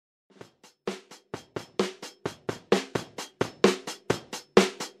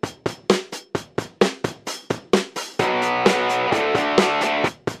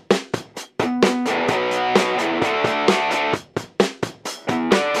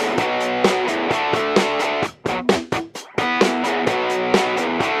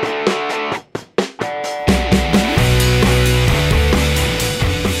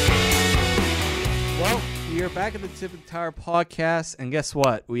Tip of the Tire podcast, and guess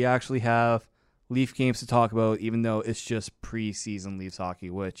what? We actually have Leaf games to talk about, even though it's just preseason Leafs hockey,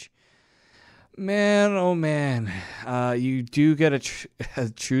 which, man, oh man, you do get a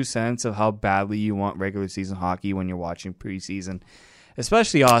true sense of how badly you want regular season hockey when you're watching preseason.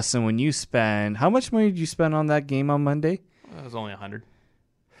 Especially, Austin, when you spend, how much money did you spend on that game on Monday? It was only $100.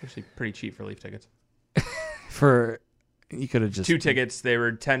 Actually pretty cheap for Leaf tickets. You could have just 2 tickets. They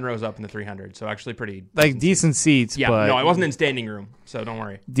were 10 rows up in the 300, so actually pretty decent seats. Yeah, but no, I wasn't in standing room, so don't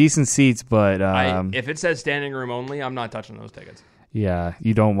worry. Decent seats, but if it says standing room only, I'm not touching those tickets. Yeah,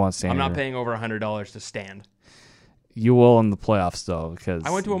 you don't want standing. I'm not room. paying over $100 to stand. You will in the playoffs though, because I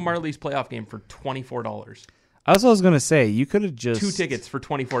went to a Marlies playoff game for $24. That's what I was gonna say. You could have just 2 tickets for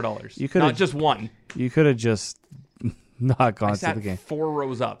 $24. You could not just one. You could have just not gone I to sat the game. 4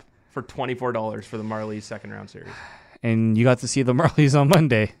 rows up for $24 for the Marlies second round series. And you got to see the Marlies on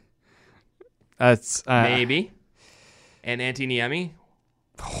Monday. That's maybe. And Antti Niemi,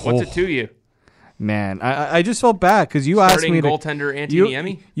 what's it to you? Man, I just felt bad because you asked me to goaltender Antti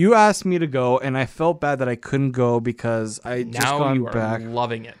Niemi. You asked me to go, and I felt bad that I couldn't go because I just you are back.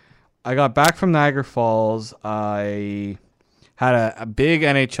 Loving it. I got back from Niagara Falls. I had a big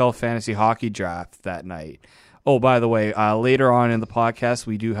NHL fantasy hockey draft that night. Oh, by the way, later on in the podcast,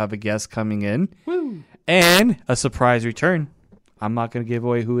 we do have a guest coming in. Woo! And a surprise return. I'm not going to give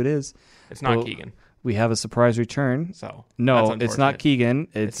away who it is. It's not Keegan. We have a surprise return. So no, it's not Keegan.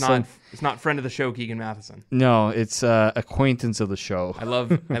 It's not friend of the show Keegan Matheson. No, it's acquaintance of the show. I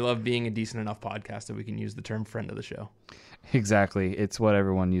love being a decent enough podcast that we can use the term friend of the show. Exactly. It's what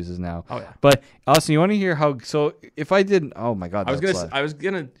everyone uses now. Oh yeah. But Austin, you want to hear how? So if I didn't, oh my God, I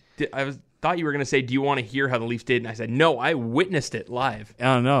thought you were gonna say, do you want to hear how the Leafs did? And I said, no, I witnessed it live. I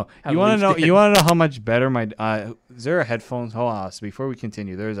don't know. You want to know? You want to know how much better my? Is there a headphone? Hold on, Austin, before we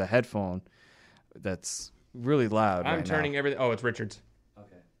continue. There's a headphone that's really loud. I'm turning everything. Oh, it's Richard's.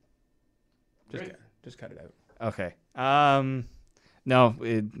 Okay. Just cut it out. Okay. No,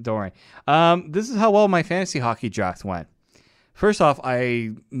 don't worry. This is how well my fantasy hockey draft went. First off,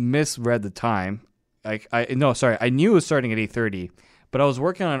 I misread the time. I knew it was starting at 8:30. But I was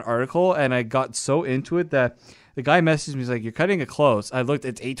working on an article, and I got so into it that the guy messaged me. He's like, "You're cutting it close." I looked,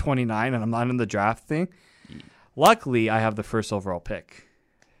 it's 8:29, and I'm not in the draft thing. Luckily, I have the first overall pick.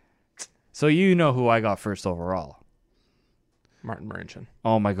 So you know who I got first overall. Martin Marincin.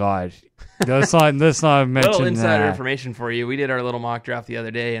 Oh, my God. Let's not mention little insider that. information for you. We did our little mock draft the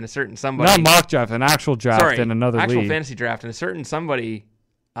other day, and a certain somebody... Not mock draft, an actual draft in another league. Actual fantasy draft, and a certain somebody...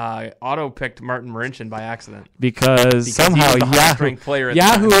 auto-picked Martin Marincin by accident. Because somehow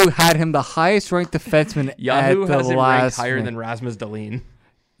Yahoo had him the highest-ranked defenseman Yahoo at the has him last ranked higher than Rasmus Dahlin.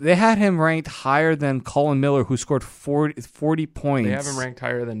 They had him ranked higher than Colin Miller, who scored 40 points. They have him ranked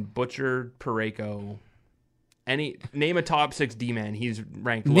higher than Butcher, Parayko. Name a top 6 D-man. He's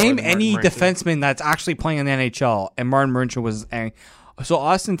ranked lower Name than any Martin Marincin. defenseman that's actually playing in the NHL, and Martin Marincin was... So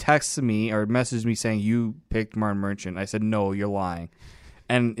Austin texted me or messaged me saying, you picked Martin Marincin. I said, no, you're lying.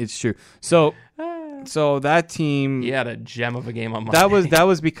 And it's true. So that team... He had a gem of a game on Monday. That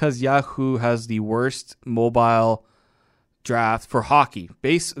was because Yahoo has the worst mobile draft for hockey.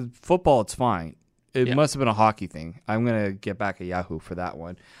 Football, it's fine. It must have been a hockey thing. I'm going to get back at Yahoo for that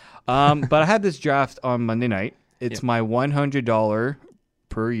one. But I had this draft on Monday night. It's my $100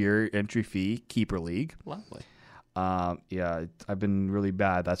 per year entry fee keeper league. Lovely. I've been really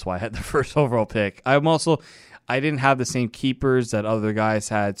bad. That's why I had the first overall pick. I didn't have the same keepers that other guys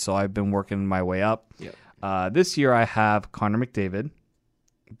had, so I've been working my way up. Yep. This year I have Connor McDavid,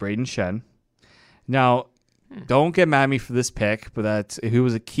 Braden Shen. Now, don't get mad at me for this pick, but he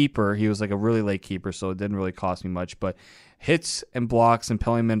was a keeper. He was like a really late keeper, so it didn't really cost me much. But hits and blocks and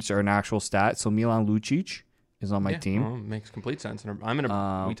penalty minutes are an actual stat. So Milan Lucic is on my team. Well, makes complete sense. And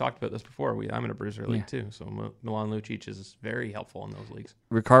we talked about this before. I'm in a bruiser league too, so Milan Lucic is very helpful in those leagues.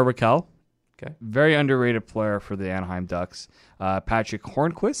 Ricard Raquel. Okay. Very underrated player for the Anaheim Ducks. Patrick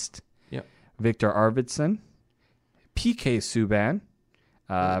Hornquist. Yep. Victor Arvidsson. PK Subban.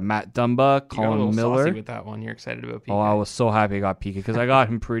 Matt Dumba. Colin Miller. Saucy with that one. You're excited about PK. Oh, I was so happy I got PK because I got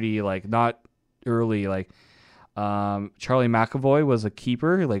him pretty, not early. Charlie McAvoy was a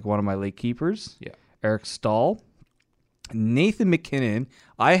keeper, one of my late keepers. Yeah. Eric Stahl. Nathan McKinnon.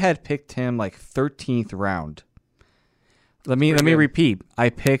 I had picked him 13th round. Let me repeat.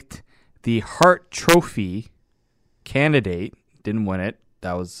 I picked the Hart Trophy candidate. Didn't win it.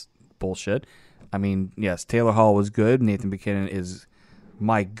 That was bullshit. I mean, yes, Taylor Hall was good. Nathan McKinnon is,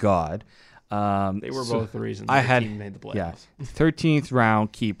 my God. They were both the reason the team made the playoffs. 13th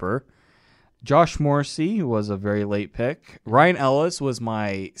round keeper. Josh Morrissey was a very late pick. Ryan Ellis was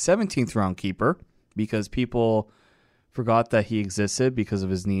my 17th round keeper because people Forgot that he existed because of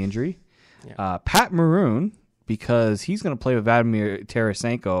his knee injury. Yeah. Pat Maroon, because he's going to play with Vladimir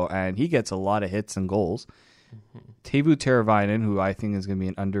Tarasenko, and he gets a lot of hits and goals. Teuvo Teravainen, who I think is going to be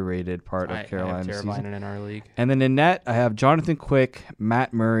an underrated part of Carolina's season. I have Teravainen in our league. And then in net, I have Jonathan Quick,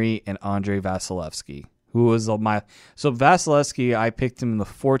 Matt Murray, and Andrei Vasilevsky, who was my... So Vasilevsky, I picked him in the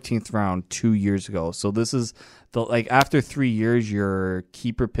 14th round 2 years ago. So this is after 3 years, your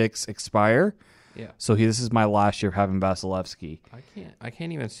keeper picks expire. Yeah. So this is my last year of having Vasilevsky. I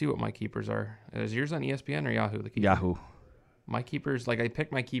can't even see what my keepers are. Is yours on ESPN or Yahoo? Yahoo. My keepers, I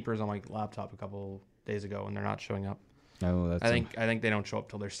picked my keepers on my laptop a couple days ago, and they're not showing up. Oh, I think they don't show up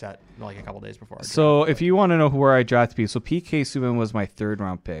till they're set, a couple days before. So if you want to know where I drafted people, so PK Subban was my 3rd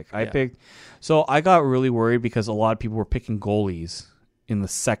round pick. I got really worried because a lot of people were picking goalies in the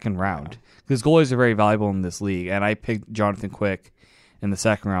 2nd round because goalies are very valuable in this league, and I picked Jonathan Quick in the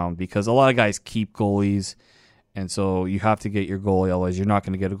 2nd round because a lot of guys keep goalies, and so you have to get your goalie, otherwise you're not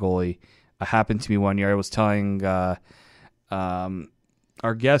going to get a goalie. It happened to me one year. I was telling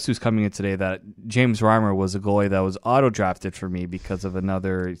our guest who's coming in today that James Reimer was a goalie that was auto-drafted for me because of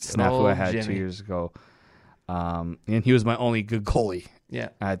another snafu I had 2 years ago. And he was my only good goalie. Yeah.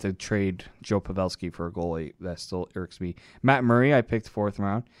 I had to trade Joe Pavelski for a goalie. That still irks me. Matt Murray, I picked 4th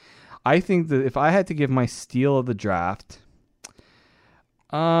round. I think that if I had to give my steal of the draft...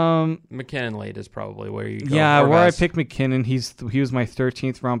 McKinnon late is probably where you go. Yeah, where I picked McKinnon, he was my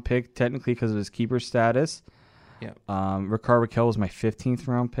 13th round pick, technically because of his keeper status. Yeah. Rickard Rakell was my 15th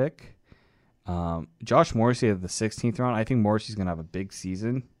round pick. Josh Morrissey at the 16th round. I think Morrissey's going to have a big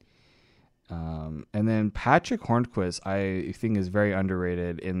season. And then Patrick Hornquist, I think, is very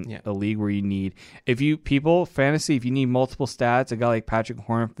underrated in a league where you need, fantasy, if you need multiple stats, a guy like Patrick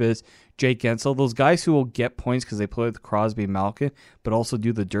Hornquist, Jake Gensel, those guys who will get points because they play with Crosby and Malkin, but also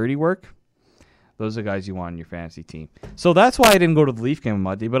do the dirty work. Those are guys you want on your fantasy team. So that's why I didn't go to the Leaf game on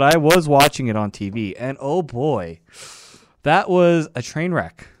Monday, but I was watching it on TV, and oh boy, that was a train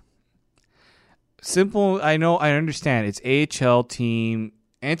wreck. Simple, I know, I understand. It's AHL team.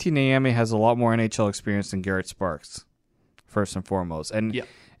 Antti Niemi has a lot more NHL experience than Garrett Sparks, first and foremost. And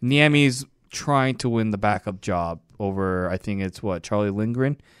Niemi's trying to win the backup job over, I think it's Charlie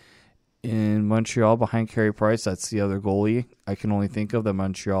Lindgren in Montreal behind Carey Price. That's the other goalie I can only think of that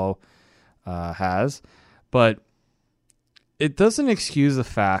Montreal has. But it doesn't excuse the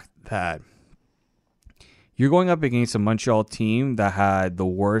fact that you're going up against a Montreal team that had the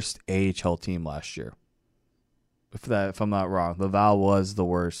worst AHL team last year. If I'm not wrong, Laval was the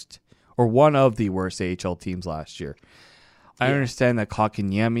worst, or one of the worst AHL teams last year. I understand that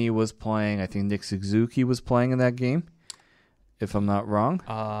Kotkaniemi was playing. I think Nick Suzuki was playing in that game, if I'm not wrong.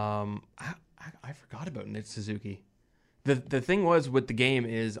 I forgot about Nick Suzuki. The thing was with the game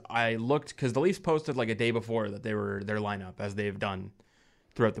is I looked, because the Leafs posted a day before that they were their lineup, as they've done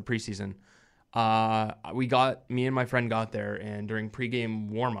throughout the preseason. Me and my friend got there, and during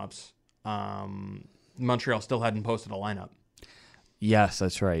pregame warmups, Montreal still hadn't posted a lineup. Yes,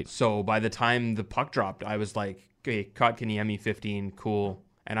 that's right. So by the time the puck dropped, I was like, okay, Kotkaniemi 15, cool.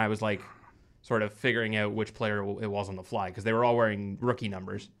 And I was sort of figuring out which player it was on the fly because they were all wearing rookie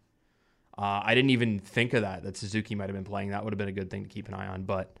numbers. I didn't even think of that Suzuki might have been playing. That would have been a good thing to keep an eye on.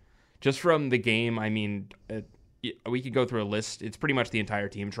 But just from the game, I mean, we could go through a list. It's pretty much the entire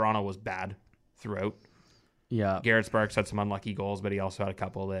team. Toronto was bad throughout. Yeah. Garrett Sparks had some unlucky goals, but he also had a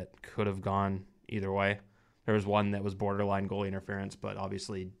couple that could have gone either way. There was one that was borderline goalie interference, but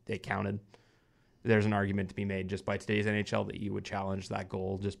obviously it counted. There's an argument to be made just by today's NHL that you would challenge that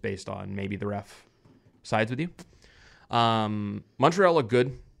goal just based on maybe the ref sides with you. Montreal looked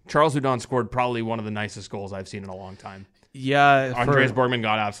good. Charles Hudon scored probably one of the nicest goals I've seen in a long time. Yeah. Andreas Borgman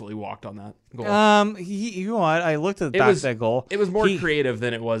got absolutely walked on that goal. You know what? I looked at the back of that goal. It was more creative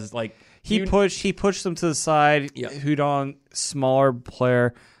than it was He pushed them to the side. Yeah. Hudon, smaller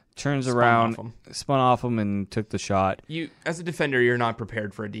player, turns around, spun off him, and took the shot. You, as a defender, you're not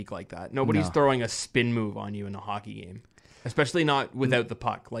prepared for a deke like that. Nobody's throwing a spin move on you in a hockey game, especially not without the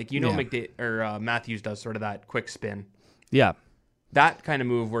puck. Matthews does sort of that quick spin. Yeah. That kind of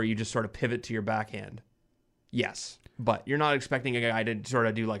move where you just sort of pivot to your backhand. Yes. But you're not expecting a guy to sort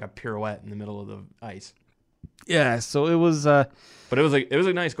of do a pirouette in the middle of the ice. Yeah, so it was... but it was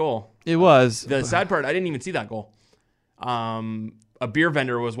a nice goal. It was. The sad part, I didn't even see that goal. A beer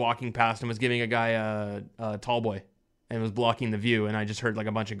vendor was walking past and was giving a guy a tall boy and was blocking the view, and I just heard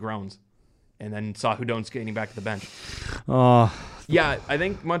a bunch of groans. And then saw Hudon skating back to the bench. Oh. Yeah, I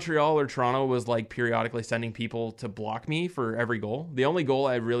think Montreal or Toronto was periodically sending people to block me for every goal. The only goal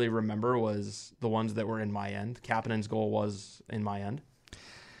I really remember was the ones that were in my end. Kapanen's goal was in my end.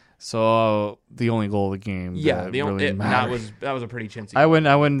 So the only goal of the game. Yeah, that the only really mattered. that was a pretty chintzy. I wouldn't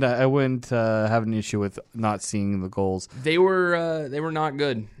have an issue with not seeing the goals. They were not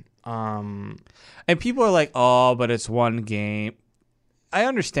good. And people are like, "Oh, but it's one game." I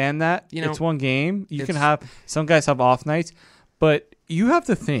understand that. It's one game. You can have some guys have off nights, but you have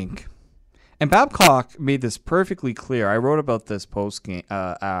to think. And Babcock made this perfectly clear. I wrote about this post game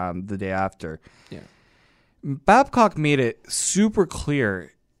the day after. Yeah. Babcock made it super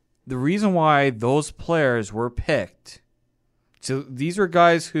clear the reason why those players were picked. So these are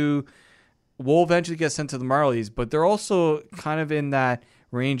guys who will eventually get sent to the Marlies, but they're also kind of in that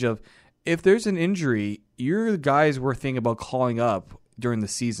range of if there's an injury, you're the guys we're thinking about calling up during the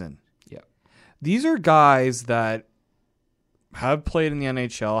season. Yeah. These are guys that have played in the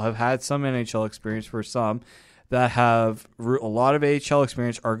NHL, have had some NHL experience for some that have a lot of AHL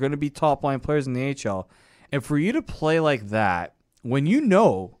experience, are going to be top line players in the AHL. And for you to play like that, when you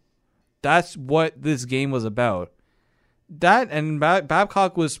know that's what this game was about, that and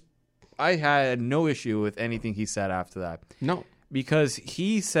Babcock was, I had no issue with anything he said after that. No. Because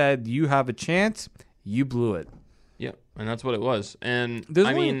he said, you have a chance, you blew it. Yeah, and that's what it was. And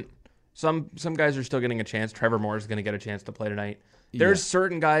There's mean, some guys are still getting a chance. Trevor Moore is going to get a chance to play tonight. There's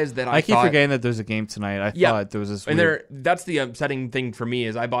certain guys that I keep thought, forgetting that there's a game tonight. I thought there was this weird... And that's the upsetting thing for me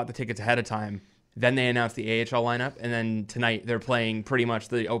is I bought the tickets ahead of time. Then they announced the AHL lineup, and then tonight they're playing pretty much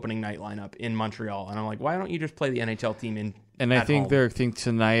the opening night lineup in Montreal. And I'm like, why don't you just play the NHL team in? And I think they're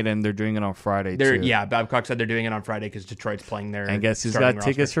tonight, and they're doing it on Friday too. Yeah, Babcock said they're doing it on Friday because Detroit's playing their. And guess who's got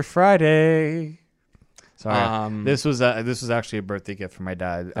tickets for Friday? Sorry, this was actually a birthday gift for my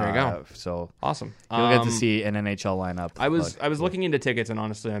dad. There you go. So awesome. You'll get to see an NHL lineup. I was looking into tickets, and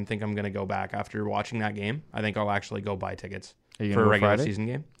honestly, I think I'm going to go back after watching that game. I think I'll actually go buy tickets for a regular season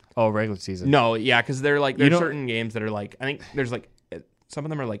game. Oh, regular season. No, yeah, because there's certain games that are like, I think there's like some of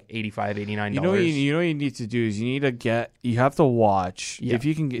them are like $85, $89. You know what you need to do is you have to watch. Yeah. If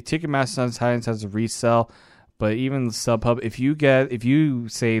you can get Ticketmaster sometimes has a resell, but even SubHub, if you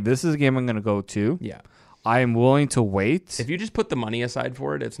say this is a game I'm going to go to, yeah, I am willing to wait. If you just put the money aside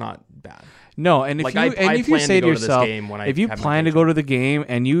for it, it's not bad. No, and if you say to yourself, if you plan to go to the game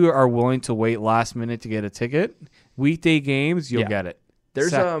and you are willing to wait last minute to get a ticket, weekday games, you'll get it.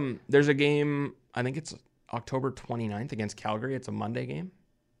 There's a game, I think it's October 29th against Calgary. It's a Monday game.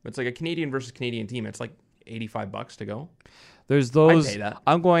 It's like a Canadian versus Canadian team. It's like $85 to go. There's those. I'd pay that.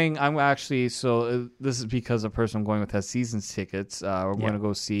 I'm actually, so this is because the person I'm going with has seasons tickets. We're going to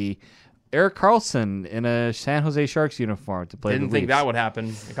go see Erik Karlsson in a San Jose Sharks uniform to play the Leafs. Didn't think that would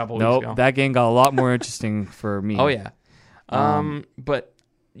happen a couple weeks ago. Nope, that game got a lot more interesting for me. Oh, yeah. But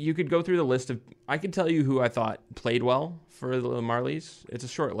you could go through the list of, I could tell you who I thought played well for the Marlies. It's a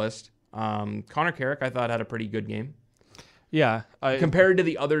short list. Connor Carrick, I thought, had a pretty good game. Yeah. Compared to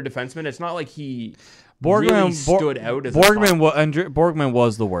the other defensemen, it's not like he really stood out as Borgman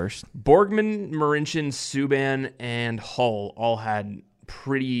was the worst. Borgman, Marincin, Subban, and Hull all had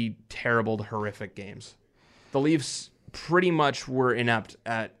pretty terrible to horrific games. The Leafs pretty much were inept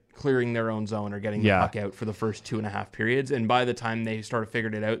at clearing their own zone or getting the puck out for the first 2.5 periods, and by the time they started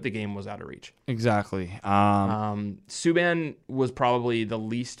figured it out, the game was out of reach. Exactly. Subban was probably the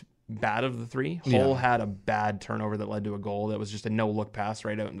least bad of the three. Hull had a bad turnover that led to a goal that was just a no-look pass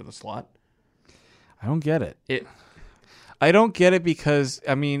right out into the slot. I don't get it. I don't get it because,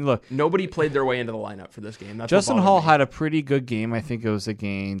 I mean, look. Nobody played their way into the lineup for this game. That's Justin Hull had a pretty good game. I think it was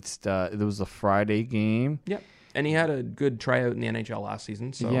against, it was a Friday game. Yep. And he had a good tryout in the NHL last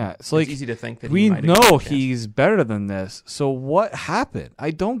season. So, so it's easy to think that we know he's better than this. So what happened?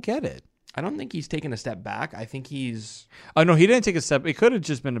 I don't get it. I don't think he's taken a step back. I think he's... Oh, no, he didn't take a step. It could have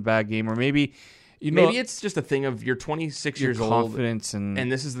just been a bad game, or maybe... Maybe it's just a thing of you're 26 years old, confidence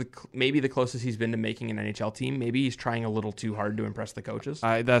and this is maybe the closest he's been to making an NHL team. Maybe he's trying a little too hard to impress the coaches.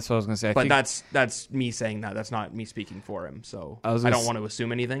 That's what I was going to say. But that's me saying that. That's not me speaking for him. So I don't want to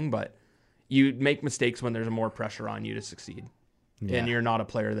assume anything, but you make mistakes when there's more pressure on you to succeed. Yeah. And you're not a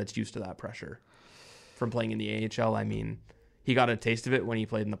player that's used to that pressure from playing in the AHL. I mean, he got a taste of it when he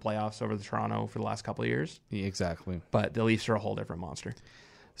played in the playoffs over the Toronto for the last couple of years. Yeah, exactly. But the Leafs are a whole different monster.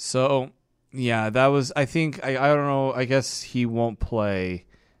 So... yeah, that was. I think I don't know. I guess he won't play.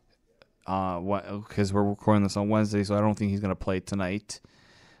 Because we're recording this on Wednesday, so I don't think he's going to play tonight.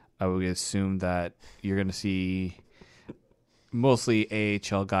 I would assume that you're going to see mostly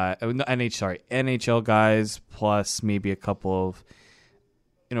NHL guys, NHL guys plus maybe a couple of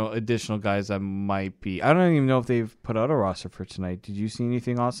additional guys that might be. I don't even know if they've put out a roster for tonight. Did you see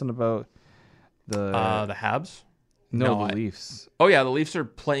anything, Austin, about the Habs? No, the Leafs. Oh, yeah, the Leafs are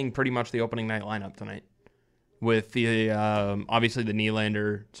playing pretty much the opening night lineup tonight. With the obviously the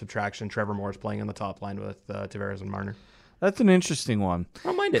Nylander subtraction, Trevor Moore's playing on the top line with Tavares and Marner. That's an interesting one. I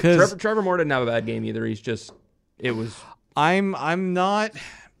don't mind it. Trevor Moore didn't have a bad game either. He's just I'm not.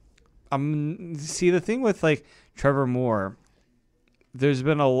 See, the thing with like Trevor Moore, there's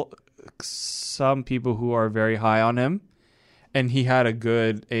been some people who are very high on him, and he had a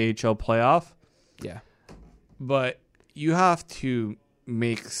good AHL playoff. Yeah, but you have to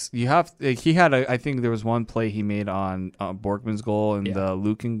he had I think there was one play he made on Borkman's goal in the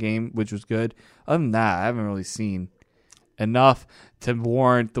Lucan game, which was good. Other than that, I haven't really seen enough to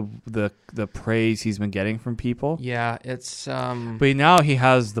warrant the praise he's been getting from people. Yeah, it's but now he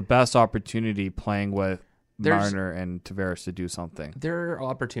has the best opportunity playing with Marner and Tavares to do something. There are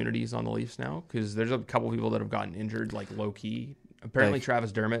opportunities on the Leafs now because there's a couple people that have gotten injured, like low key. Apparently,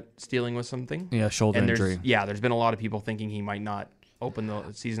 Travis Dermott dealing with something. Yeah, shoulder injury. There's been a lot of people thinking he might not open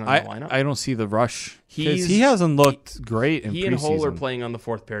the season on the lineup. I don't see the rush. He hasn't looked great in preseason. He and Hull are playing on the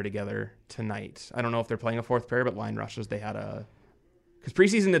fourth pair together tonight. I don't know if they're playing a fourth pair, but line rushes, they had because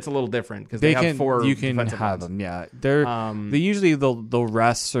preseason it's a little different because they have four. You can have them, yeah. They usually they'll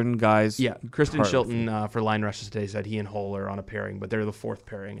rest certain guys. Yeah, Kristen Shilton for line rushes today said he and Hull are on a pairing, but they're the fourth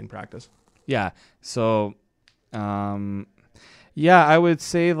pairing in practice. Yeah, so, yeah, I would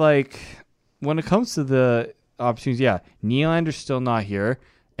say like when it comes to the opportunities, Nylander's still not here,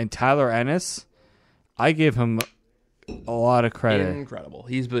 and Tyler Ennis, I give him a lot of credit. Incredible,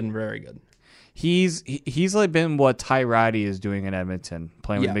 he's been very good. He's like been what Ty Ratty is doing in Edmonton,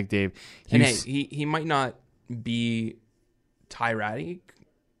 playing with McDavid. He might not be Ty Ratty.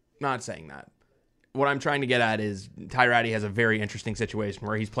 Not saying that. What I'm trying to get at is Ty Ratty has a very interesting situation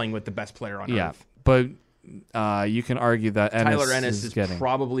where he's playing with the best player on earth. But you can argue that Tyler Ennis is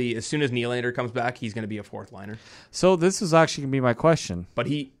probably, as soon as Nylander comes back, he's going to be a fourth liner. So this is actually going to be my question. But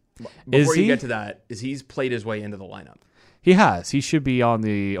before you get to that, he's played his way into the lineup. He has. He should be on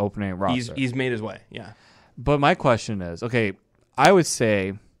the opening roster. He's made his way, yeah. But my question is, okay, I would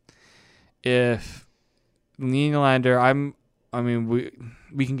say if Nylander,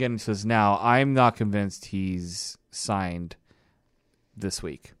 we can get into this now. I'm not convinced he's signed this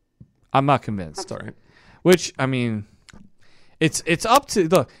week. I'm not convinced. That's all right. Which, I mean, it's up to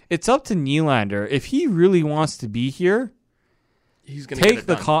Nylander. If he really wants to be here, he's going to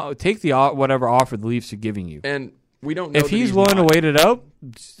take the whatever offer the Leafs are giving you. And we don't know if he's willing to wait it out,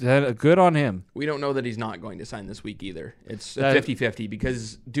 then good on him. We don't know that he's not going to sign this week either. It's 50-50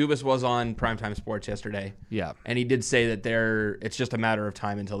 because Dubas was on Primetime Sports yesterday. Yeah. And he did say that it's just a matter of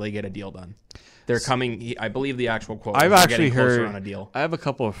time until they get a deal done. They're coming. I believe the actual quote. I've actually heard on a deal. I have a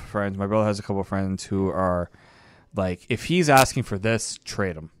couple of friends. My brother has a couple of friends who are like, if he's asking for this,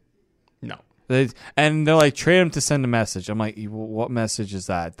 trade him. No. And they're like, trade him to send a message. I'm like, what message is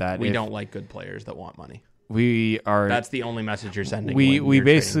that? That we don't like good players that want money. That's the only message you're sending. We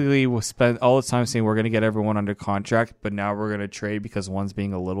basically will spend all the time saying we're going to get everyone under contract, but now we're going to trade because one's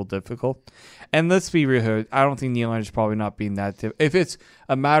being a little difficult. And let's be real here. I don't think Nylander's probably not being that difficult. If it's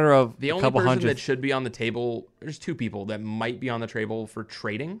a matter of the only person that should be on the table, there's two people that might be on the table for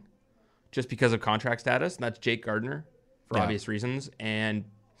trading just because of contract status, and that's Jake Gardiner for obvious reasons. And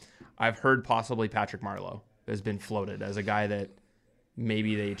I've heard possibly Patrick Marleau has been floated as a guy that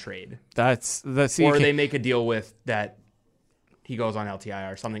maybe they trade. Or they make a deal with that he goes on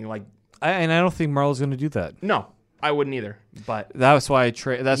LTI or something like. And I don't think Marlowe's going to do that. No, I wouldn't either. But that's why I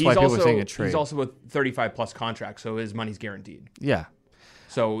trade. That's why people are saying a trade. He's also a 35 plus contract, so his money's guaranteed. Yeah.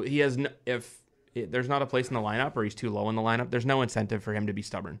 So he has. If there's not a place in the lineup or he's too low in the lineup, there's no incentive for him to be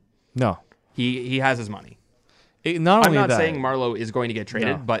stubborn. No. He has his money. I'm not saying Marleau is going to get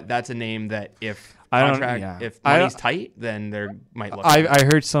traded, but that's a name that if money's tight, then there might look. I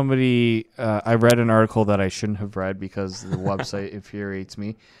heard somebody. I read an article that I shouldn't have read because the website infuriates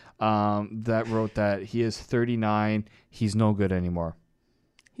me. That wrote that he is 39. He's no good anymore.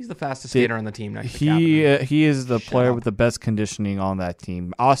 He's the fastest skater on the team next to Kapanen. He is the player with the best conditioning on that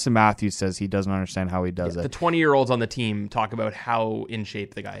team. Austin Matthews says he doesn't understand how he does it. The 20-year-olds on the team talk about how in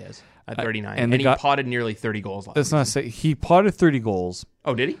shape the guy is at 39. And he potted nearly 30 goals last season. Let's not say he potted 30 goals.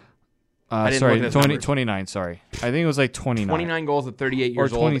 Oh, did he? Sorry, 29, sorry. I think it was like 29. 29 goals at 38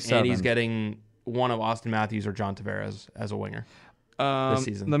 years old, and he's getting one of Austin Matthews or John Tavares as a winger this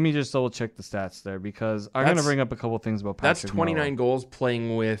season. Let me just double check the stats there because I'm going to bring up a couple things about Patrick. That's 29 goals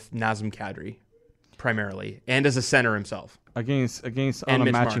playing with Nazem Kadri primarily, and as a center himself. Against on a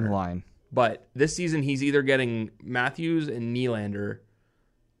Mitch matching Marner. line. But this season he's either getting Matthews and Nylander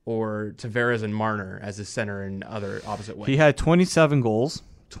or Tavares and Marner as his center and other opposite wing. He had 27 goals,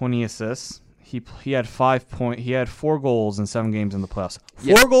 20 assists. He had 4 goals in 7 games in the playoffs.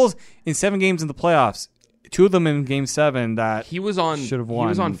 4 goals in 7 games in the playoffs. 2 of them in Game 7 that he was on should have won. He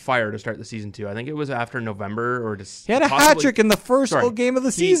was on fire to start the season too. I think it was after November or just. He had a hat trick in the first game of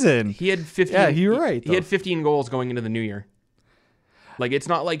the season. He had 15. Yeah, you're right. He had 15 goals going into the new year. Like, it's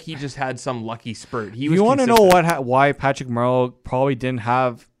not like he just had some lucky spurt. You want to know why Patrick Marleau probably didn't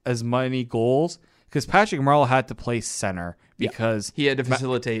have as many goals? Because Patrick Marleau had to play center because he had to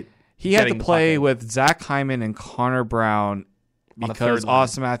facilitate. He had to play with Zach Hyman and Connor Brown because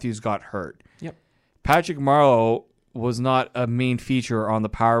Austin Matthews got hurt. Yep. Patrick Marleau was not a main feature on the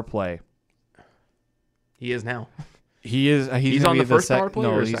power play. He is now. He is. He's on the first power play.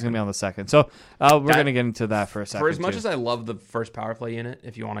 No, he's going to be on the second. So we're going to get into that for a second. For as much as I love the first power play unit,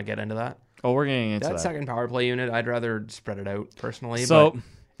 if you want to get into that. Oh, we're getting into that. Second power play unit, I'd rather spread it out personally. So but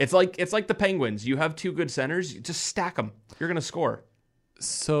it's like the Penguins. You have 2 good centers, you just stack them. You're going to score.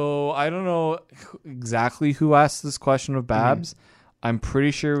 So I don't know exactly who asked this question of Babs. I'm pretty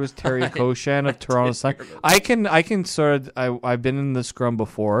sure it was Terry Koshan of Toronto Sun. I can sort of. I've been in the scrum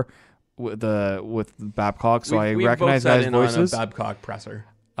before with Babcock, so I recognize guys' voices. On a Babcock presser.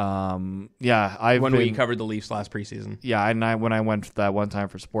 Yeah, we covered the Leafs last preseason. Yeah, and when I went that one time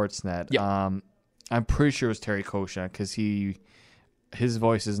for Sportsnet. Yeah. I'm pretty sure it was Terry Koshan because his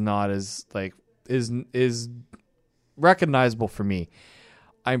voice is not as is recognizable for me.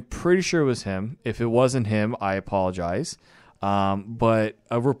 I'm pretty sure it was him. If it wasn't him, I apologize. But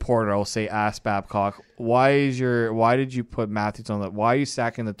a reporter, I'll say, asked Babcock, why did you put Matthews on that? Why are you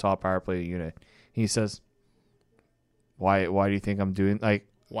stacking the top power play unit? He says, why do you think I'm doing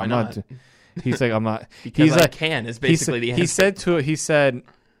why not? He's like, I'm not. Because he's I can is basically the answer. He said,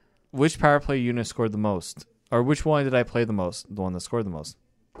 which power play unit scored the most? Or which one did I play the most? The one that scored the most.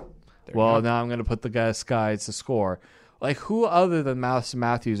 Well, now I'm going to put the guys to score. Like, who other than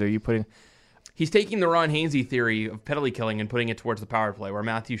Matthews are you putting? He's taking the Ron Hainsey theory of penalty killing and putting it towards the power play, where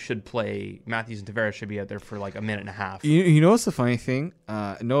Matthews and Tavares should be out there for like a minute and a half. You know what's the funny thing?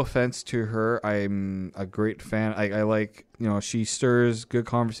 No offense to her, I'm a great fan. I like, she stirs good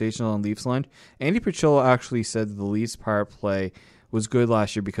conversation on Leafs line. Andy Picciolo actually said that the Leafs power play was good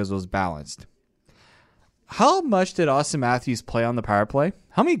last year because it was balanced. How much did Austin Matthews play on the power play?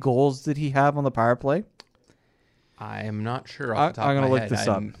 How many goals did he have on the power play? I am not sure off the top I'm of my gonna look head. this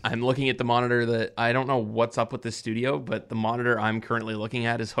up. I'm looking at the monitor that I don't know what's up with the studio, but the monitor I'm currently looking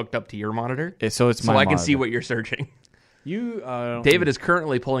at is hooked up to your monitor. So I can see what you're searching. David is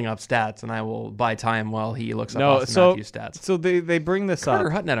currently pulling up stats, and I will buy time while he looks up Austin Matthews stats. So they bring this Carter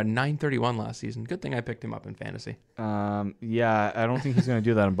up. Hutton had a 931 last season. Good thing I picked him up in fantasy. Yeah, I don't think he's going to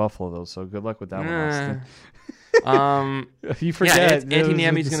do that in Buffalo though. So good luck with that one, Austin. You Antti forget.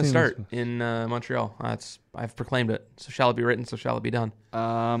 Niemi's going to start in Montreal. I've proclaimed it. So shall it be written. So shall it be done.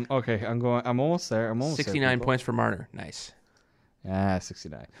 Okay, I'm almost there. 69 points for Marner. Nice.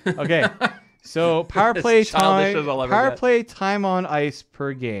 69. Okay. So power play time on ice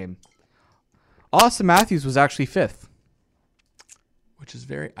per game. Austin Matthews was actually 5th. Which is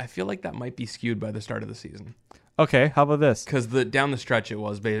I feel like that might be skewed by the start of the season. Okay, how about this? Because down the stretch it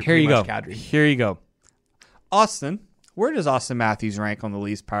was Here you go. Here you go. Austin, where does Austin Matthews rank on the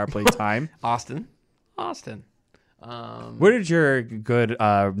Leafs power play time? Austin. Where did your good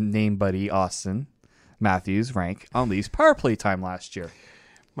name buddy Austin Matthews rank on Leafs power play time last year?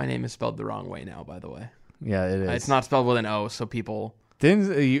 My name is spelled the wrong way now, by the way. Yeah, it is. It's not spelled with an O, so people...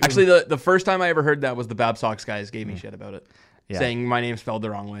 Actually, the first time I ever heard that was the Babsox guys gave me shit about it. Yeah. Saying my name's spelled the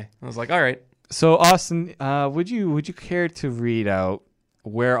wrong way. I was like, all right. So, Austin, would you care to read out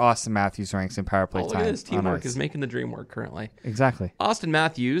where Austin Matthews ranks in power play time? Look at this. Teamwork is making the dream work currently. Exactly. Austin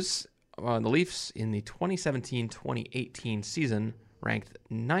Matthews, the Leafs in the 2017-2018 season, ranked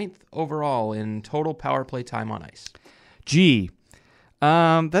 9th overall in total power play time on ice. Gee.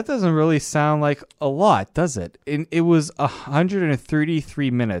 That doesn't really sound like a lot, does it? It was 133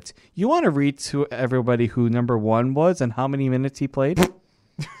 minutes. You want to read to everybody who number 1 was and how many minutes he played?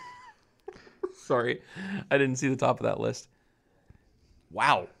 Sorry, I didn't see the top of that list.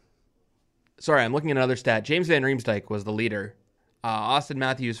 Wow. Sorry, I'm looking at another stat. James Van Riemsdyk was the leader. Austin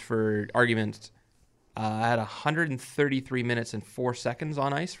Matthews, for arguments, had 133 minutes and 4 seconds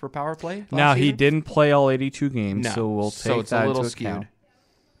on ice for power play. Now, he didn't play all 82 games, so we'll take that into account.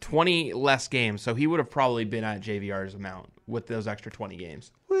 20 less games, so he would have probably been at JVR's amount with those extra 20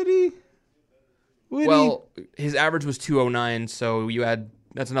 games. Would he? His average was 209, so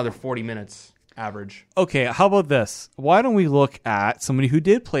that's another 40 minutes average. Okay, how about this? Why don't we look at somebody who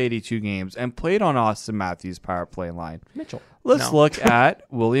did play 82 games and played on Austin Matthews' power play line? Mitchell. Let's look at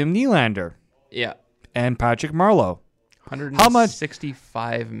William Nylander. Yeah. And Patrick Marleau.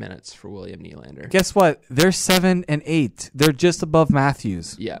 165 minutes for William Nylander. Guess what? They're 7 and 8. They're just above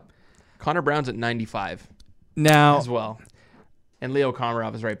Matthews. Yeah. Connor Brown's at 95. Now as well. And Leo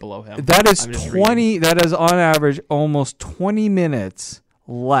Komarov is right below him. that is 20. That is on average almost 20 minutes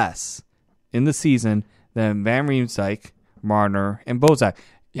less in the season than Van Riemsdyk, Marner, and Bozak.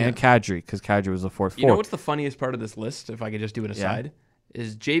 And Kadri, because Kadri was the fourth. You know what's the funniest part of this list, if I could just do it aside,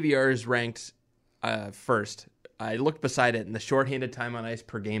 is JVR is ranked first. I looked beside it, and the shorthanded time on ice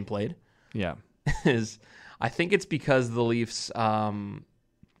per game played is, I think it's because the Leafs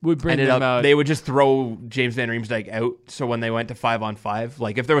would bring them out. They would just throw James Van Riemsdyk out, so when they went to 5-on-5,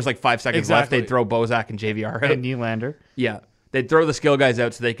 like if there was like 5 seconds left, they'd throw Bozak and JVR out. And Nylander. Yeah. They'd throw the skill guys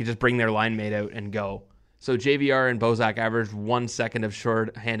out so they could just bring their line mate out and go. So JVR and Bozak averaged 1 second of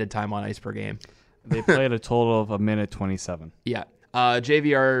short-handed time on ice per game. They played a total of 1:27. Yeah.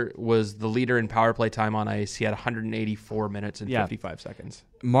 JVR was the leader in power play time on ice. He had 184 minutes and 55 seconds.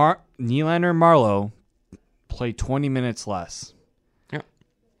 Nylander and Marleau played 20 minutes less. Yeah.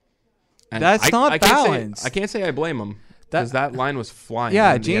 And that's not balanced. I can't say I blame him. Because that line was flying.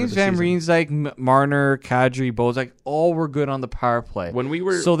 Yeah, James Van Riemsdyk, Marner, Kadri, Bozak, all were good on the power play.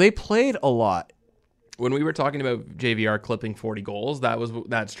 So they played a lot. When we were talking about JVR clipping 40 goals, that was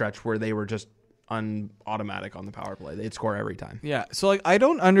that stretch where they were just automatic on the power play. They'd score every time. Yeah, so I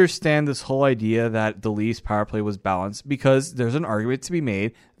don't understand this whole idea that the Leafs power play was balanced, because there's an argument to be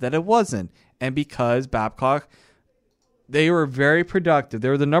made that it wasn't. And because Babcock, they were very productive. They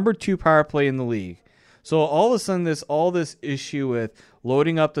were the number 2 power play in the league. So all of a sudden, this issue with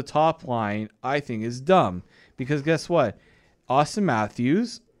loading up the top line, I think, is dumb. Because guess what? Austin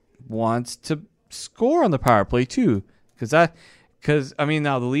Matthews wants to score on the power play too. Because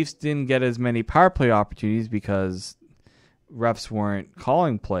now the Leafs didn't get as many power play opportunities because refs weren't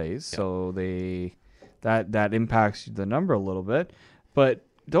calling plays. So that impacts the number a little bit. But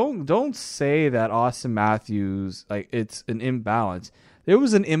don't say that Austin Matthews, it's an imbalance. There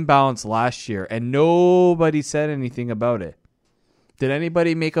was an imbalance last year, and nobody said anything about it. Did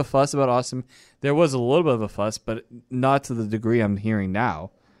anybody make a fuss about Austin? There was a little bit of a fuss, but not to the degree I'm hearing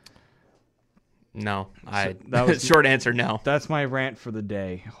now. No. That was short answer, no. That's my rant for the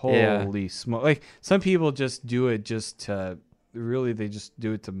day. Holy smoke. Some people just do it just to... Really, they just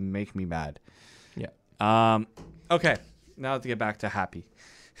do it to make me mad. Yeah. Okay. Now to get back to happy.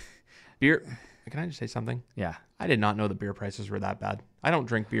 Beer... Can I just say something? Yeah. I did not know the beer prices were that bad. I don't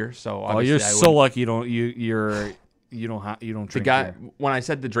drink beer, so obviously you're so lucky you don't drink the guy beer. When I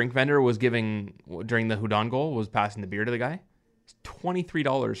said the drink vendor was giving during the Hudon goal was passing the beer to the guy, it's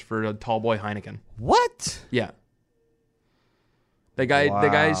 $23 for a tall boy Heineken. What? Yeah. The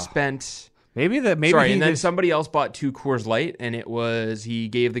guy spent then somebody else bought 2 Coors Light, and he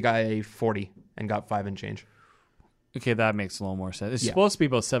gave the guy 40 and got 5 and change. Okay, that makes a little more sense. It's supposed to be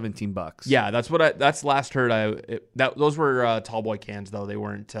about $17. Yeah, that's last heard. Those were tall boy cans though. They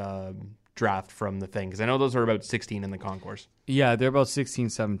weren't draft from the thing, because I know those are about 16 in the concourse. Yeah, they're about $16,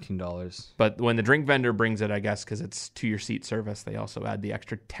 $17. But when the drink vendor brings it, I guess because it's to your seat service, they also add the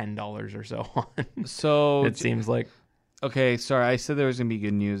extra $10 or so on. So it seems like. Okay, sorry, I said there was gonna be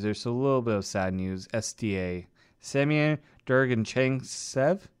good news. There's a little bit of sad news. SDA, Semyon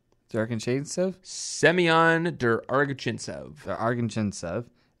Durganchentsev. Semyon Durganchentsev. Durganchentsev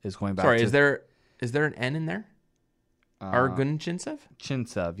is going back. Sorry, is there an N in there? Durganchentsev?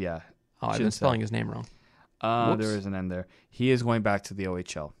 Chintsev, yeah. Oh, I've been spelling his name wrong. There is an N there. He is going back to the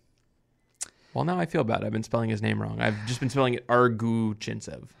OHL. Well, now I feel bad. I've been spelling his name wrong. I've just been spelling it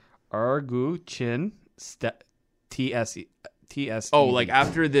Arguchintsev. Arguchin TSE. Oh, like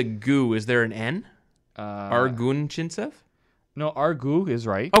after the goo, is there an N? Arguchintsev? No, Argu is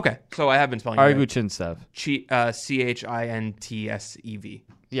right. Okay, so I have been spelling Arguchintsev. Chintsev.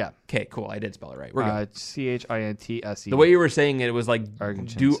 Yeah. Okay, cool. I did spell it right. We're good. Chintsev. The way you were saying it was like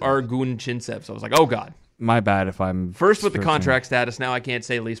do Arguchintsev. So I was like, oh god. My bad if I'm first with the contract status. Now I can't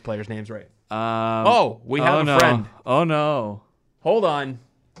say Leafs players' names right. We have a friend. Oh no! Hold on.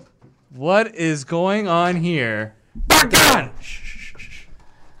 What is going on here? God!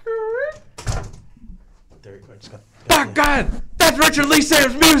 There you go. God! That's Richard Lee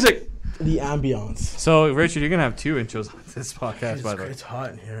Sam's music. The ambiance. So, Richard, you're gonna have 2 intros on this podcast, by the way. It's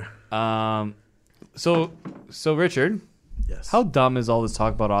hot in here. So Richard. Yes. How dumb is all this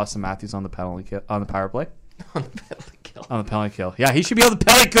talk about Austin Matthews on the penalty kill, on the power play? On the penalty kill. On the penalty kill. Yeah, he should be on the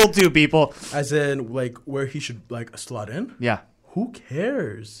penalty kill too, people. As in, where he should slot in. Yeah. Who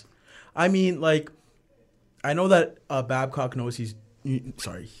cares? I mean, I know that Babcock knows he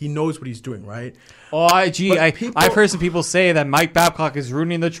knows what he's doing, right? Oh, I've heard some people say that Mike Babcock is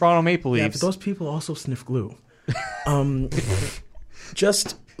ruining the Toronto Maple Leafs. Yeah, but those people also sniff glue.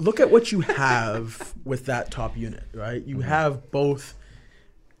 Just look at what you have with that top unit, right? You have both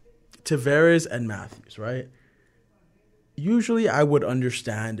Tavares and Matthews, right? usually I would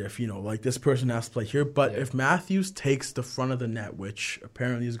understand if, like this person has to play here. But if Matthews takes the front of the net, which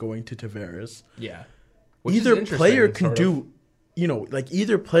apparently is going to Tavares, either player can do, like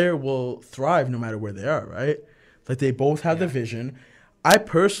either player will thrive no matter where they are, right? Like they both have the vision. I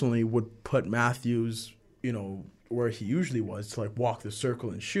personally would put Matthews, where he usually was to like walk the circle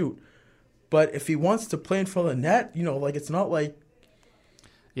and shoot. But if he wants to play in front of the net, like it's not like.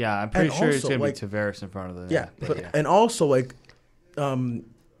 Yeah, I'm pretty sure it's going to be Tavares in front of the net. Yeah, and also like,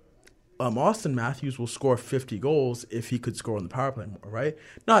 Austin Matthews will score 50 goals if he could score on the power play more, right?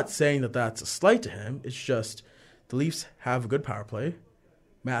 Not saying that that's a slight to him. It's just the Leafs have a good power play.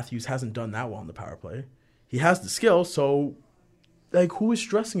 Matthews hasn't done that well on the power play. He has the skill, so like who is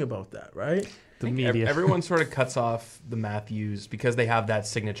stressing about that, right? The media. Everyone sort of cuts off the Matthews because they have that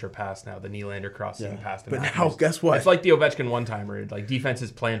signature pass now, the Nylander crossing pass to Matthews. But now, guess what? It's like the Ovechkin one-timer. Like, defense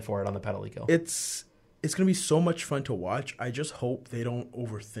is playing for it on the penalty kill. It's going to be so much fun to watch. I just hope they don't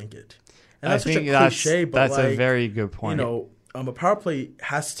overthink it. And that's I think such a cliche, but that's a very good point. A power play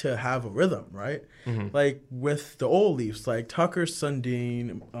has to have a rhythm, right? Mm-hmm. Like with the old Leafs, like Tucker,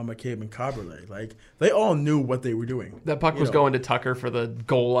 Sundin, McCabe, and Caberlet, like they all knew what they were doing. That puck was going to Tucker for the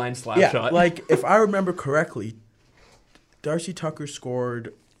goal line slap shot. Like if I remember correctly, Darcy Tucker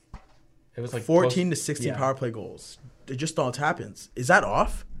scored it was like 14 to 16 power play goals. It just all happens. Is that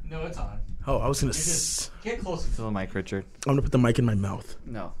off? No, it's on. Oh, I was gonna get closer to the mic, Richard. I'm gonna put the mic in my mouth.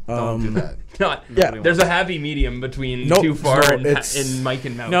 No, don't do that. There's a happy medium between too far in mic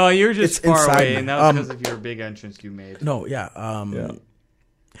and mouth. No, you're just far away, and that was because of your big entrance you made. No,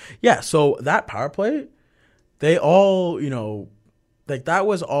 So that power play, they all, like that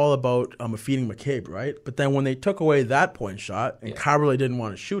was all about feeding McCabe, right? But then when they took away that point shot and Caberlet didn't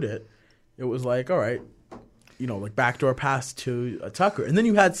want to shoot it, it was like, all right. Like backdoor pass to Tucker. And then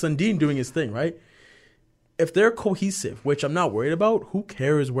you had Sundin doing his thing, right? If they're cohesive, which I'm not worried about, who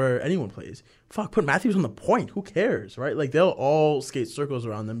cares where anyone plays? Fuck, put Matthews on the point. Who cares, right? Like, they'll all skate circles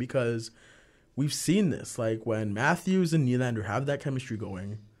around them because we've seen this. Like, when Matthews and Nylander have that chemistry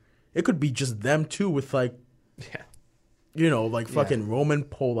going, it could be just them two with, like, fucking Roman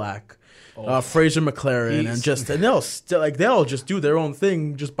Polak, Fraser McLaren, and they'll just do their own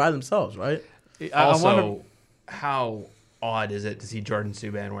thing just by themselves, right? Also, how odd is it to see Jordan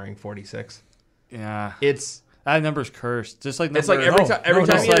Subban wearing 46? Yeah, that number's cursed. Just like it's like every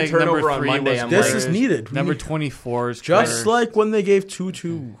time you get a turnover on Monday, this is needed. Number 24 is just cursed. like when they gave 2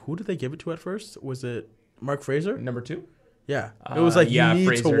 to who did they give it to at first? Was it Mark Fraser? Number 2. Yeah, it was like you need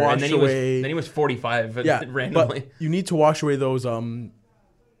Fraser. to wash and away. Then he was 45. but randomly. you need to wash away those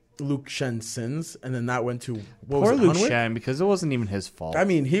Luke Schenn sins, and then that went to poor Luke Schenn because it wasn't even his fault. I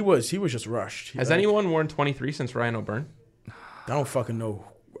mean, he was just rushed. Has anyone worn 23 since Ryan O'Byrne? I don't fucking know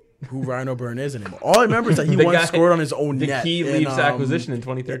who Ryan O'Byrne is anymore. All I remember is that he once scored on his own net. The key Leafs acquisition in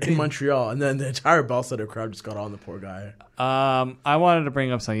 2013 in Montreal, and then the entire Bellsetter crowd just got on the poor guy. I wanted to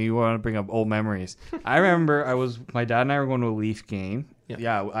bring up something. You want to bring up old memories? I remember my dad and I were going to a Leaf game.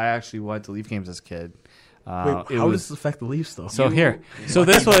 Yeah, I actually went to Leaf games as a kid. How does this affect the Leafs, though? So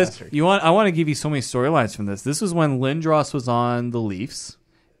this was I want to give you so many storylines from this. This was when Lindros was on the Leafs.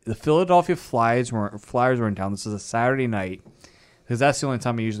 The Philadelphia Flyers were in town. This was a Saturday night because that's the only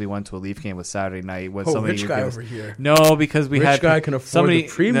time I usually went to a Leaf game was Saturday night. Rich guy over here. No, because we had rich guy can afford the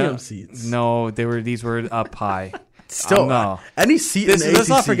premium seats. No, these were up high. Still, no. Any seat in the ACC. Let's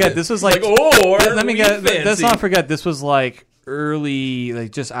not forget. This was like let's not forget. This was like early,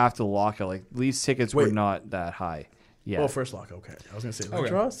 like just after the lockout. Like Leafs tickets were not that high. Yeah. Well, first lockout. Okay, I was gonna say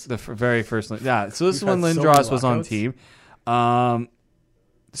Lindros. The very first. Yeah. So this is when Lindros was on the team.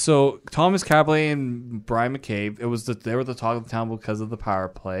 So Thomas Caberlet and Brian McCabe, they were the talk of the town because of the power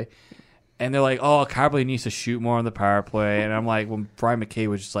play. And they're like, oh, Caberlet needs to shoot more on the power play. And I'm like, well, Brian McCabe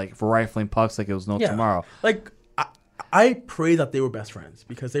was just like rifling pucks like it was no tomorrow. Like, I pray that they were best friends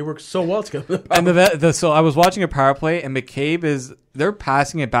because they work so well together. And so I was watching a power play, and McCabe they're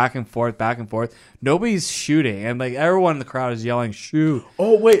passing it back and forth. Nobody's shooting, and like everyone in the crowd is yelling, shoot.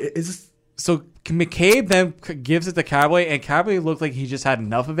 Oh, wait, is this... So McCabe then gives it to Caberlet, and Caberlet looked like he just had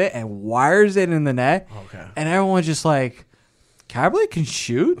enough of it and wires it in the net. Okay. And everyone's just like, Caberlet can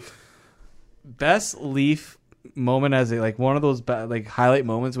shoot? Best Leaf moment as one of those highlight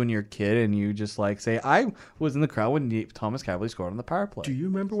moments when you're a kid and you just say, I was in the crowd when Thomas Caberlet scored on the power play. Do you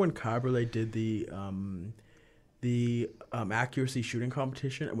remember when Caberlet did the accuracy shooting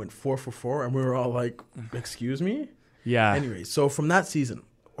competition and went 4 for 4 and we were all like, excuse me? Yeah. Anyways, so from that season,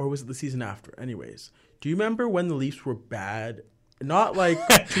 or was it the season after? Anyways, do you remember when the Leafs were bad? Not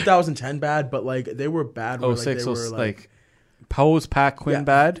 2010 bad, but they were bad. Where, they were post Pat Quinn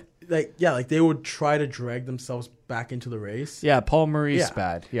bad. like they would try to drag themselves back into the race. Yeah, Paul Maurice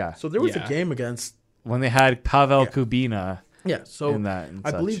bad. Yeah. So there was a game against when they had Pavel Kubina. Yeah, so in that and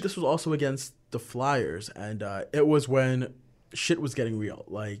I such. believe this was also against the Flyers, and it was when shit was getting real.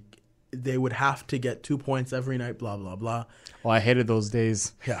 Like they would have to get 2 points every night. Blah blah blah. Well, I hated those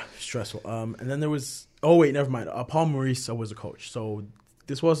days. Yeah, stressful. And then there was never mind. Paul Maurice was a coach, so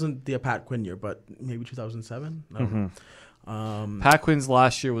this wasn't the Pat Quinn year, but maybe 2007. No. Pat Quinn's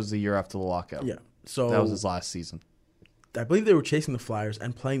last year was the year after the lockout. Yeah, so that was his last season. I believe they were chasing the Flyers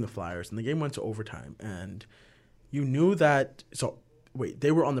and playing the Flyers, and the game went to overtime. And you knew that. So wait,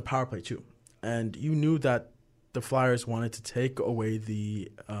 they were on the power play too, and you knew that the Flyers wanted to take away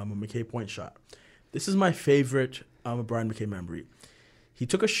the McKay point shot. This is my favorite Brian McKay memory. He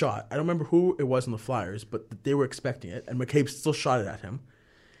took a shot. I don't remember who it was on the Flyers, but they were expecting it, and McCabe still shot it at him.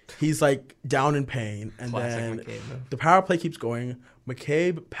 He's like down in pain, and Classic then McCabe. the power play keeps going.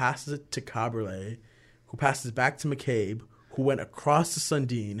 McCabe passes it to Caberlet, who passes it back to McCabe, who went across to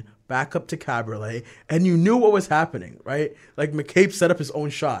Sundin, back up to Caberlet, and you knew what was happening, right? Like McCabe set up his own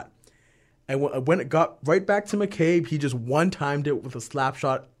shot, and when it got right back to McCabe, he just one-timed it with a slap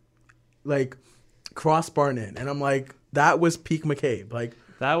shot, like crossbar in, and I'm like, that was peak McCabe. Like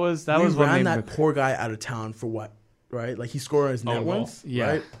that was we what ran made that poor guy out of town for what, right? Like he scored on his net goal. once, Yeah,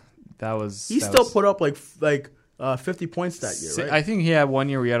 right? He still put up like 50 points that year, right? I think he had 1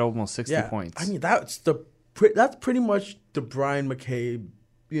 year where he had almost 60 points. I mean, that's pretty much the Brian McCabe,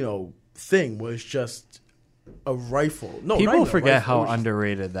 thing was just a rifle. No, people forget how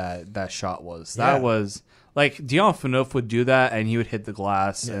underrated that shot was. Yeah. That was like Dion Phaneuf would do that, and he would hit the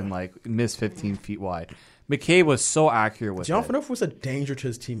glass and like miss 15 feet wide. McCabe was so accurate with Dion it. Phaneuf was a danger to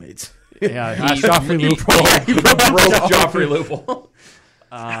his teammates. Yeah, ask Joffrey Lupul. He broke Joffrey Lupul.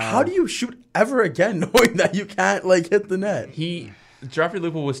 How do you shoot ever again knowing that you can't hit the net? Joffrey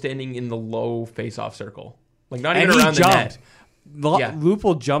Lupul was standing in the low face-off circle, like not And even he around the jumped. net. Yeah.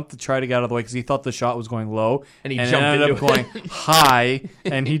 Lupul jumped to try to get out of the way because he thought the shot was going low, And he it jumped ended into up it. going high,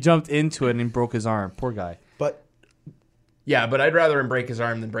 and he jumped into it and broke his arm. Poor guy. But Yeah, but I'd rather him break his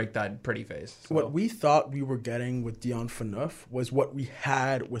arm than break that pretty face. So. what we thought we were getting with Dion Phaneuf was what we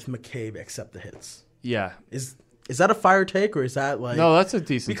had with McCabe, except the hits. Yeah. Is that a fire take, or is that like... No, that's a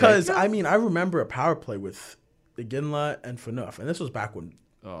decent Because, take. I mean, I remember a power play with Iginla and Phaneuf, and this was back when...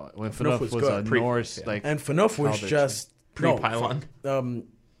 When Phaneuf Phaneuf was was good. a Norse, And Phaneuf was Calder just... Pre-pylon.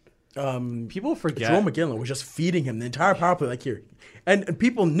 people forget. Joe McGinley was just feeding him the entire power play, like, here. And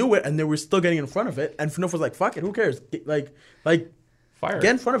people knew it, and they were still getting in front of it, and Phaneuf was like, fuck it, who cares? Fire.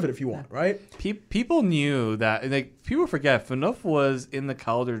 Get in front of it if you want, right? People knew that. Like people forget, Phaneuf was in the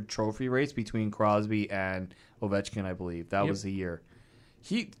Calder Trophy race between Crosby and Ovechkin, I believe. That was the year.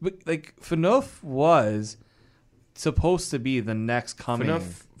 Phaneuf was supposed to be the next coming.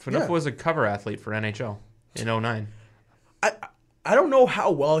 Phaneuf was a cover athlete for NHL in 2009. I don't know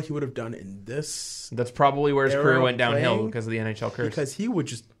how well he would have done in this. That's probably where his Era career went downhill playing, because of the NHL curse. Because he would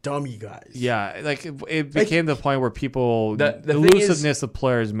just dummy guys. Yeah, it became the point where people The the thing elusiveness of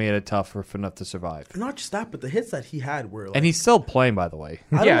players made it tough for Phaneuf to survive. Not just that, but the hits that he had were like... And he's still playing, by the way.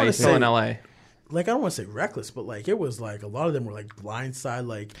 I don't Yeah, wanna he's still say- in LA. I don't want to say reckless, but it was like a lot of them were like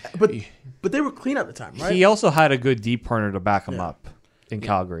blindside, but they were clean at the time, right? He also had a good deep partner to back him up in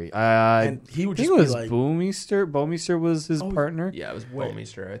Calgary. And he would I just think it was be like... Bouwmeester. Bouwmeester was his partner. Yeah, it was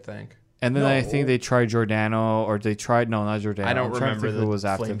Bouwmeester, I think. And then I No. think they tried Giordano, or they tried not Giordano. I don't I'm trying to remember think the who was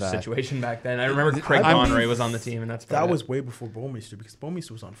after Flames that. situation back then. I remember Craig I Monroy believe was on the team, and that's That about was it. way before Bouwmeester, because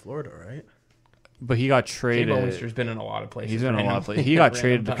Bouwmeester was on Florida, right? But he got Jay traded. Bouwmeester's been in a lot of places. He's in a right lot now. of places. He got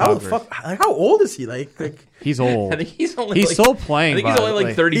traded to How the Calgary. fuck? How old is he? Like He's old. I think he's only He's still playing. I think he's but, only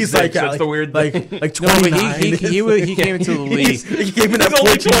like 36. he's like That's the weird thing. like No, but 29. he came into the league. He came in at He's only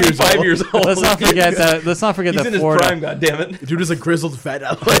 14 years 25 old. years old. Let's not forget that. Let's not forget He's that in his Florida. prime, goddammit. Dude is a grizzled vet.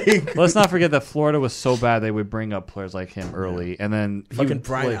 Let's not forget that Florida was so bad they would bring up players like him early, and then he Fucking would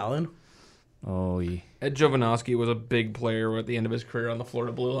Brian play- Allen. Oh, yeah. Ed Jovanovski was a big player at the end of his career on the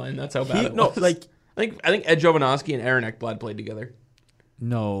Florida Blue Line. That's how bad it No, was. like I think Ed Jovanovski and Aaron Ekblad played together.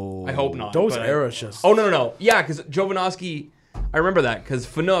 No, I hope not. those but eras just. Oh no! Yeah, because Jovanovski, I remember that because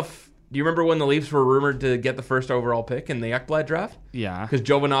Phaneuf. Do you remember when the Leafs were rumored to get the first overall pick in the Ekblad draft? Yeah, Because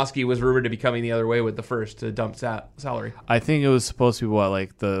Jovanovski was rumored to be coming the other way with the first to dump salary. I think it was supposed to be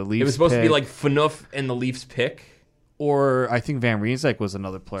like the Leafs. It was supposed to be pick, like Phaneuf and the Leafs pick, or I think Van Riemsdyk was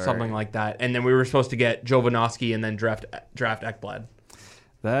another player. something like that. And then we were supposed to get Jovanovski and then draft Ekblad.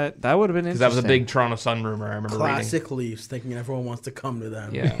 That would have been interesting. Because that was a big Toronto Sun rumor. I remember Classic Leafs, thinking everyone wants to come to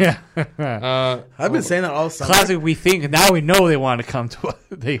them. reading. Yeah. I've been saying that all summer. Classic. We think now we know they want to come to.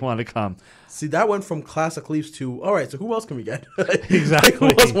 They want to come. See, that went from classic Leafs to all right. So who else can we get? Exactly. Who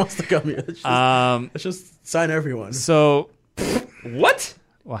else wants to come here? Let's just sign everyone. So What?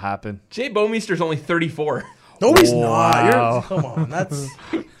 what happened? Jay Bouwmeester's only 34. No, he's Wow. not. Come on, that's.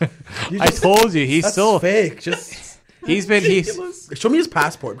 I told you he's That's still. fake. Just He's show me his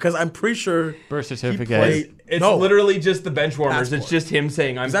passport because I'm pretty sure birth he certificate. played. It's no, literally just the bench warmers. Passport. It's just him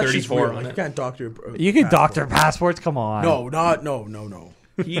saying, I'm it's actually 34 weird. on Like, it. you can't doctor. You can passport. doctor passports. Come on. No.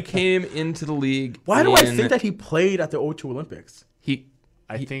 He came into the league. Why do I think that he played at the O2 Olympics?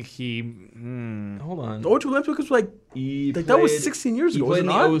 I think he. Hold on. The O2 Olympics was like that was 16 years ago. He played in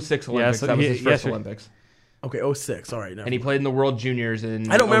was it the not? 06 Olympics. so that was he- his first yes, Olympics. Okay, 06. All right. And he played in the World Juniors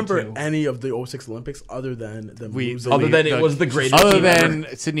in I don't remember 02. any of the 06 Olympics other than the Other than it was the greatest Other team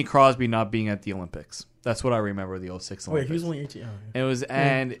than Sidney Crosby not being at the Olympics. That's what I remember of the 06 Oh, yeah, Olympics. he was only 18. It was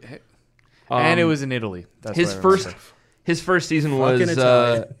and it was in Italy. That's his what I remember. his first season Fucking was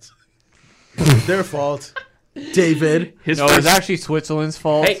Italians. Their fault. David. his No, it was first. actually Switzerland's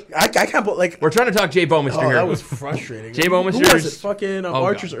fault. Hey, I can't put like. we're trying to talk Jay Bouwmeester Oh, here. that was frustrating. Jay Who Bouwmeester was it? is- Fucking Oh,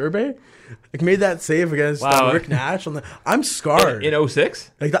 Archer's Urbe? Like made that save against Wow. Rick Nash. I'm scarred. in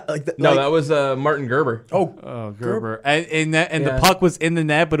 06? like that. No, like, that was Martin Gerber. Oh, Gerber. And Yeah. the puck was in the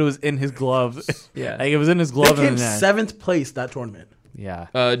net, but it was in his glove. Yeah. Like it was in his they glove in came the net. 7th place that tournament. Yeah.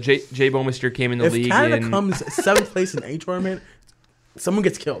 Jay Bouwmeester came in the If league Canada in. comes 7th place in a tournament, someone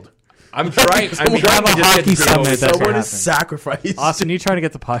gets killed. I'm trying. I'm Someone trying have to a just hockey get Jay summit, Bouwmeester. that's what Someone is happened. sacrificed. Austin, you trying to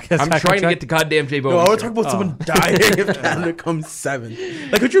get the podcast? I'm back trying on to track? get to goddamn Jay Bouwmeester. No, I want to talk about someone dying if Canada comes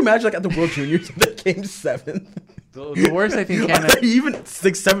 7th. Like, could you imagine, like, at the World Juniors, they came 7th? The worst I think Canada. Even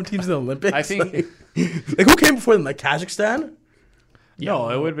 6-7 teams in the Olympics. I think- like who came before them? Like Kazakhstan? No,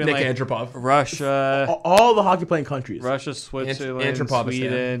 it would have been Nick like Antropov. Russia, All the hockey playing countries. Switzerland,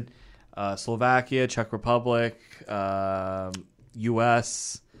 Antropovistan. Sweden, Slovakia, Czech Republic,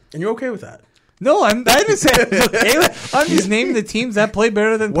 U.S. And you're okay with that? No, I didn't say it's okay. I'm just naming the teams that play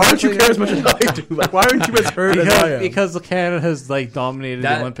better than. Why don't you care as much as I do? Like, why aren't you as hurt as I am? Because Canada has like dominated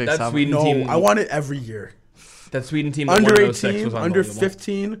the Olympics. That somehow. Sweden No, team. I want it every year. That Sweden team. That Under won in 06 18, was under unbelievable.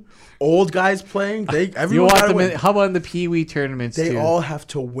 15, old guys playing. You Everyone want gotta them? win. How about in the Pee Wee tournaments They too? all have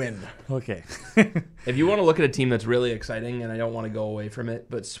to win. Okay. If you want to look at a team that's really exciting, and I don't want to go away from it,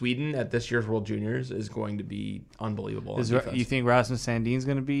 but Sweden at this year's World Juniors is going to be unbelievable. on defense. You think Rasmus Sandin's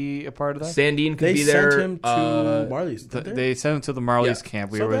going to be a part of that? Sandin could They be there. sent him to Marlies. didn't They sent him to the Marlies Yeah.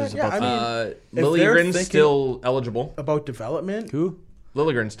 camp. We So were that- just yeah, about I to- mean, if they're Liljegren's thinking- still eligible. About development. Who?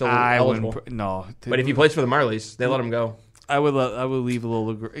 Liljegren's still I eligible. wouldn't. No. But if he plays for the Marlies, they let him go. I would leave a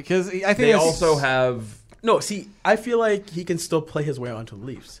little because I think They it's- also have. No, see, I feel like he can still play his way onto the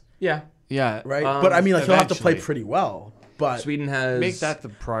Leafs, Yeah. yeah right? But I mean, like he'll have to play eventually. pretty well. But Sweden has. make that the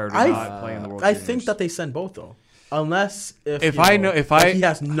priority. I- not playing the World I Juniors. think that they send both though, unless If you I know- if like I- he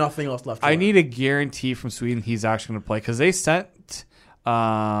has nothing else left. To I learn. need a guarantee from Sweden he's actually going to play because they sent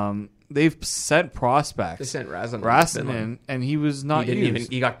they've sent prospects. They sent Rasanen. Rasanen, and he was not He didn't even.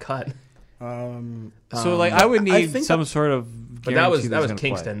 used. He got cut. So like I would I need think some that- sort of. But that was guarantee that was he's gonna play.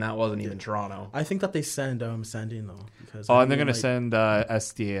 Kingston. That wasn't even Toronto. I think that they send Sandin though, because Oh, I and they're mean, going to like- send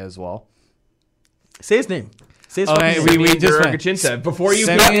SDA as well. say his name. Say his Oh, fucking hey, name. we Semyon just went. Durgachintsev. Before you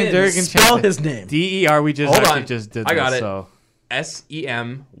Semyon got in, Durgachintsev. Spell his name. DER. We just Hold actually on. just did. I got this, it. So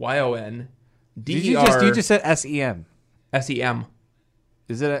SEMYON did you just you just said SEM? SEM.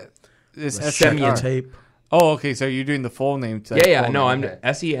 Is it this Semyon SEM? tape. Oh, okay. So you're doing the full name. Yeah. full No, name, I'm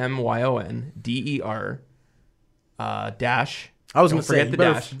okay. SEMYON DER dash. I was Don't gonna say forget you the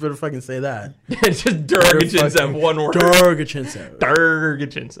better, dash. better fucking say that. It's just Durgachintsev. One word. Durgachintsev.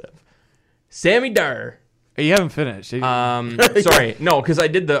 Durgachintsev. Sammy Dur. Hey, you haven't finished. Sorry, no, because I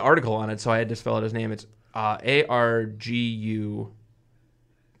did the article on it, so I had to spell out his name. It's ARGUCHINTSEV.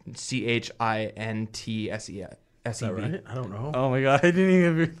 Is that right? I don't know. Oh my god! I didn't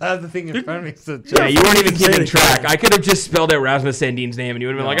even have the thing in front of me. So Yeah, you weren't even Say keeping it track. again. I could have just spelled out Rasmus Sandin's name, and you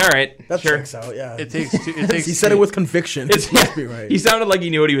would have been like, "All right, That sure." checks out. Yeah. it takes. It takes. he said it with conviction. It's, It must be right. He sounded like he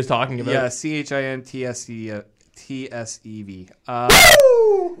knew what he was talking about. Yeah, CHINTSEV.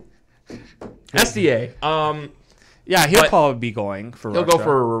 SDA. Yeah, he'll But- probably be going for. He'll Russia. go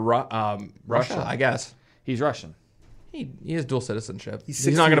for Russia, I guess. He's Russian. He has dual citizenship. He's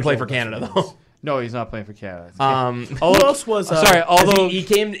He's not going to 16 play years for old, Canada that's though. No, he's not playing for Canada. Who Although, else was? sorry, although he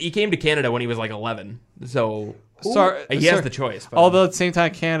came to Canada when he was like 11, so sorry, he has the choice. But Although at the same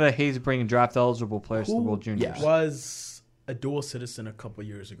time, Canada hates bringing draft eligible players to the World Juniors. Yeah. was a dual citizen a couple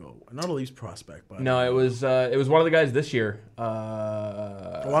years ago. Not a Leafs prospect, but No, it was one of the guys this year.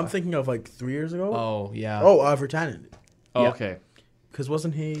 well, I'm thinking of like 3 years ago. Oh yeah. Vertanen. Oh, Yeah. okay. Because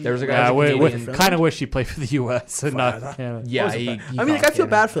wasn't he? There was a guy. Yeah, who's I Canadian. kind of wish he played for the U.S. and Fine, not Canada. Yeah, I mean, like, I feel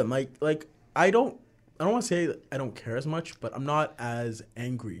bad for them. Like I don't want to say I don't care as much, but I'm not as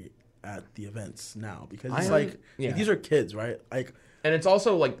angry at the events now because it's like these are kids, right? Like, and it's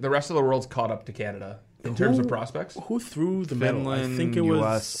also like the rest of the world's caught up to Canada in terms of prospects. Who threw the medal? I Finland, think it was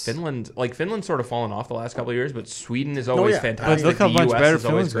US. Finland's sort of fallen off the last couple of years, but Sweden is always yeah. But fantastic. look how the much US better is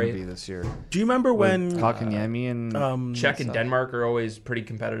always Finland's going to great. be this year. Do you remember when Kotkaniemi and Czech and stuff. Denmark are always pretty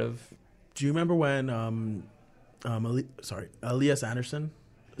competitive. Do you remember when Elias Anderson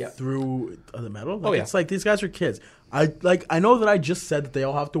threw the medal? Like, it's like these guys are kids. I know that I just said that they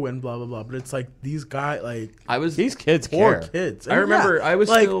all have to win, blah blah blah, but it's like these guys These kids poor care. kids. I remember I was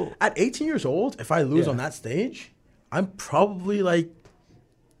like still at 18 years old. If I lose on that stage, I'm probably like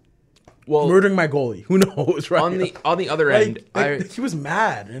murdering my goalie. Who knows, right? on the other end, he was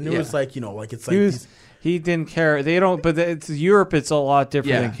mad, and it was like it's like He didn't care. They don't, but it's Europe. It's a lot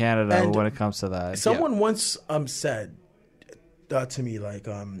different than Canada And when it comes to that. someone once said to me like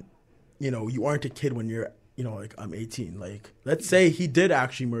you aren't a kid when you're like I'm 18. Like let's say he did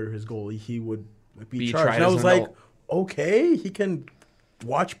actually murder his goalie, he would be charged. And I was like, okay, he can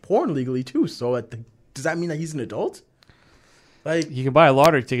watch porn legally too. So does that mean that he's an adult? Like You can buy a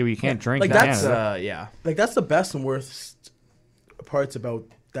lottery ticket, but you can't drink. like in that's Canada. like that's the best and worst parts about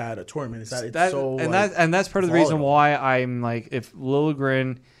that tournament is that it's so and that's part of the reason why I'm like, if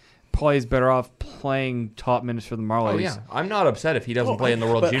Liljegren plays better off playing top minutes for the Marlies. Oh yeah, I'm not upset if he doesn't play in the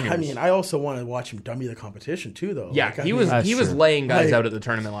World Juniors. I mean, I also want to watch him dummy the competition too, though. Yeah, like, he was laying guys out at the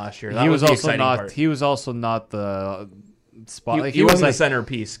tournament last year. That He was was the also exciting not. part. He was also not the spot. He wasn't the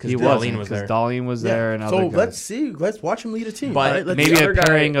centerpiece because Darlene was there. Darlene was there, and so other guys. let's watch him lead a team. But right? Maybe a other guy-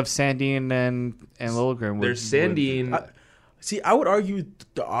 pairing of Sandin and Liljegren. There's Sandin. See, I would argue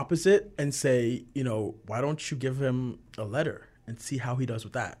the opposite and say, why don't you give him a letter and see how he does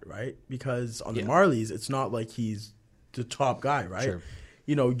with that, right? Because on the Marlies, it's not like he's the top guy, right? Sure.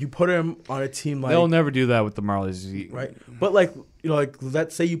 You put him on a team like They'll never do that with the Marlies, right? But like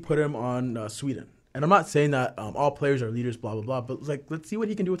let's say you put him on Sweden, and I'm not saying that all players are leaders, blah blah blah. But like, let's see what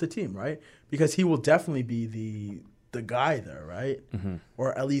he can do with the team, right? Because he will definitely be the guy there, right? Mm-hmm.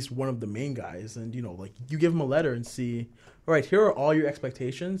 Or at least one of the main guys. And like you give him a letter and see, all right, here are all your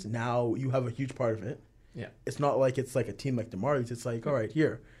expectations. Now you have a huge part of it. Yeah, it's not like it's like a team like the Marlies. It's like, all right,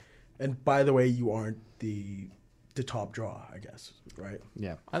 here, and by the way, you aren't the top draw, I guess, right?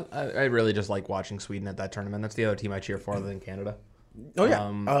 Yeah. I really just like watching Sweden at that tournament. That's the other team I cheer for other than Canada. Oh yeah,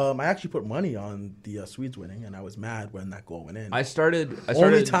 I actually put money on the Swedes winning, and I was mad when that goal went in. I started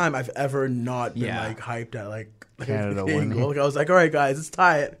Only time I've ever not been like hyped at like Canada winning. Goal. Like, I was like, all right, guys, let's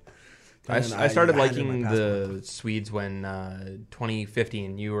tie it. I started liking the Swedes when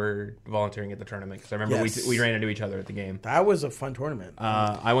 2015 you were volunteering at the tournament because I remember we ran into each other at the game. That was a fun tournament.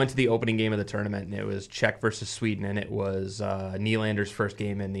 I went to the opening game of the tournament and it was Czech versus Sweden and it was Nylander's first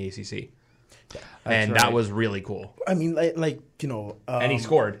game in the ACC. And that was really cool. I mean, and he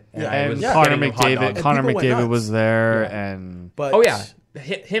scored. And Connor McDavid. Connor McDavid was there, and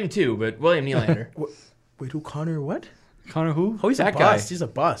him too. But William Nylander. Wait, who? Connor? What? Connor who? Oh, he's that a guy. bust. He's a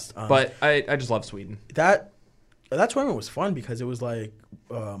bust. But I just love Sweden. That tournament was fun because it was like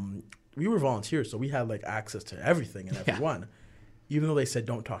we were volunteers, so we had like access to everything and everyone. Even though they said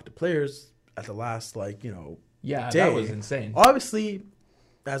don't talk to players at the last day. That was insane. Obviously,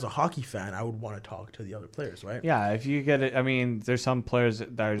 as a hockey fan, I would want to talk to the other players, right? Yeah, if you get it, I mean, there's some players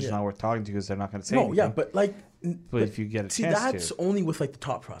that are just not worth talking to because they're not going to say anything. Yeah, but if you get a chance that's only with like the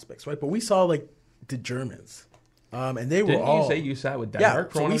top prospects, right? But we saw like the Germans, and they were Didn't all. You say you sat with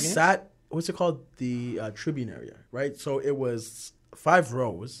Denmark? So we sat. What's it called? The Tribune area, right? So it was 5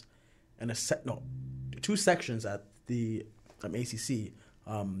 rows, and two sections at the ACC,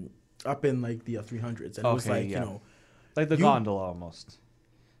 up in like the 300s, and it was like like the gondola almost.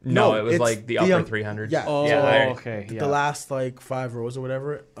 No, it was like the upper 300s. Yeah. Oh, okay. The last like 5 rows or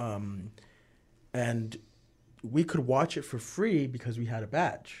whatever. And we could watch it for free because we had a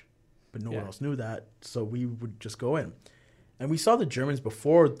badge, but no one else knew that. So we would just go in. And we saw the Germans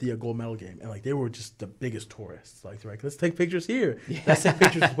before the gold medal game, and like they were just the biggest tourists. Like they're like, let's take pictures here. Let's take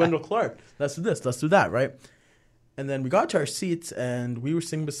pictures with Wendell Clark. Let's do this. Let's do that. Right. And then we got to our seats, and we were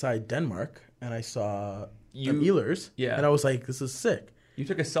sitting beside Denmark, and I saw Ehlers. Yeah. And I was like, this is sick. You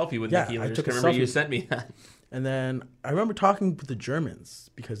took a selfie with Nick Ehlers. I took a remember selfie. You sent me that. And then I remember talking with the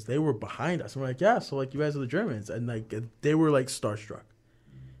Germans because they were behind us. And we're like, yeah, so like you guys are the Germans. And like they were like starstruck.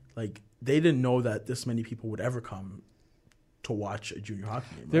 Like they didn't know that this many people would ever come to watch a junior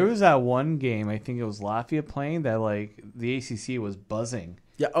hockey game. There right? was that one game, I think it was Latvia playing, that like the ACC was buzzing.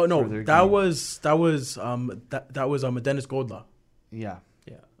 Yeah. Oh no, for their that game. was a Dennis Godla. Yeah.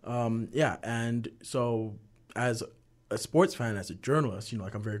 Yeah, and so as a sports fan, as a journalist,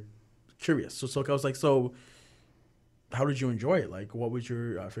 like I'm very curious. So I was like, so how did you enjoy it? Like, what was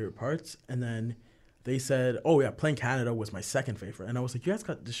your favorite parts? And then they said, oh yeah, playing Canada was my second favorite. And I was like, you guys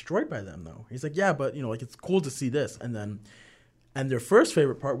got destroyed by them though. He's like, yeah, but like it's cool to see this. And their first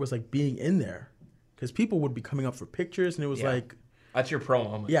favorite part was like being in there because people would be coming up for pictures, and it was like, that's your pro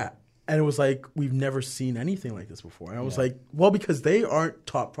moment. yeah. And it was like, we've never seen anything like this before. And I was like, well, because they aren't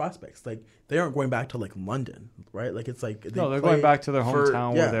top prospects. Like, they aren't going back to, like, London, right? Like, it's like... They're going back to their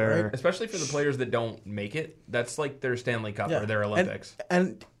hometown where they're... Right? Especially for the players that don't make it. That's like their Stanley Cup or their Olympics.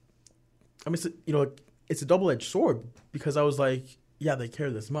 And I mean, it's a double-edged sword because I was like, yeah, they care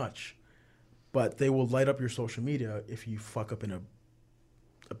this much. But they will light up your social media if you fuck up in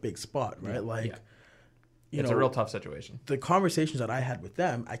a big spot, right? It's a real tough situation. The conversations that I had with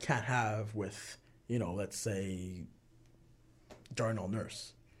them, I can't have with, let's say, Darnell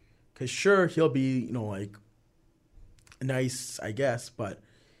Nurse. Because sure, he'll be, like, nice, I guess, but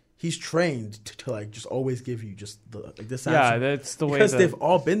he's trained to like, just always give you just this answer. Yeah, that's the way. Because they've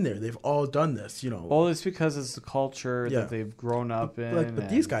all been there. They've all done this, Well, it's because it's the culture that they've grown up in. But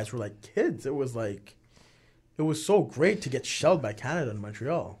these guys were like kids. It was so great to get shelled by Canada in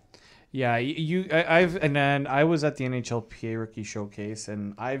Montreal. Yeah, I was at the NHL PA Rookie Showcase,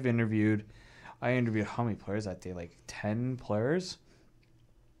 and I interviewed how many players that day? Like 10 players,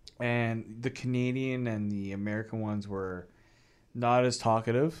 and the Canadian and the American ones were not as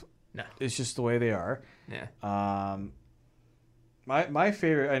talkative. No, it's just the way they are. Yeah. My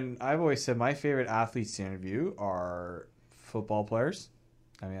favorite, and I've always said my favorite athletes to interview are football players.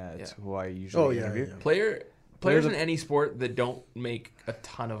 I mean, that's who I usually interview. Yeah. Players in any sport that don't make a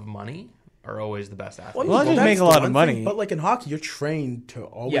ton of money are always the best athletes. Well, just make a lot of money. But like in hockey, you're trained to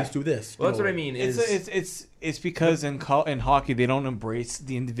always do this. Well, that's what I mean. It's because in hockey they don't embrace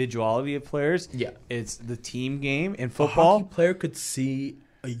the individuality of players. Yeah, it's the team game. In football, a hockey player could see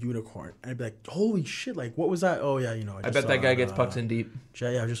a unicorn and I'd be like, "Holy shit! Like, what was that? Oh yeah, I bet that guy gets pucks in deep.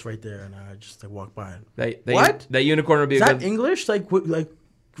 Yeah, just right there, and I just like walk by. What? That unicorn would be Is a that good English? Like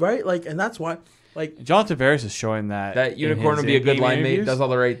right? Like, and that's why. Like John Tavares is showing that unicorn would be a good line mate. Does all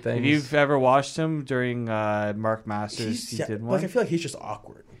the right things. If you've ever watched him during Mark Masters, he did one. Like I feel like he's just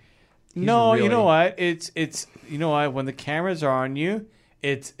awkward. No, you know what? It's you know what? When the cameras are on you,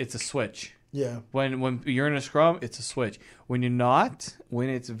 it's a switch. Yeah. When you're in a scrum, it's a switch. When you're not, when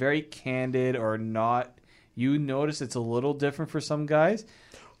it's very candid or not, you notice it's a little different for some guys.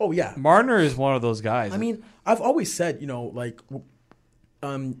 Oh yeah. Marner is one of those guys. I mean, I've always said, like.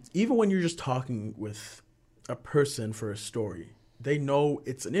 Even when you're just talking with a person for a story, they know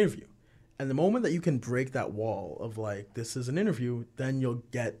it's an interview. And the moment that you can break that wall of like, this is an interview, then you'll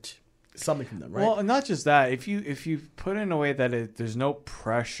get something from them, right? Well, and not just that. If you put it in a way that there's no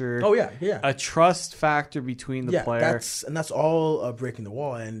pressure. Oh, yeah. A trust factor between the player. That's all breaking the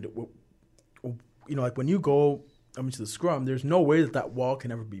wall. And, like when you go into the scrum, there's no way that wall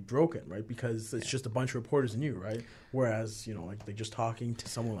can ever be broken, right? Because it's just a bunch of reporters and you, right? Whereas, like they're just talking to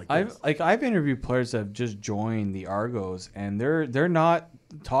someone like this. I've interviewed players that have just joined the Argos, and they're not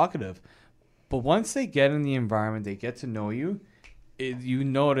talkative. But once they get in the environment, they get to know you, you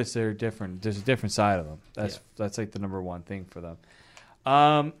notice they're different. There's a different side of them. That's like the number one thing for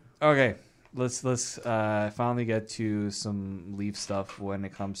them. Okay, let's finally get to some Leaf stuff when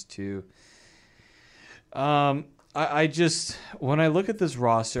it comes to... I just, when I look at this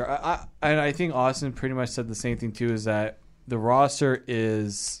roster, and I think Austin pretty much said the same thing too, is that the roster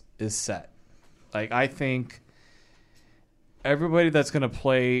is set. Like, I think everybody that's going to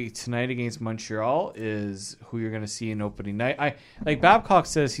play tonight against Montreal is who you're going to see in opening night. Babcock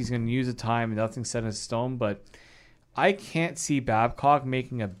says he's going to use the time and nothing's set in stone, but I can't see Babcock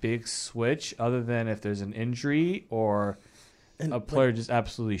making a big switch other than if there's an injury or a player just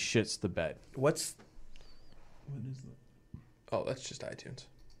absolutely shits the bed. What is that? Oh, that's just iTunes.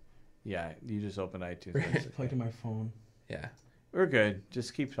 Yeah, you just open iTunes. Plugged in my phone. Yeah. We're good.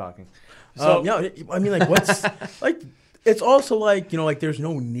 Just keep talking. So, I mean, like, what's... like, it's also like, like, there's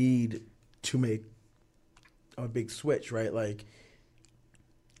no need to make a big switch, right? Like,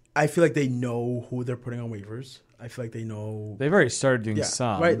 I feel like they know who they're putting on waivers. I feel like they know... They've already started doing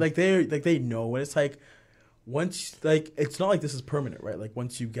some. Right, like, they know. And it's like, once... Like, it's not like this is permanent, right? Like,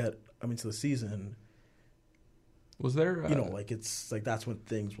 once you get into the season... Was there... like, it's like that's when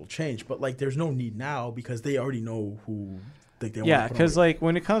things will change. But, like, there's no need now because they already know who they want to put on. Because, like,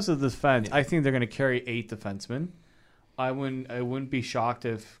 when it comes to defense, I think they're going to carry 8 defensemen. I wouldn't be shocked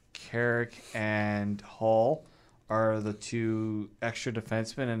if Carrick and Hall are the two extra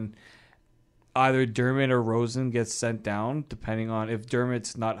defensemen, and either Dermott or Rosen gets sent down, depending on if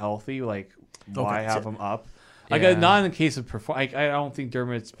Dermott's not healthy. Like, why have him up? Like, not in the case of I don't think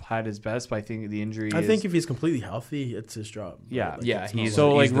Dermott's had his best, but I think the injury. I think if he's completely healthy, it's his job. Yeah, like, he's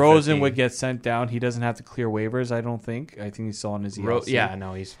so he's Rosen 15. would get sent down. He doesn't have to clear waivers. I don't think. I think he's still on his ELC.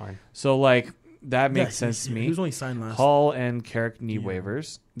 No, he's fine. So that makes sense to me. He was only signed last. Hall and Carrick need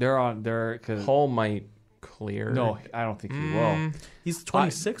waivers. They're because Hall might clear. No, I don't think he will. He's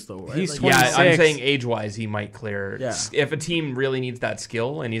 26 though, right? He's Like, 26. Yeah, I'm saying age-wise, he might clear. Yeah. If a team really needs that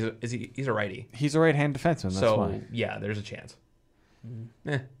skill, and he's a righty, He's a right-hand defenseman. That's so why. yeah, there's a chance.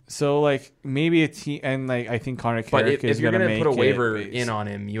 So maybe a team, and I think Connor But Carrick if is you're going to going to make put a waiver it, in on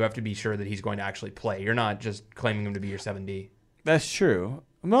him, you have to be sure that he's going to actually play. You're not just claiming him to be your 7D. That's true.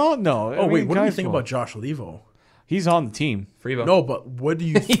 Well, no. Oh wait, what do you think about Josh Levo? He's on the team. Freebo. No, but what do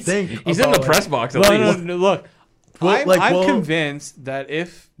you think? He's in the press box at least. No, look. Well, I'm convinced that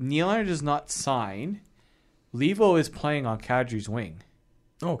if Nylander does not sign, Levo is playing on Kadri's wing.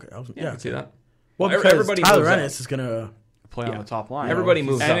 Okay, I can see that. Well, Well, because everybody Tyler moves up. Ennis is gonna. Play on the top line. Everybody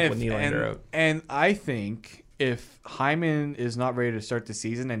moves And up if- with Nylander out. And I think if Hyman is not ready to start the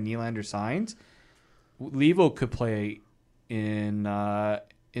season and Nylander signs, Levo could play in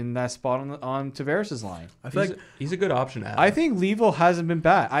that spot on Tavares' line. I feel like He's a good option to have. I think Levo hasn't been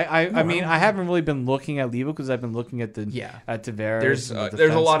bad. I mean, I haven't really been looking at Levo because I've been looking at at Tavares. There's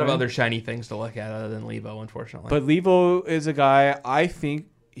a lot of defensemen. other shiny things to look at other than Levo, unfortunately. But Levo is a guy I think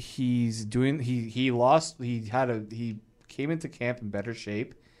he's doing. He lost. He came into camp in better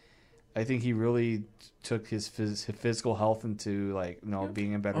shape. I think he really took his physical health into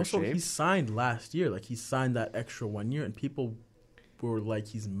being in better also shape. he signed last year. Like he signed that extra 1 year, and people were like,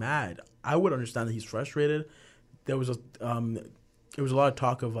 he's mad. I would understand that he's frustrated. There was a lot of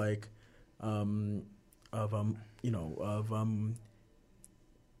talk of Levo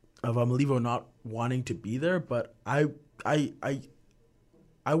not wanting to be there, but I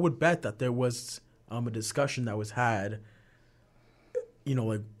would bet that there was a discussion that was had,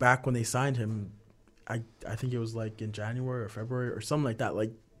 back when they signed him. I think it was in January or February or something like that.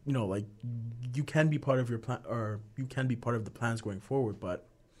 You can be part of your plan, or you can be part of the plans going forward. But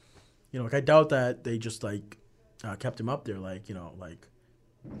I doubt that they just kept him up there.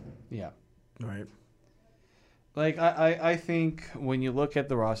 Yeah. Right. I think when you look at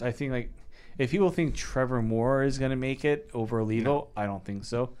the roster, I think if people think Trevor Moore is going to make it over Levo, I don't think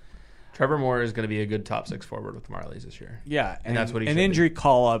so. Trevor Moore is going to be a good top six forward with the Marlies this year. Yeah, and that's what he an should injury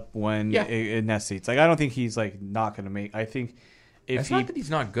call up when it necessitates. I don't think he's not going to make. I think if it's not that he's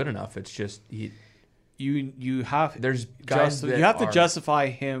not good enough. It's just you have there's guys you have to justify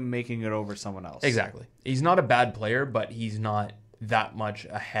him making it over someone else. Exactly. He's not a bad player, but he's not that much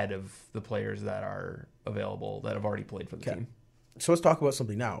ahead of the players that are available that have already played for the team. So let's talk about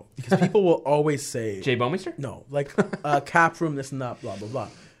something now, because people will always say Jay Bouwmeester? No, cap room, this and that, blah blah blah.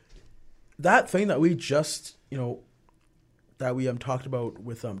 That thing that we just that we talked about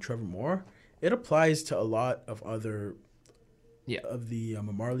with Trevor Moore, it applies to a lot of other of the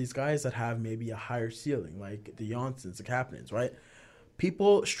Marlies guys that have maybe a higher ceiling, like the Janssens, the Kapanens, right?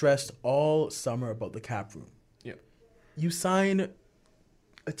 People stressed all summer about the cap room. Yeah. You sign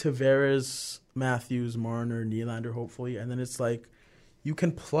Tavares, Matthews, Marner, Nylander, hopefully, and then it's you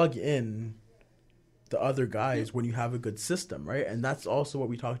can plug in the other guys when you have a good system, right? And that's also what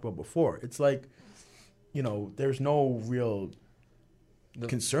we talked about before. It's there's no real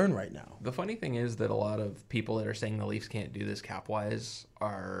concern right now. The funny thing is that a lot of people that are saying the Leafs can't do this cap-wise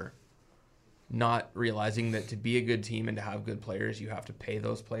are not realizing that to be a good team and to have good players, you have to pay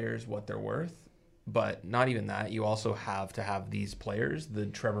those players what they're worth. But not even that. You also have to have these players, the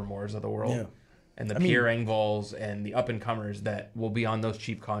Trevor Moores of the world, and the Pierre Engvalls and the up-and-comers that will be on those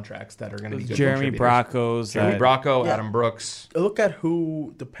cheap contracts that are going to be good Jeremy contributors. Bracco, Adam Brooks. Look at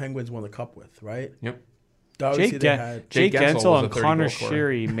who the Penguins won the cup with, right? Yep. Jake Gensel and Connor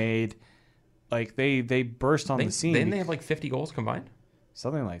Sheary made they burst on the scene. Didn't they have 50 goals combined?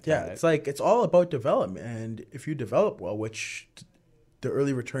 Something like that. Yeah, it's all about development, and if you develop well, which the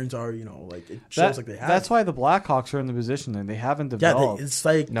early returns are, it shows they have. That's why the Blackhawks are in the position that they haven't developed. Yeah, it's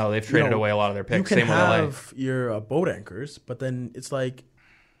no, they've traded away a lot of their picks. You can Same have your boat anchors, but then it's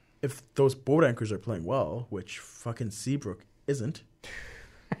if those boat anchors are playing well, which fucking Seabrook isn't,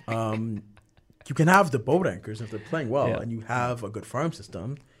 you can have the boat anchors if they're playing well, and you have a good farm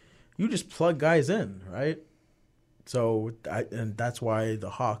system. You just plug guys in, right? So, and that's why the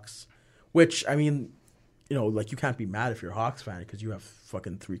Hawks, which I mean, you can't be mad if you're a Hawks fan because you have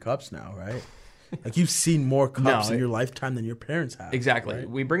fucking 3 cups now, right? Like you've seen more cups No, in your lifetime than your parents have. Exactly. right?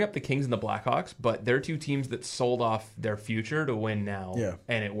 We bring up the Kings and the Blackhawks, but they're two teams that sold off their future to win now,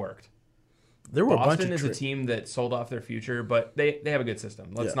 and it worked. There were Boston a is bunch a team that sold off their future, but they have a good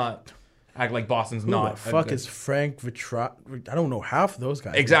system. Let's not act like Boston's Who not. the fuck is Frank Vitra? I don't know half of those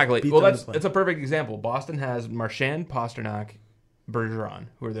guys. Exactly. Beat Well, them to that's play. a perfect example. Boston has Marchand, Pasternak, Bergeron,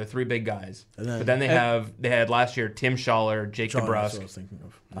 who are their three big guys. But then they had last year Tim Schaller, Jake John, that's DeBrusk, what I was thinking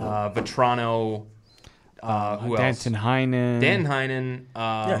of. Vetrano, who else? Danton Heinen. Dan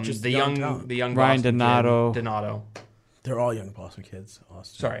Heinen, just the young young talent. the young Ryan Boston Donato. kid, Donato. They're all young Boston kids.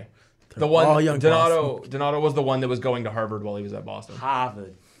 Austin. Sorry. They're The one all young Donato was the one that was going to Harvard while he was at Boston.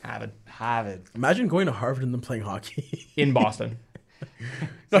 Harvard. Imagine going to Harvard and then playing hockey. In Boston.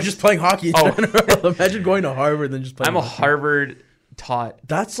 No, just playing hockey in general. Imagine going to Harvard and then just playing I'm a hockey. Harvard taught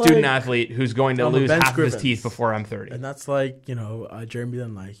That's student like- athlete who's going to I'm a lose Ben half of his Scrivens. teeth before I'm 30. And that's like, Jeremy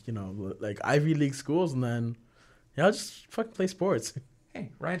then like Ivy League schools and then, I'll just fucking play sports. Hey,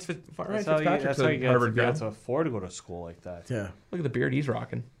 Ryan That's Fitzpatrick's how you get Harvard grad. to afford to go to school like that. Yeah. Look at the beard he's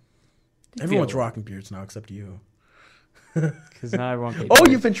rocking. Everyone's feel- rocking beards now except you. Because now everyone can. Oh,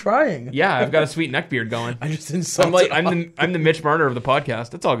 you've been trying. Yeah, I've got a sweet neck beard going. I just I'm insulted. I'm the Mitch Marner of the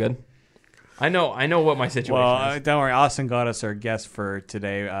podcast. It's all good. I know what my situation Well, is. don't worry. Austin got us our guest for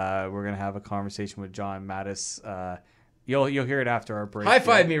today. We're gonna have a conversation with John Matisz. You'll hear it after our break. High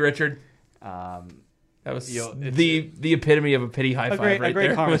five me, Richard. That was the epitome of a pity high A five. great, right a great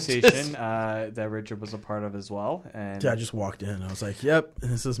there. conversation that Richard was a part of as well. And I just walked in. I was like, "Yep,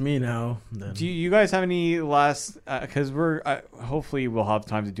 this is me now." And then, do you guys have any last? Because we're hopefully we'll have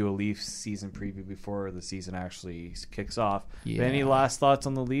time to do a Leafs season preview before the season actually kicks off. Yeah. But any last thoughts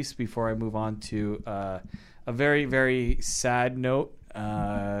on the Leafs before I move on to a very very sad note?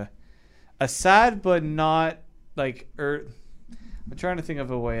 A sad but not like. I'm trying to think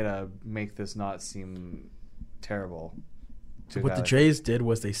of a way to make this not seem terrible. what the Jays did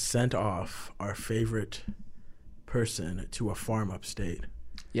was they sent off our favorite person to a farm upstate.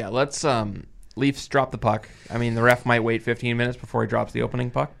 Yeah, let's Leafs drop the puck. I mean, the ref might wait 15 minutes before he drops the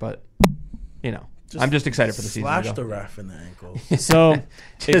opening puck, but I'm just excited for the season. Slash to go. the ref in the ankle. So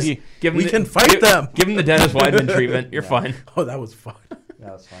if you, we can fight them. Give him the Dennis Weidman treatment. You're fine. Oh, that was fun.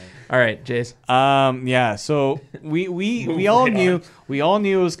 that was funny. All right, Jays. Yeah. So we all knew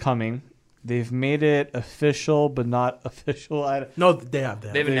it was coming. They've made it official, but not official. No, they have.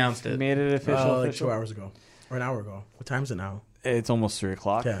 They've announced it. Made it official. Like official. 2 hours ago or an hour ago. What time is it now? It's almost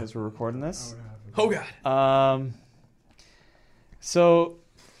 3:00 Yeah. as we're recording this. Oh God. So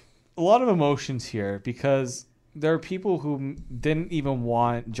a lot of emotions here because there are people who didn't even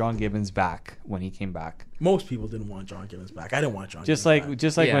want John Gibbons back when he came back. Most people didn't want John Gibbons back. I didn't want John. Just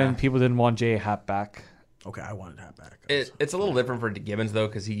Gibbons like back. Yeah. when people didn't want Jay Happ back. Okay, I wanted that back. It's a little different for Gibbons though,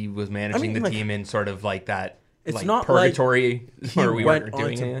 because he was managing the team in sort of like that. It's like not purgatory he where we went weren't on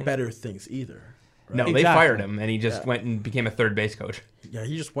doing to anything. better things either. No, Exactly. they fired him, and he just went and became a third base coach, Yeah,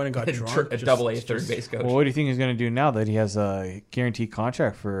 he just went and got drunk. a double A third base coach. Well, what do you think he's going to do now that he has a guaranteed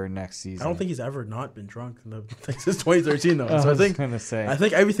contract for next season? I don't think he's ever not been drunk since 2013 though. I So I was think going to say. I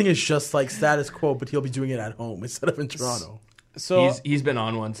think everything is just like status quo, but he'll be doing it at home instead of in Toronto. So he's been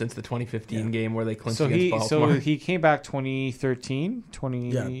on one since the 2015 game where they clinched so against Baltimore. he came back 2013.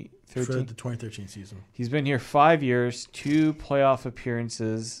 For the 2013 season. He's been here 5 years, 2 playoff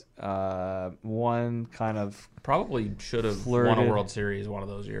appearances, one kind of Probably should have won a Flirted. World Series one of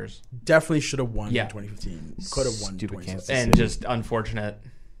those years, Definitely should have won Yeah. in 2015. Could have won Stupid 2017. Kansas and just unfortunate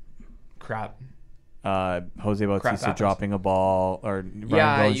crap. Jose Crap Bautista happens. dropping a ball or Ryan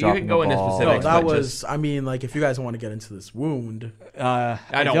Yeah, Rose you dropping can go a into ball. No, specifics. that but was. I mean, like, if you guys want to get into this wound, I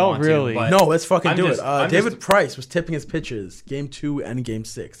don't don't want to, really. but- no, let's fucking I'm do just- it. I'm David just- Price was tipping his pitches, game 2 and game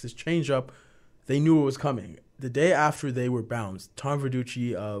 6. His changeup, they knew it was coming. The day after they were bounced, Tom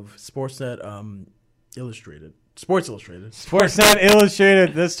Verducci of Sports Illustrated, Sportsnet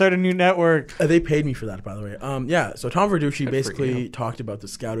Illustrated. Let's start a new network. they paid me for that, by the way. Yeah, so Tom Verducci for basically you. talked about the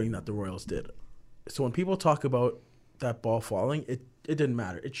scouting that the Royals did. So when people talk about that ball falling, it didn't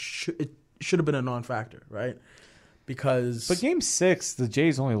matter. It should have been a non-factor, right? Because But game 6, the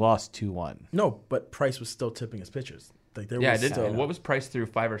Jays only lost 2-1. no, but Price was still tipping his pitches. Like there Yeah, was still, what was Price through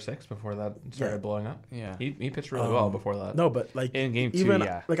 5 or 6 before that started Yeah. blowing up? Yeah. He pitched really well before that. No, but like In game 2, even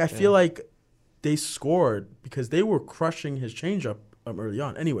yeah. like I feel like they scored because they were crushing his changeup early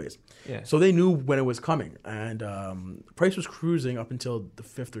on. Anyways, Yeah. so they knew when it was coming, and Price was cruising up until the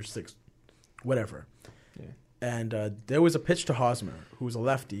 5th or 6th, whatever. Yeah. And there was a pitch to Hosmer, who was a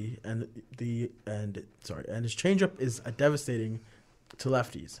lefty, and his changeup is devastating to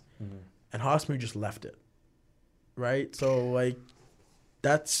lefties, and Hosmer just left it. Right, so like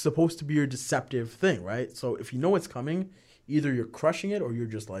that's supposed to be your deceptive thing, right? So if you know it's coming, either you're crushing it or you're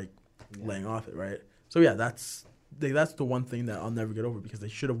just like laying off it, right? So yeah, that's the one thing that I'll never get over because they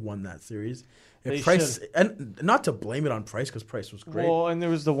should have won that series. If Price and not to blame it on Price because Price was great. Well, and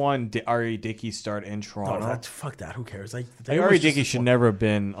there was the one R.A. Dickey start in Toronto. No, fuck that. Who cares? Like R.A. Dickey should never have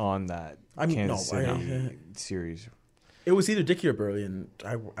been on that. I mean, Kansas City series. It was either Dickey or Burley, and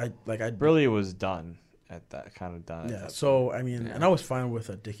Burley was done at that kind of done. Yeah. So I mean, and I was fine with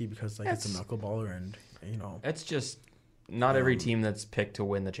a Dickey because like it's a knuckleballer, and you know, it's just not every team that's picked to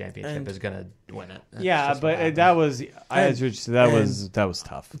win the championship is gonna win it. That's but that was as Rich said, that was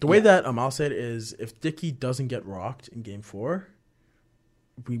tough. The way that I'll say it is, if Dickey doesn't get rocked in Game 4,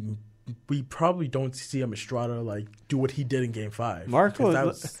 we probably don't see a Estrada like do what he did in Game 5.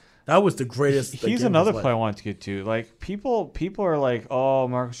 That was the greatest. He's another player I want to get to. Like people are like, oh,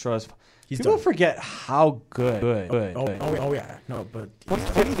 Marcus Estrada's. People forget how good. Oh yeah, no, but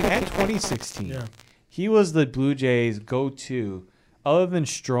 2016. Yeah. He was the Blue Jays' go-to, other than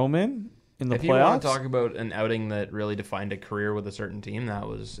Stroman in the playoffs. If you want to talk about an outing that really defined a career with a certain team, that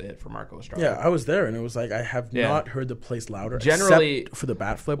was it for Marco Estrada. Yeah, I was there, and it was like I have not heard the place louder. Generally, except for the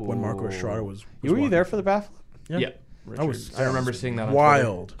bat flip when Marco Estrada was were you there for the bat flip? Yeah. I remember seeing that on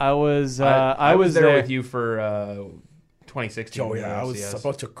wild. Twitter. I was there with you for 2016. Oh yeah, I was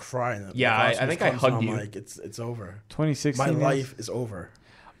about to cry. In that I think I hugged you. Like it's over. 2016. My life is over.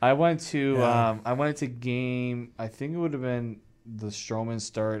 I went to game. I think it would have been the Stroman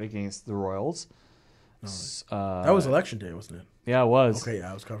start against the Royals. That was election day, wasn't it? Yeah, it was. Okay, yeah,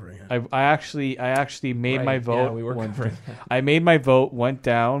 I was covering it. I actually made my vote. Yeah, we were covering. I made my vote. Went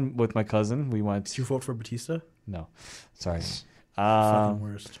down with my cousin. We went. Did you vote for Batista? No, sorry. Fucking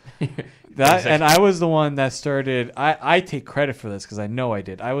worst. And I was the one that started. I take credit for this because I know I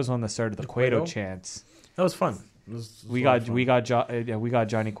did. I was the one that started the Cueto chants. That was fun. We got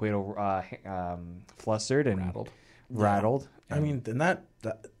Johnny Cueto flustered and rattled. I mean, and that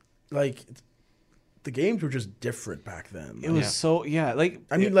like the games were just different back then. It was so like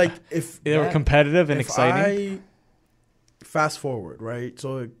I mean, like if they were competitive and exciting. Fast forward, right?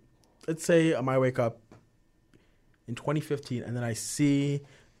 So let's say I might wake up in 2015, and then I see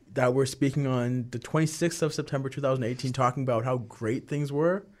that we're speaking on the 26th of September 2018, talking about how great things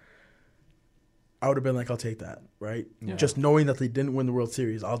were. I would have been like, I'll take that, right? Yeah. Just knowing that they didn't win the World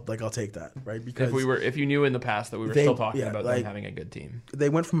Series, I'll take that, right? Because if you knew in the past that we were still talking about them having a good team, they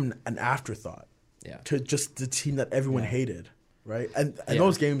went from an afterthought, to just the team that everyone hated, right? And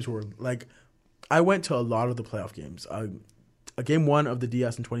those games were like, I went to a lot of the playoff games. A game 1 of the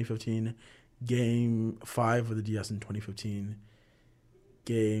DS in 2015, game 5 of the DS in 2015,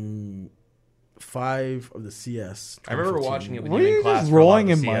 game 5 of the CS. I remember watching it with you in in class. Just rolling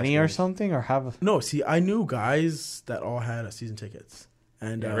in money or something, or have no? See, I knew guys that all had season tickets,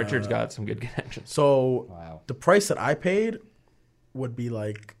 and Richard's got some good connections. So the price that I paid would be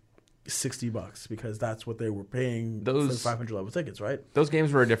like $60 because that's what they were paying for the 500 level tickets, right? Those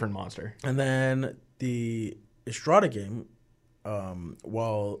games were a different monster. And then the Estrada game,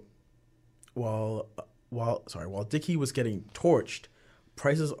 while Dickey was getting torched,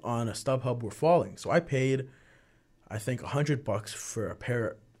 prices on a StubHub were falling. So I paid, I think, $100 for a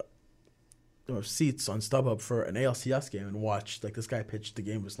pair of seats on StubHub for an ALCS game and watched like this guy pitch the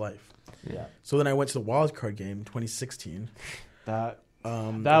game of his life. Yeah. So then I went to the wild card game in 2016. That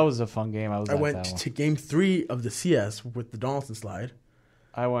was a fun game. I went to game 3 of the CS with the Donaldson slide.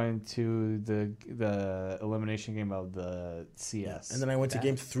 I went to the elimination game of the CS. And then I went to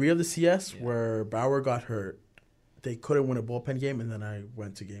game 3 of the CS where Bauer got hurt. They couldn't win a bullpen game, and then I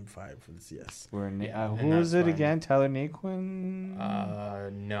went to game 5 for the CS. Who was it again? Tyler Naquin?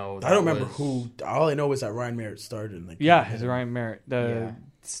 No. I don't remember who. All I know is that Ryan Merritt started. It's Ryan Merritt.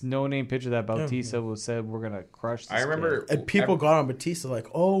 No-name pitcher that Bautista said we're going to crush this. I remember. And people got on Bautista like,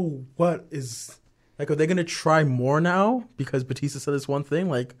 oh, what is... Like, are they going to try more now? Because Bautista said this one thing.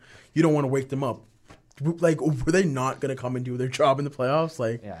 Like, you don't want to wake them up. Like, were they not going to come and do their job in the playoffs?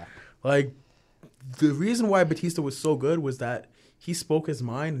 Like, the reason why Bautista was so good was that he spoke his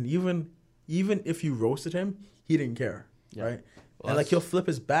mind. And even if you roasted him, he didn't care. Yeah. Right? Well, and, he'll flip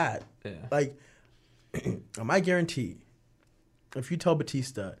his bat. Yeah. Like, I guarantee, if you tell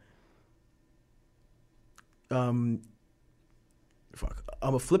Bautista, I'm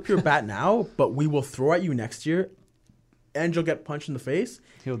going to flip your bat now, but we will throw at you next year, and you'll get punched in the face.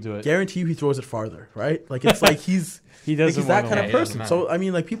 He'll do it. Guarantee you he throws it farther, right? Like, it's like he's that kind of person. So, I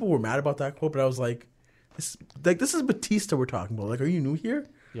mean, like, people were mad about that quote, but I was like, this is Bautista we're talking about. Like, are you new here?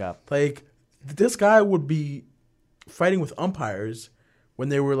 Yeah. Like, this guy would be fighting with umpires when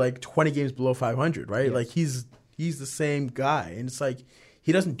they were, like, 20 games below 500, right? Yes. Like, he's the same guy. And it's like,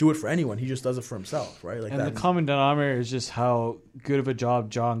 he doesn't do it for anyone. He just does it for himself, right? Like And the common denominator is just how good of a job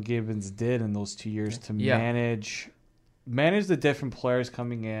John Gibbons did in those 2 years to manage the different players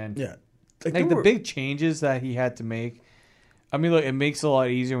coming in. Yeah. Like the big changes that he had to make. I mean, look, it makes it a lot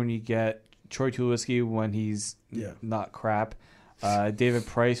easier when you get Troy Tulowitzki when he's not crap. David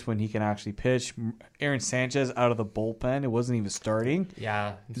Price when he can actually pitch. Aaron Sanchez out of the bullpen. It wasn't even starting.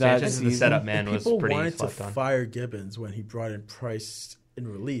 Yeah. Sanchez, the setup man, was pretty People wanted to slept on. fire Gibbons when he brought in Price in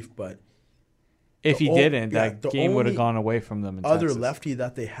relief, but if he didn't, that game would have gone away from them in other Texas. lefty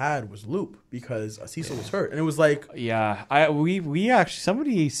that they had was Loop because Cecil was hurt. And it was like... Yeah. We actually...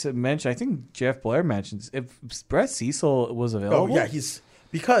 Somebody mentioned... I think Jeff Blair mentions if Brett Cecil was available... Oh, yeah.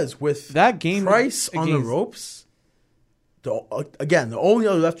 Because with that game, Price on the ropes... Again, the only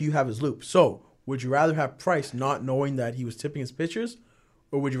other lefty you have is Loop. So, would you rather have Price not knowing that he was tipping his pitchers,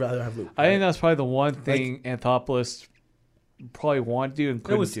 or would you rather have Loop? I think that's probably the one thing Anthopoulos probably wanted to do and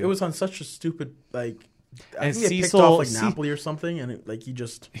couldn't do. It was on such a stupid I and think Cecil, it picked off Napoli or something, and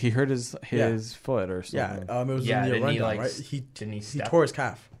he hurt his foot or something. Yeah, it was in the rundown, right? He tore his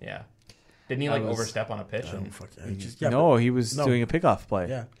calf. Yeah. Didn't he overstep on a pitch? He was doing a pickoff play.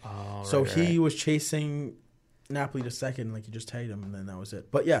 Yeah. Oh, he was chasing Napoli to second, he just tagged him, and then that was it.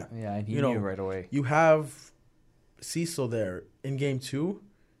 But and he knew right away. You have Cecil there in game 2.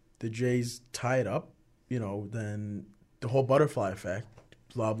 The Jays tie it up. Then the whole butterfly effect,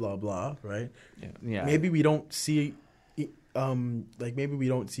 blah blah blah. Right? Yeah. Maybe we don't see, maybe we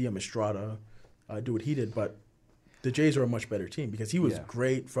don't see a Estrada do what he did, but the Jays are a much better team because he was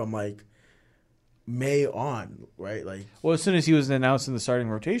great from May on, right? Well, as soon as he was announced in the starting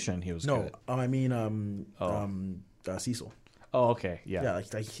rotation, he was good. I mean, Cecil. Oh, okay, yeah.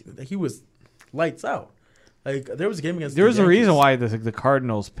 Yeah, he was lights out. There was a game against. There was a reason why the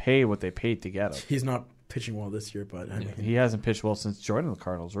Cardinals paid what they paid to get him. He's not pitching well this year, but he hasn't pitched well since joining the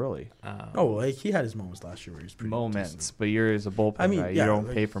Cardinals, really. He had his moments last year where he was pretty decent. But you're as a bullpen guy. You don't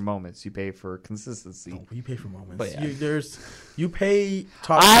pay for moments. You pay for consistency. No, you pay for moments. But you pay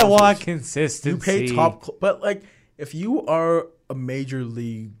top. I want consistency. You pay top, but if you are a major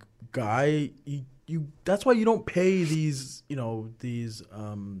league guy, you that's why you don't pay these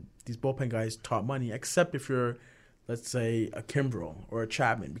bullpen guys top money, except if you're, let's say, a Kimbrel or a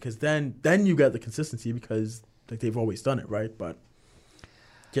Chapman, because then you get the consistency because they've always done it, right? But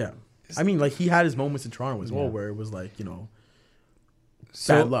I mean, he had his moments in Toronto as well, where it was bad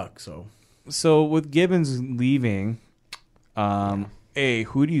luck. So with Gibbons leaving,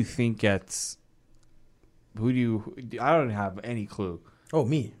 who do you think gets? I don't have any clue. Oh,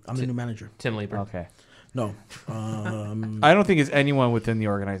 me. I'm the new manager. Tim Lieber. Okay. No. I don't think it's anyone within the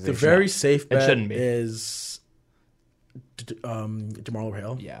organization. The very safe bet shouldn't be. is DeMarlo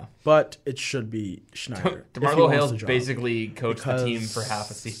Hale. Yeah. But it should be Schneider. DeMarlo Hale's basically coached the team for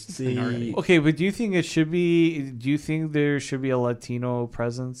half a season already. Okay, but do you think there should be a Latino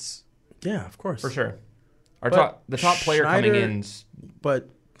presence? Yeah, of course. For sure. The top player coming in. But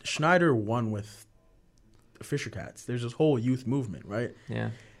Schneider won with Fisher Cats. There's this whole youth movement, right?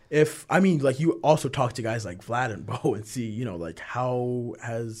 Yeah. You also talk to guys like Vlad and Bo and see,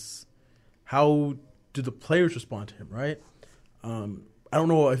 how do the players respond to him, right? I don't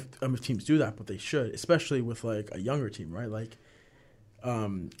know if teams do that, but they should, especially with a younger team, right?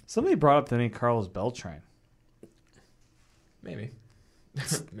 Somebody brought up the name Carlos Beltran. Maybe.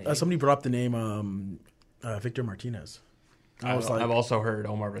 Somebody brought up the name Victor Martinez. I've also heard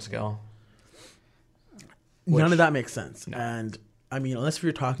Omar Vizquel. None of that makes sense. No. And unless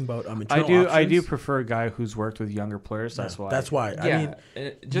you're talking about internal I do prefer a guy who's worked with younger players. That's why. That's why.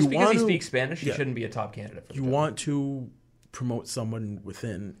 Just because he speaks Spanish, he shouldn't be a top candidate for the job. Want to promote someone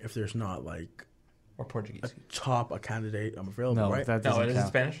within if there's not or Portuguese a candidate available, right? That doesn't it count. is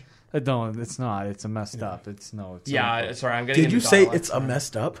Spanish. No, it's not. It's a messed up. It's sorry, I'm getting. Did you say it's a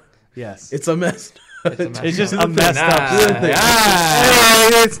messed up? Yes, it's a messed. It's just a messed up.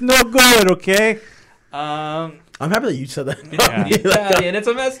 It's no good. Okay. I'm happy that you said that. Italian, it's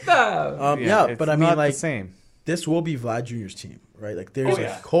a messed up. But the same. This will be Vlad Jr.'s team, right? There's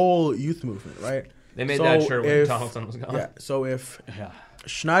a whole youth movement, right? They made that sure when Donaldson was gone. Yeah. So if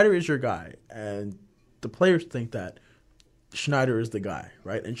Schneider is your guy, and the players think that Schneider is the guy,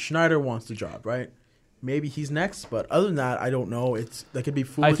 right? And Schneider wants the job, right? Maybe he's next, but other than that, I don't know. That could be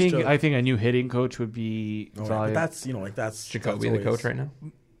foolish. I think a new hitting coach would be valuable. But that's Jacoby the coach right now.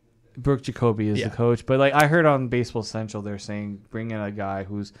 Brooke Jacoby is the coach, but I heard on Baseball Central they're saying bring in a guy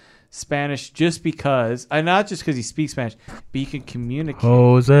who's Spanish just because, and not just because he speaks Spanish, but he can communicate.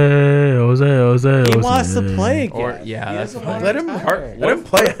 Jose. He wants to play again. That's let him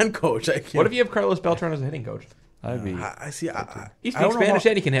play and coach. What if you have Carlos Beltran as a hitting coach? I'd be. I see. He I don't speaks know Spanish how-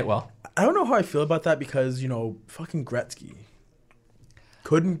 and he can hit well. I don't know how I feel about that because fucking Gretzky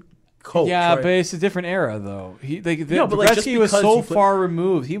couldn't coach. Yeah, right? but it's a different era, though. No, but, like, just Gretzky was because so you put- far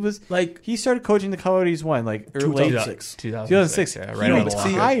removed. He was Like he started coaching the Coyotes late 2006. 2006. Yeah, He right on was the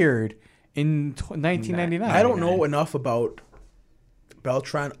line. hired in 1999. I don't know enough about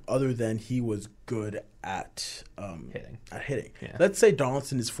Beltran other than he was good at hitting. Yeah. Let's say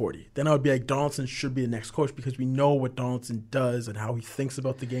Donaldson is 40. Then I would be like, Donaldson should be the next coach because we know what Donaldson does and how he thinks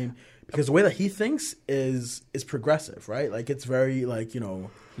about the game. Because the way that he thinks is progressive, right? Like, it's very, like,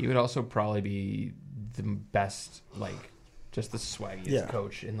 He would also probably be the best, just the swaggiest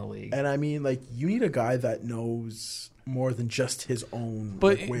coach in the league. And I mean, like, you need a guy that knows more than just his own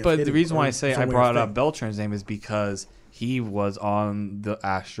But way of the hitting, reason why or I say his I own way brought of up thinking. Beltran's name is because he was on the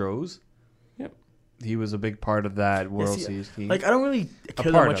Astros. Yep. He was a big part of that World see, Series team. Like, I don't really care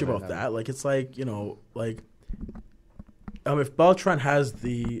that part much of it, about though. that. Like, it's like, if Beltran has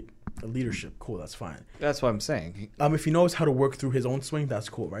the leadership, cool, that's fine. That's what I'm saying. If he knows how to work through his own swing, that's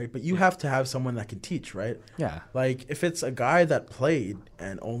cool, right? But you have to have someone that can teach, right? Yeah. Like, if it's a guy that played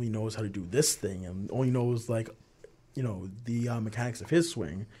and only knows how to do this thing and only knows, the mechanics of his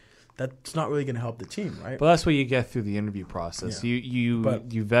swing, that's not really going to help the team, right? But that's what you get through the interview process. Yeah.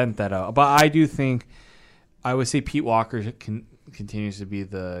 You vent that out. But I do think I would say Pete Walker continues to be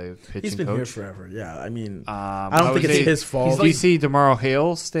the pitching He's been coach. here forever. Yeah, I mean, I I don't think would it's say- his fault. Do you see DeMauro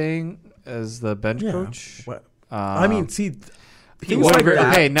Hale staying as the bench Yeah. coach? What? I mean, see, things Would- like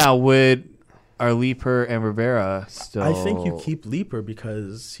that. okay, now would are Leaper and Rivera still? I think you keep Leaper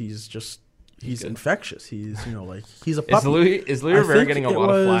because he's good. infectious. He's he's a Is puppy. Louis I Rivera think getting a it lot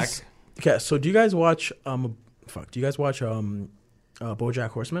of was- flack? Okay, so do you guys watch BoJack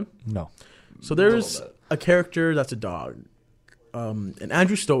Horseman? no. So there's little bit. a character that's a dog, and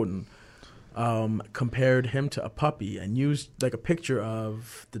Andrew Stoughton compared him to a puppy and used like a picture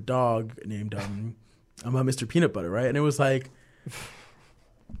of the dog named Mr. Peanut Butter, right? And it was like,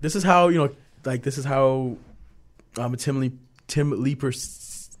 this is how Tim Leaper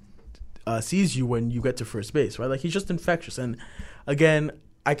sees you when you get to first base, right? Like, he's just infectious. And again,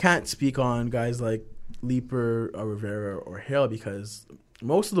 I can't speak on guys like Leaper or Rivera or Hale because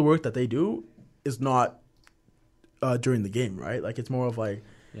most of the work that they do is not during the game, right? Like, it's more of like,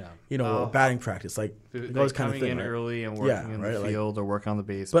 Yeah. batting practice, like those kind of coming thing. in right? early and working in right, the like- field or working on the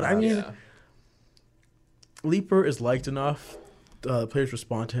base. But I mean, Yeah. Leaper is liked enough. Players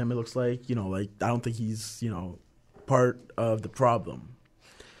respond to him. It looks like I don't think he's part of the problem.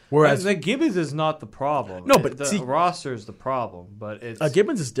 Whereas Gibbons is not the problem. No, but the see- roster is the problem. But it's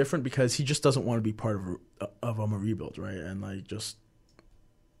Gibbons is different because he just doesn't want to be part of a rebuild, right? And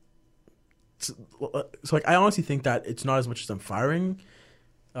so I honestly think that it's not as much as I'm firing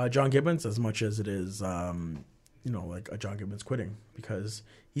John Gibbons as much as it is a John Gibbons quitting, because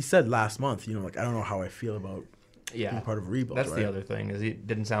he said last month, I don't know how I feel about being part of a rebuild. That's right? the other thing, is it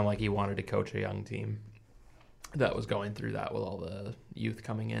didn't sound like he wanted to coach a young team that was going through that with all the youth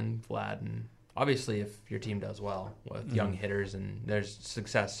coming in, Vlad. And obviously, if your team does well with young hitters and there's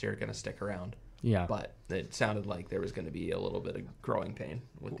success, you're going to stick around. yeah. But it sounded like there was going to be a little bit of growing pain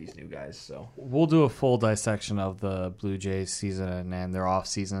with these new guys. So We'll do a full dissection of the Blue Jays season and their off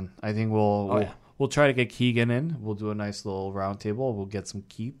season. I think we'll try to get Keegan in. We'll do a nice little round table. We'll get some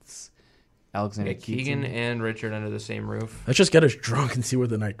Keiths, Alexander get Keith Keegan in. and Richard under the same roof. Let's just get us drunk and see where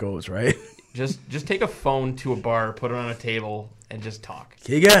the night goes, right? Just take a phone to a bar, put it on a table, and just talk.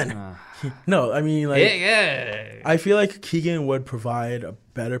 Keegan. No, I mean, like, Yeah. I feel like Keegan would provide a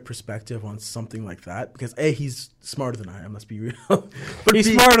better perspective on something like that because A, he's smarter than I am. Let's be real. But He's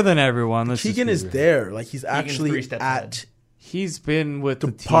B, smarter than everyone. Let's just Keegan be is real. there. Like, he's 3 actually steps at ahead. He's been with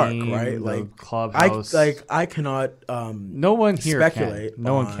the park, team, right? the Like, clubhouse. I cannot no one here speculate can.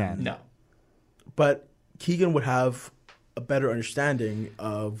 No one on- can. No. but Keegan would have a better understanding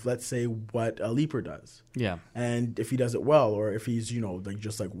of, let's say, what a Leaper does. Yeah. And if he does it well, or if he's,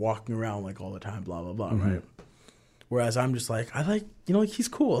 just like walking around like all the time, blah, blah, blah, right? Whereas I'm just like, he's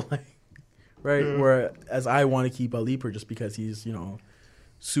cool. Like, right? Whereas I want to keep a Leaper just because he's,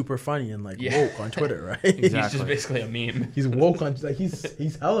 super funny and like woke on Twitter, right? He's Exactly. just basically a meme. He's woke on, like,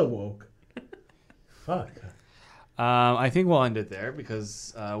 he's hella woke. Fuck. I think we'll end it there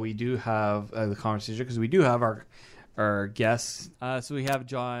because we do have the conversation because we do have our guests. So we have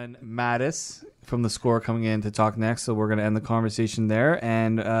John Matisz from The Score coming in to talk next. So we're going to end the conversation there.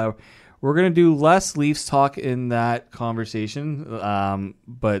 And we're going to do less Leafs talk in that conversation,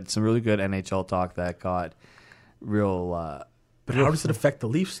 but some really good NHL talk that got real But how does it affect the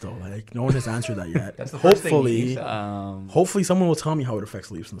Leafs, though? Like, no one has answered that yet. That's the first thing you Hopefully someone will tell me how it affects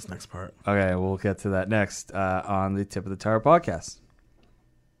the Leafs in this next part. Okay, we'll get to that next on the Tip of the Tower podcast.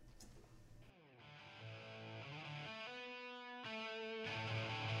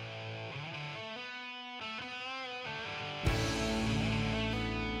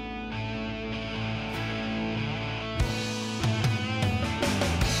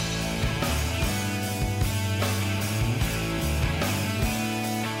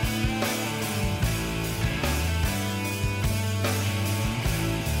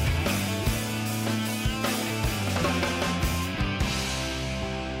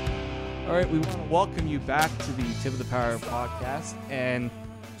 All right, we want to welcome you back to the Tip of the Power podcast, and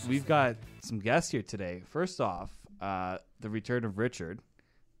we've got some guests here today. First off, the return of Richard.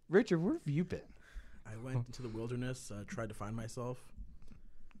 Richard, where have you been? I went into the wilderness, tried to find myself.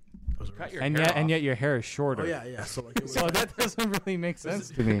 And yet your hair is shorter. Oh yeah. So like, So that doesn't really make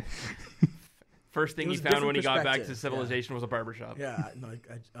sense to me. First thing he found when he got back to civilization was a barbershop. Yeah,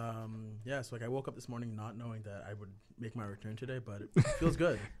 no, so like I woke up this morning not knowing that I would make my return today, but it feels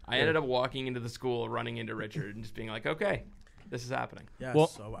good. I ended up walking into the school, running into Richard, and just being like, "Okay, this is happening." Yeah, well,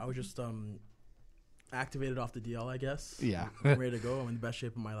 so I was just activated off the DL, I guess. Yeah, I'm ready to go. I'm in the best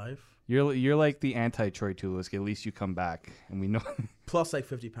shape of my life. You're like the anti-Troy Tulowitzki. At least you come back, and we know. Plus like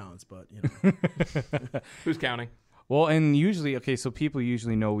 50 pounds, but you know. Who's counting? Well, and usually, so people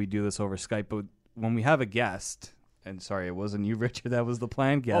usually know we do this over Skype, but when we have a guest, and sorry, it wasn't you, Richard, that was the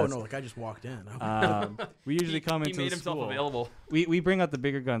planned guest. Oh, no, like I just walked in. We usually come into He made the himself school. available. We bring out the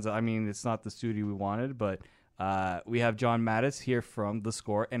bigger guns. I mean, it's not the studio we wanted, but we have John Matisz here from The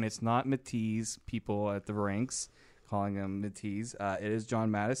Score, and it's not Matisz, people at the ranks calling him Matisz. It is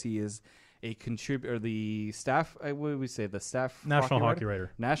John Matisz. He is a contributor, the staff, what would we say, the staff National Hockey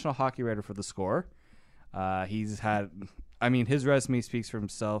Writer. National Hockey Writer for The Score. He's had... I mean, his resume speaks for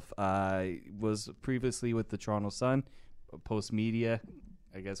himself. Was previously with the Toronto Sun, Post Media,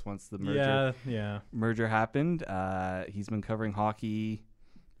 I guess once the merger happened. He's been covering hockey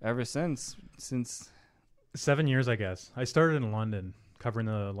ever since 7 years, I guess. I started in London covering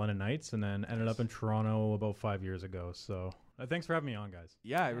the London Knights and then ended up in Toronto about 5 years ago. So thanks for having me on, guys.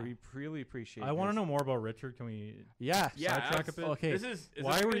 Yeah, we really appreciate it. I want to know more about Richard. Can we sidetrack a bit? Okay.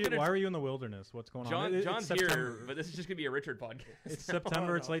 Why were you in the wilderness? What's going on? John's here, but this is just going to be a Richard podcast. It's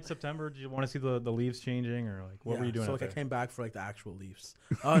September. It's late September. Do you want to see the leaves changing, or like what were you doing? So like I came back for like the actual Leafs.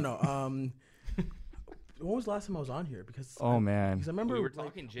 Oh no. When was the last time I was on here? Because I remember we were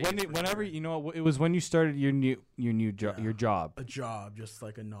talking whenever it was when you started your new job. Your job. A job, just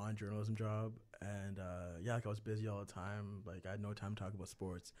like a non-journalism job. And like I was busy all the time. Like I had no time to talk about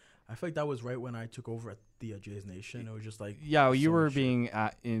sports. I feel like that was right when I took over at the Jays Nation. It was just like you were being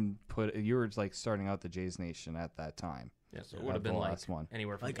input. You were like starting out the Jays Nation at that time. Yeah, so it would have been like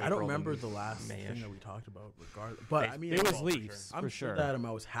anywhere from like I don't remember the last thing that we talked about. Regardless, but I mean it was Leafs for sure. That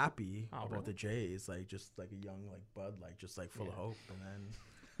I was happy about the Jays, like just like a young like bud, like just like full of hope, and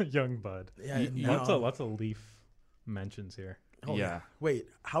then young bud. Yeah, lots of Leaf mentions here. Oh, yeah. Wait,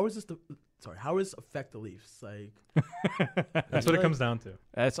 how is this how does this affect the Leafs? Like that's what it comes down to.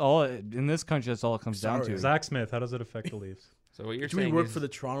 That's all in this country. That's all it comes down to. Zach Smith, how does it affect the Leafs? So what you're saying? Do we work for the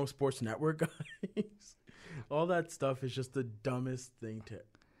Toronto Sports Network, guys? All that stuff is just the dumbest thing to.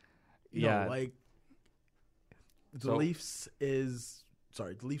 Like the Leafs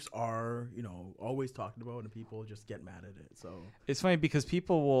the Leafs are always talked about, and people just get mad at it. So it's funny because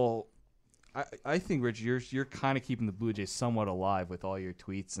people will. I think, Rich, you're kind of keeping the Blue Jays somewhat alive with all your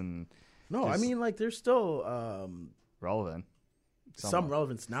tweets and. No, I mean like they're still relevant. Some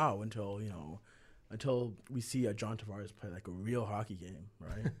relevance now until we see John Tavares play like a real hockey game,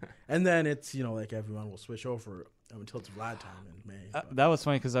 right? And then it's like everyone will switch over until it's Vlad time in May. That was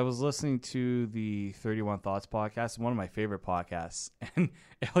funny because I was listening to the 31 Thoughts podcast, one of my favorite podcasts, and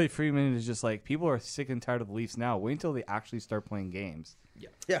Elliot Friedman is just like, people are sick and tired of the Leafs now. Wait until they actually start playing games.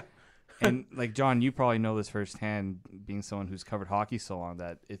 Yeah. And like John, you probably know this firsthand, being someone who's covered hockey so long,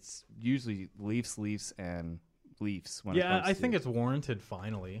 that it's usually Leafs, and Leafs. I think it's warranted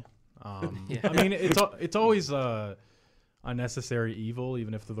finally. I mean, it's always a necessary evil,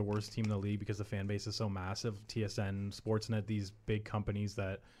 even if they're the worst team in the league, because the fan base is so massive. TSN, Sportsnet, these big companies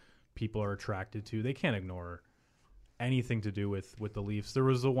that people are attracted to, they can't ignore anything to do with the Leafs. There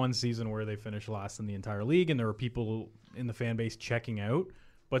was the one season where they finished last in the entire league, and there were people in the fan base checking out,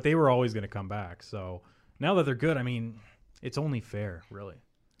 but they were always going to come back. So now that they're good, I mean, it's only fair, really.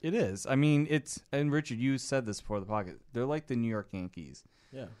 It is. I mean, and Richard, you said this before the podcast. They're like the New York Yankees.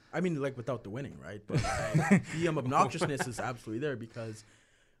 Yeah. I mean, like without the winning, right? But the obnoxiousness is absolutely there because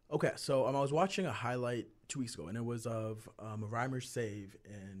Okay, so I was watching a highlight 2 weeks ago, and it was of a Reimer save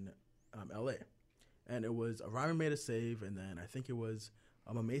in L.A. And it was a Reimer made a save, and then I think it was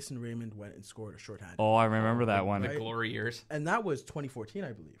a Mason Raymond went and scored a shorthanded. Oh, I remember that one. The glory years. And that was 2014,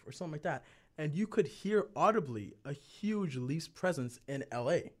 I believe, or something like that. And you could hear audibly a huge Leafs presence in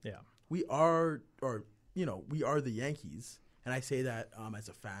L.A. Yeah. We are the Yankees. And I say that as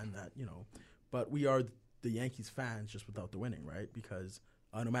a fan but we are the Yankees fans just without the winning, right? Because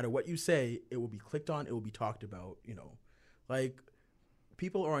no matter what you say, it will be clicked on, it will be talked about, Like,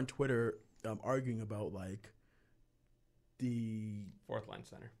 people are on Twitter arguing about, like, the... Fourth line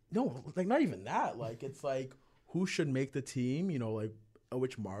center. No, like, not even that. Like, it's like, who should make the team, like,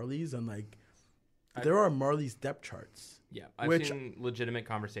 which Marlies, and, like, there are Marlies depth charts. Yeah, I've seen legitimate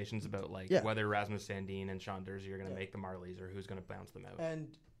conversations about, like, whether Rasmus Sandin and Sean Durzi are going to make the Marlies or who's going to bounce them out. And,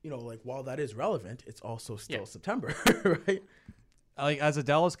 like, while that is relevant, it's also still September, right? Like, as a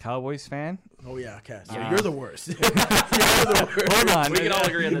Dallas Cowboys fan. Oh, yeah, okay. So you're the worst. You're the worst. Hold on. We can all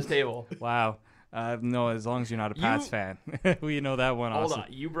agree on this table. Wow. No, as long as you're not a Pats fan. We know that one also. Hold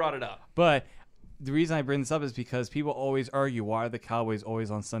on. You brought it up. But the reason I bring this up is because people always argue, why are the Cowboys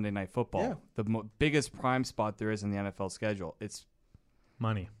always on Sunday Night Football? Yeah. The biggest prime spot there is in the NFL schedule. It's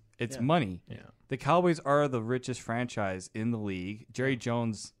money. It's money. Yeah. The Cowboys are the richest franchise in the league. Jerry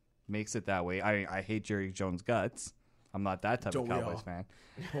Jones makes it that way. I hate Jerry Jones' guts. I'm not that type of Cowboys fan.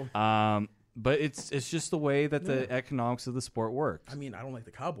 But it's just the way that the economics of the sport works. I mean, I don't like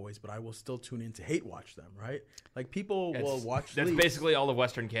the Cowboys, but I will still tune in to hate watch them, right? Like, people will watch That's Leafs. basically all of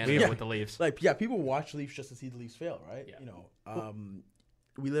Western Canada with the Leafs. Like, people watch Leafs just to see the Leafs fail, right? Yeah.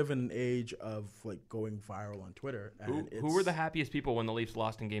 We live in an age of, like, going viral on Twitter. And Who were the happiest people when the Leafs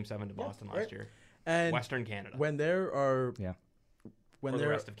lost in Game 7 to Boston last year? And Western Canada. When there are... Yeah. When or the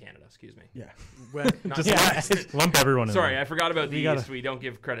there, rest of Canada, excuse me. Yeah. When, Just lump everyone in Sorry, there. I forgot about the East. We don't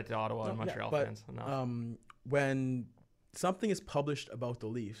give credit to Ottawa and Montreal fans enough. When something is published about the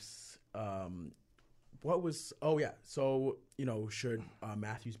Leafs, what was... Oh, yeah. So, should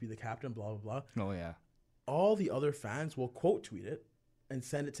Matthews be the captain, blah, blah, blah. Oh, yeah. All the other fans will quote tweet it and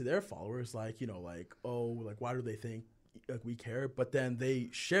send it to their followers, like, why do they think like we care? But then they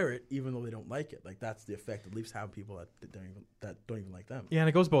share it even though they don't like it. Like, that's the effect the Leafs have on people that don't even like them. Yeah, and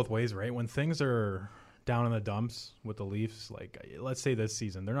it goes both ways, right? When things are down in the dumps with the Leafs, like, let's say this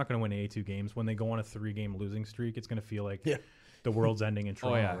season, they're not going to win 82 games. When they go on a 3-game losing streak, it's going to feel like the world's ending in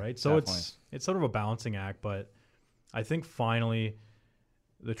Toronto, right? So it's sort of a balancing act, but I think finally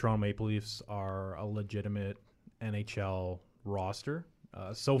the Toronto Maple Leafs are a legitimate NHL roster.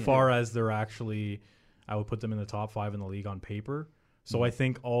 So far as they're actually, I would put them in the top 5 in the league on paper. So I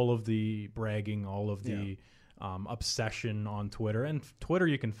think all of the bragging, all of the obsession on Twitter, and Twitter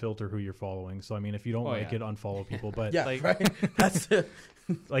you can filter who you're following. So I mean, if you don't like it, unfollow people. But right. That's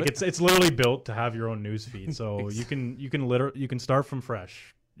like it's literally built to have your own news feed. So you can start from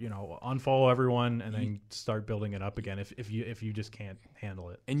fresh. Unfollow everyone and then start building it up again if you just can't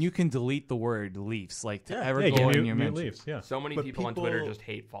handle it. And you can delete the word Leafs, like to ever go in your mute mentions. Leafs. Yeah. So many people on Twitter just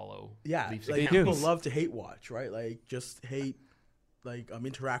hate follow. Yeah, Leafs like accounts. people love to hate watch, right? Like, just hate, like,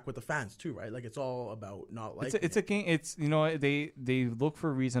 interact with the fans too, right? Like, it's all about not liking. It's a game. It's they look for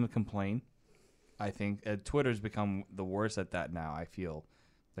a reason to complain. I think Twitter's become the worst at that now. I feel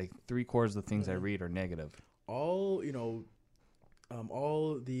like 3/4 of the things I read are negative. All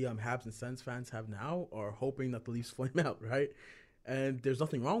the Habs and Sens fans have now are hoping that the Leafs flame out, right? And there's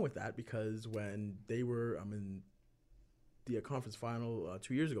nothing wrong with that, because when they were in the conference final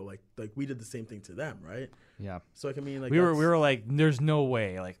 2 years ago, like we did the same thing to them, right? Yeah. So like, I mean, like, we were like, there's no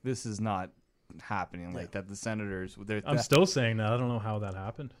way, like, this is not happening, like that the Senators. I'm still saying that I don't know how that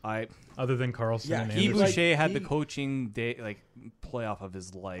happened. Other than Carlson and Guy Anderson. Boucher had the coaching day, like, playoff of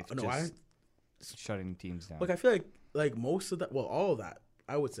his life. No, shutting teams down. Look, I feel like most of that, well, all of that,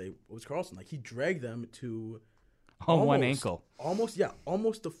 I would say was Carlson. Like, he dragged them to one ankle, almost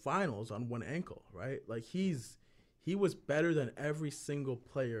the finals on one ankle, right? Like, he was better than every single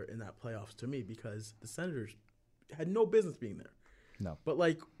player in that playoffs to me, because the Senators had no business being there. No, but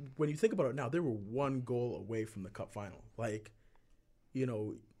like, when you think about it now, they were one goal away from the Cup final. Like,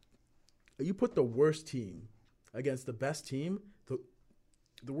 you put the worst team against the best team,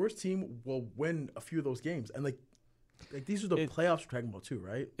 the worst team will win a few of those games. And like these are the playoffs we're talking about too,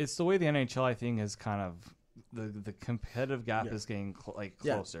 right? It's the way the NHL, I think, is kind of the competitive gap is getting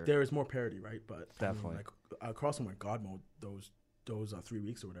closer. Yeah, there is more parity, right? But definitely, Carlson went God mode those 3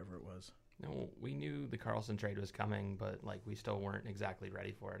 weeks or whatever it was. No, we knew the Carlson trade was coming, but like we still weren't exactly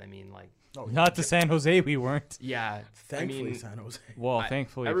ready for it. I mean, like, not to San Jose, we weren't. Yeah, thankfully, San Jose. Well,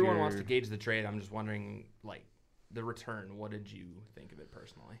 thankfully, everyone wants to gauge the trade. I'm just wondering, like, the return, what did you think of it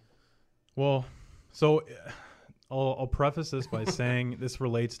personally? Well, so I'll preface this by saying this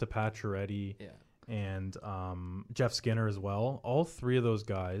relates to Pacioretty and Jeff Skinner as well. All three of those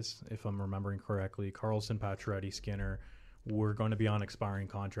guys, if I'm remembering correctly, Karlsson, Pacioretty, Skinner, were going to be on expiring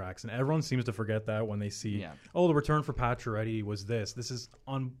contracts. And everyone seems to forget that when they see, the return for Pacioretty was this. This is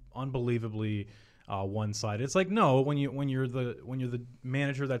unbelievably one-sided. It's like, no, when you're the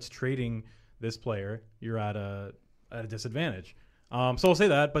manager that's trading this player, you're at a disadvantage. So I'll say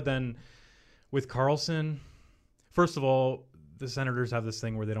that, but then with Karlsson, first of all, the Senators have this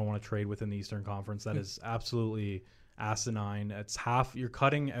thing where they don't want to trade within the Eastern Conference. That is absolutely asinine. It's you're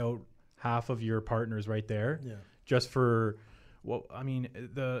cutting out half of your partners right there, just for. Well, I mean,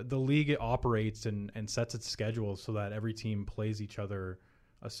 the league operates and sets its schedule so that every team plays each other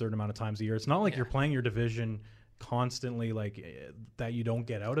a certain amount of times a year. It's not like you're playing your division constantly, like that you don't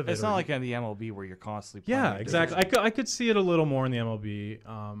get out of it. It's not like in the MLB where you're constantly playing. Yeah, exactly. I could see it a little more in the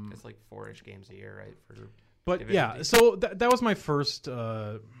MLB. It's like 4-ish games a year, right? But yeah, so that was my first,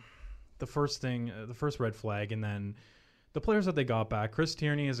 the first red flag, and then the players that they got back. Chris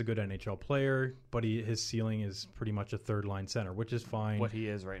Tierney is a good NHL player, but his ceiling is pretty much a third line center, which is fine. What he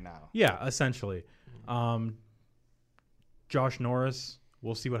is right now. Yeah, essentially. Josh Norris,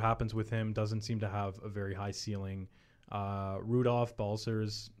 we'll see what happens with him. Doesn't seem to have a very high ceiling. Rudolph,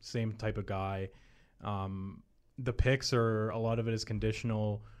 Balcers, same type of guy. The picks a lot of it is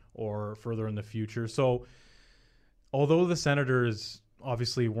conditional or further in the future. So although the Senators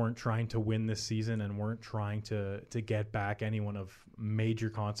obviously weren't trying to win this season and weren't trying to get back anyone of major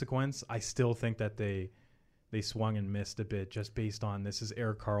consequence, I still think that they swung and missed a bit just based on this is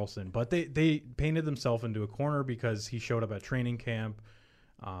Erik Karlsson. But they painted themselves into a corner because he showed up at training camp,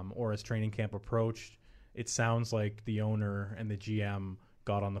 or as training camp approached, it sounds like the owner and the GM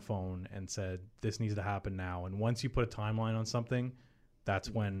got on the phone and said, this needs to happen now. And once you put a timeline on something, that's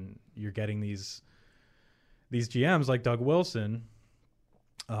when you're getting these GMs like Doug Wilson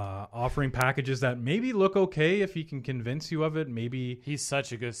offering packages that maybe look okay if he can convince you of it. Maybe he's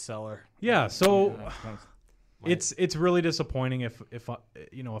such a good seller. Yeah, so it's really disappointing if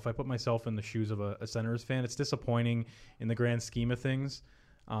I put myself in the shoes of a Senators fan. It's disappointing in the grand scheme of things.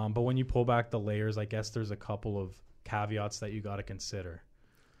 But when you pull back the layers, I guess there's a couple of caveats that you got to consider.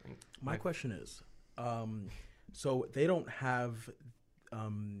 My question is, so they don't have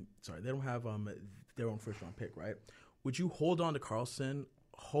their own first round pick, right? Would you hold on to Karlsson,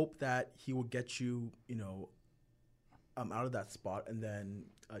 hope that he will get you, out of that spot, and then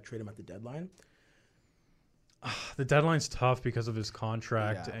trade him at the deadline? The deadline's tough because of his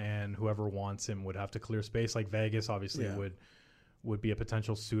contract, and whoever wants him would have to clear space. Like Vegas, obviously, would be a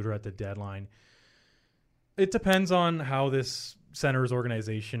potential suitor at the deadline. It depends on how this Senators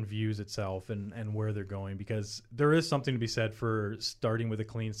organization views itself and where they're going, because there is something to be said for starting with a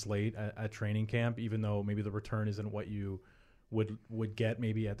clean slate at training camp, even though maybe the return isn't what you would get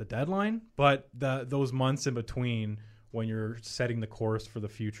maybe at the deadline. But those months in between when you're setting the course for the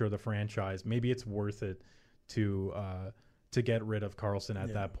future of the franchise, maybe it's worth it to get rid of Karlsson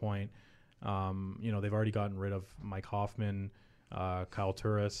at that point. They've already gotten rid of Mike Hoffman, Kyle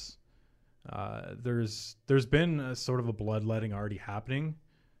Turris. There's been a sort of a bloodletting already happening.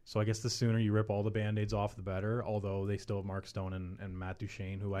 So I guess the sooner you rip all the Band-Aids off, the better, although they still have Mark Stone and Matt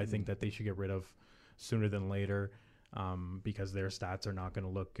Duchene, who I think that they should get rid of sooner than later, because their stats are not going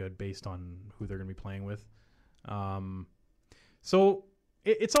to look good based on who they're going to be playing with. So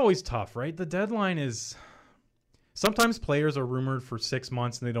it's always tough, right? The deadline is... Sometimes players are rumored for 6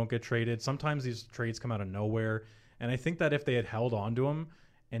 months and they don't get traded. Sometimes these trades come out of nowhere. And I think that if they had held on to him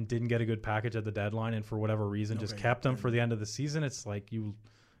and didn't get a good package at the deadline and for whatever reason just kept him for the end of the season, it's like you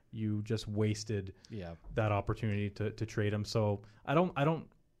just wasted that opportunity to trade him. So I don't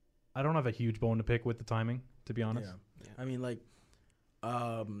have a huge bone to pick with the timing, to be honest. Yeah. I mean, like,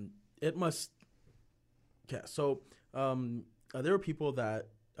 it must. Yeah. So there were people that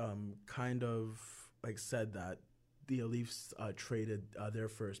kind of like said that the Leafs traded their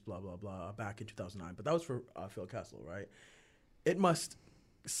first blah blah blah back in 2009, but that was for Phil Kessel, right? It must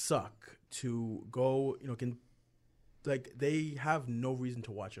suck to go, they have no reason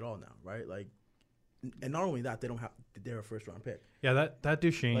to watch it all now, right? Like, and not only that, they're a first round pick. Yeah, that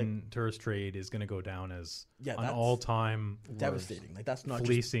Duchene Turris trade is going to go down as an all time devastating. Like, that's not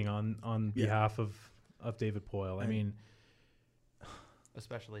fleecing on behalf of David Poile. I mean,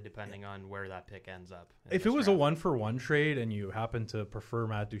 especially depending on where that pick ends up. If it was a 1-for-1 trade and you happen to prefer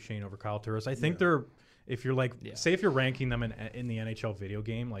Matt Duchene over Kyle Turris, I think if you're ranking them in the NHL video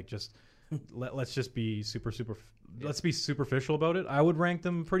game, like just let's just be let's be superficial about it. I would rank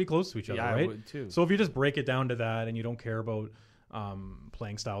them pretty close to each other, Yeah, right? I would too. So if you just break it down to that and you don't care about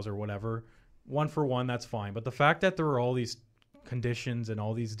playing styles or whatever, 1 for 1, that's fine. But the fact that there were all these conditions and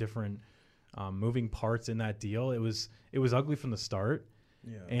all these different moving parts in that deal, it was ugly from the start.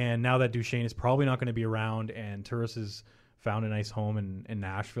 Yeah. And now that Duchesne is probably not going to be around, and Turris has found a nice home in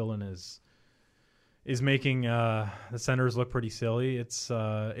Nashville and is making the Senators look pretty silly. It's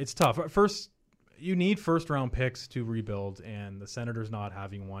tough. First, you need first round picks to rebuild, and the Senators not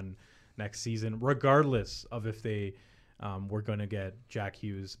having one next season, regardless of if they were going to get Jack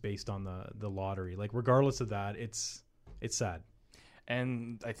Hughes based on the lottery. Like, regardless of that, it's sad.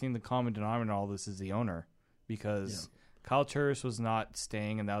 And I think the common denominator in all this is the owner, because Kyle Turris was not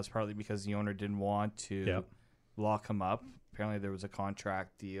staying, and that was partly because the owner didn't want to lock him up. Apparently, there was a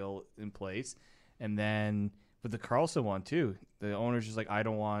contract deal in place. And then with the Carlson one, too, the owner's just like, I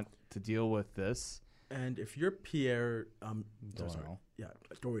don't want to deal with this. And if you're Pierre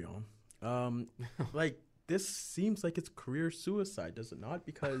Dorion, like, this seems like it's career suicide, does it not?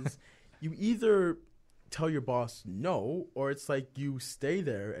 Because you either tell your boss no, or it's like you stay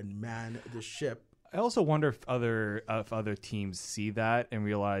there and man the ship. I also wonder if other teams see that and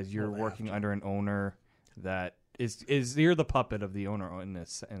realize you're working under an owner that is you're the puppet of the owner in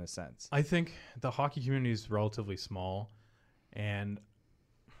a sense. I think the hockey community is relatively small, and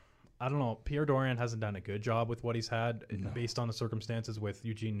I don't know. Pierre Dorion hasn't done a good job with what he's had based on the circumstances with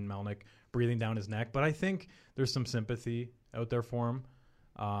Eugene Melnyk breathing down his neck. But I think there's some sympathy out there for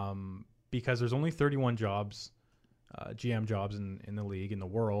him because there's only 31 jobs, GM jobs in the league, in the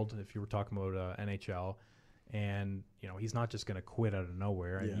world, if you were talking about NHL. And, he's not just going to quit out of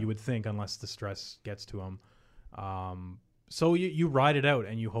nowhere. Yeah. You would think, unless the stress gets to him. So you ride it out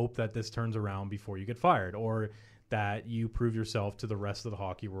and you hope that this turns around before you get fired, or that you prove yourself to the rest of the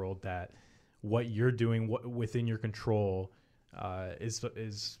hockey world that what you're doing within your control is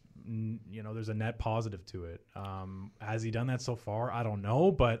there's a net positive to it. Has he done that so far? I don't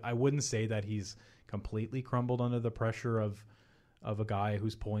know, but I wouldn't say that he's completely crumbled under the pressure of a guy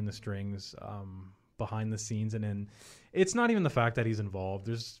who's pulling the strings behind the scenes. And then it's not even the fact that he's involved.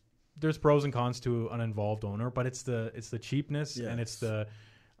 There's pros and cons to an involved owner, but it's the cheapness and it's the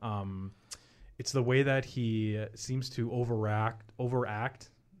way that he seems to overreact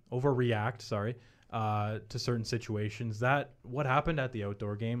to certain situations. That what happened at the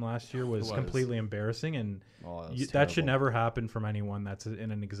outdoor game last year was completely embarrassing, and that should never happen from anyone that's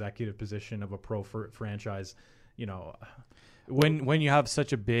in an executive position of a pro franchise. When you have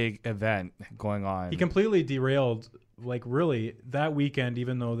such a big event going on, he completely derailed. Like, really, that weekend,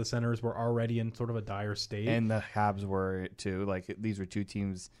 even though the Senators were already in sort of a dire state, and the Habs were too. Like, these were two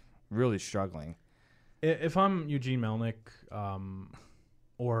teams really struggling. If I'm Eugene Melnyk,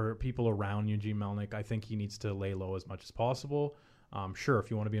 or people around Eugene Melnyk, I think he needs to lay low as much as possible. Sure,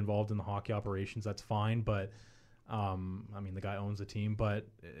 if you want to be involved in the hockey operations, that's fine. But the guy owns the team. But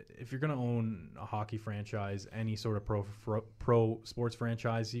if you're going to own a hockey franchise, any sort of pro sports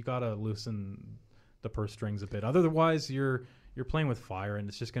franchise, you got to loosen the purse strings a bit. Otherwise, you're playing with fire, and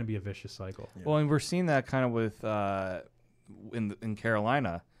it's just going to be a vicious cycle. Yeah. Well, and we're seeing that kind of with in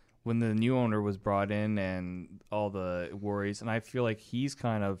Carolina when the new owner was brought in and all the worries. And I feel like he's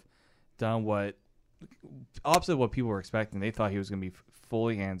kind of done opposite of what people were expecting. They thought he was going to be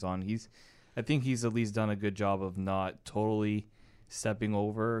fully hands-on. I think he's at least done a good job of not totally stepping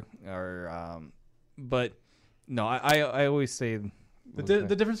over. But no, I always say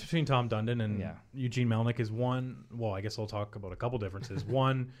the difference between Tom Dundon and Eugene Melnyk is one. Well, I guess I'll talk about a couple differences.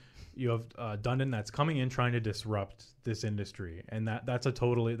 One, you have Dundon that's coming in trying to disrupt this industry, and that's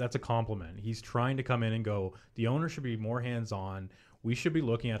a compliment. He's trying to come in and go, the owner should be more hands-on. We should be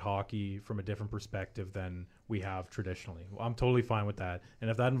looking at hockey from a different perspective than we have traditionally. I'm totally fine with that. And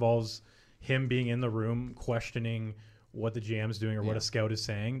if that involves him being in the room questioning what the GM's doing or what a scout is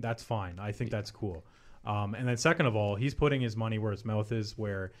saying, that's fine. I think that's cool. And then second of all, he's putting his money where his mouth is,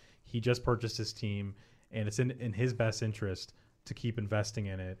 where he just purchased his team, and it's in his best interest to keep investing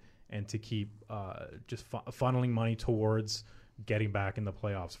in it and to keep just funneling money towards getting back in the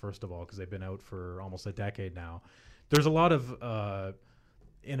playoffs, first of all, because they've been out for almost a decade now. There's a lot of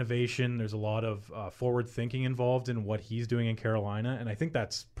innovation. There's a lot of forward thinking involved in what he's doing in Carolina, and I think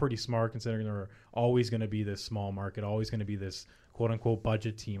that's pretty smart considering they're always going to be this small market, always going to be this quote-unquote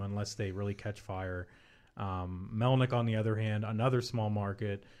budget team unless they really catch fire. Melnyk, on the other hand, another small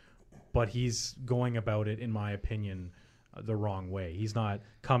market, but he's going about it, in my opinion, the wrong way. He's not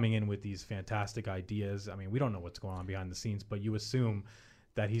coming in with these fantastic ideas. I mean, we don't know what's going on behind the scenes, but you assume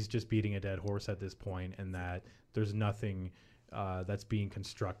that he's just beating a dead horse at this point and that there's nothing that's being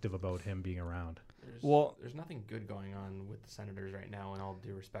constructive about him being around. There's nothing good going on with the Senators right now, in all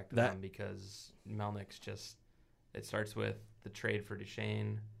due respect to them, because Melnick's just. It starts with the trade for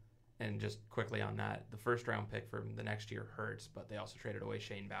Duchesne, and just quickly on that, the first round pick for the next year hurts, but they also traded away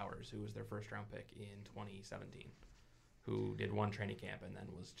Shane Bowers, who was their first round pick in 2017, who did one training camp and then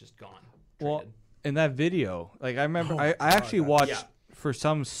was just gone. Traded. Well, in that video, like I remember, I actually watched for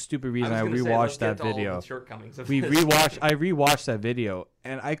some stupid reason. I rewatched that video. I rewatched that video,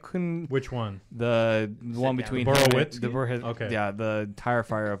 and I couldn't. Which one? The one between Borowitzki? Okay. Yeah, the tire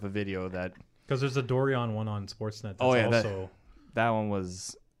fire of a video that. Because there's a Dorian one on Sportsnet. That one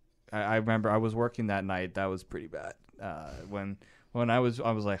was. I remember I was working that night. That was pretty bad. When I was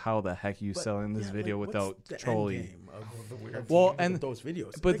like, how the heck are you selling this video without trolling? Those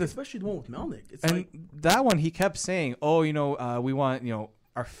videos, but especially the one with Melnick. That one, he kept saying, "Oh, we want,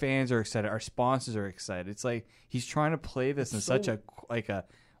 our fans are excited, our sponsors are excited." It's like he's trying to play this in such a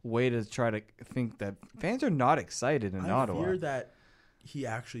way to try to think that fans are not excited in Ottawa. I fear that he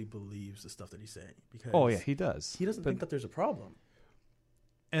actually believes the stuff that he's saying because he does. He doesn't think that there's a problem,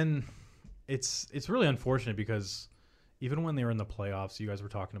 and it's really unfortunate because even when they were in the playoffs, you guys were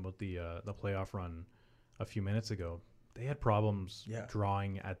talking about the playoff run a few minutes ago. They had problems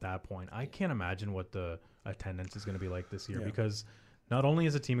drawing at that point. I can't imagine what the attendance is going to be like this year because not only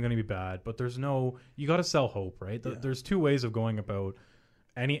is the team going to be bad, but you got to sell hope, right? There's two ways of going about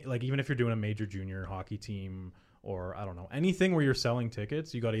even if you're doing a major junior hockey team or I don't know, anything where you're selling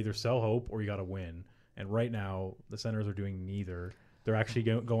tickets, you got to either sell hope or you got to win. And right now, the Senators are doing neither. They're actually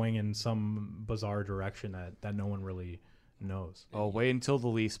going in some bizarre direction that no one really knows. Oh, wait until the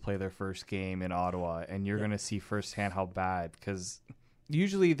Leafs play their first game in Ottawa, and you're going to see firsthand how bad. Because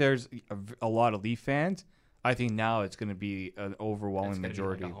usually there's a lot of Leaf fans. I think now it's going to be an overwhelming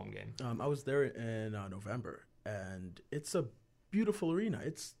majority. Be like a home game. I was there in November, and it's a beautiful arena.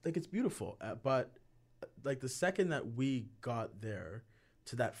 It's beautiful, but like the second that we got there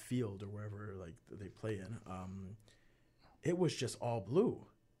to that field or wherever they play in, it was just all blue.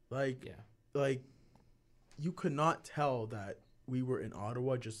 Like you could not tell that we were in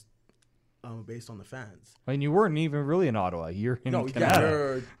Ottawa just based on the fans. And you weren't even really in Ottawa. You're in Canada.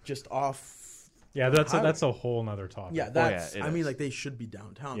 You're just off. Yeah, that's a whole nother topic. Yeah, I mean, they should be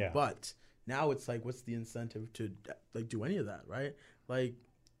downtown, but now it's like, what's the incentive to do any of that, right? Like,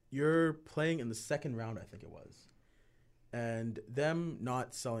 you're playing in the second round, I think it was, and them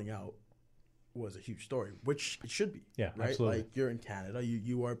not selling out was a huge story, which it should be. Yeah, right. Absolutely. Like, you're in Canada,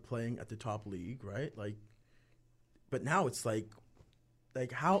 you are playing at the top league, right? Like, but now it's like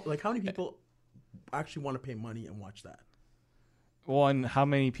how many people actually want to pay money and watch that? Well, and how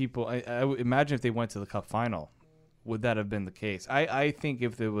many people? I would imagine if they went to the Cup final, would that have been the case? I think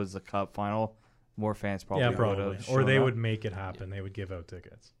if there was a Cup final, more fans probably would have. Or they would make it happen. They would give out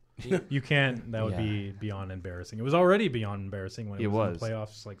tickets. You can't. That would be beyond embarrassing. It was already beyond embarrassing when it was in the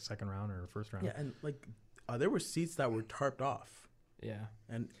playoffs, like second round or first round. Yeah, and there were seats that were tarped off. Yeah,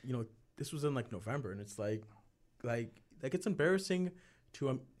 and this was in November, and it's like it's embarrassing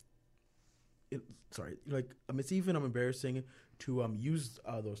to it's even embarrassing to use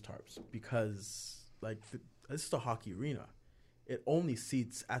those tarps because this is a hockey arena. It only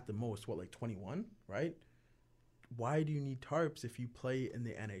seats at the most 21, right? Why do you need tarps if you play in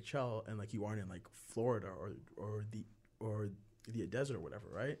the NHL and you aren't in Florida or the desert or whatever,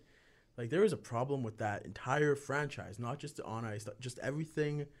 right? There is a problem with that entire franchise, not just the on ice, just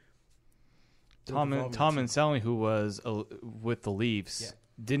everything. Tom Anselmi, who was with the Leafs,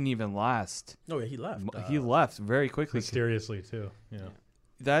 didn't even last. Oh yeah, he left. He left very quickly, mysteriously too. Yeah.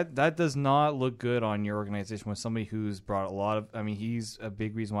 That does not look good on your organization when somebody who's brought a lot of. I mean, he's a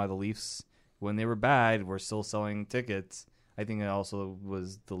big reason why the Leafs, when they were bad, were still selling tickets. I think it also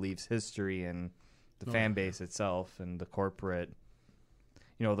was the Leafs' history and the fan base itself and the corporate,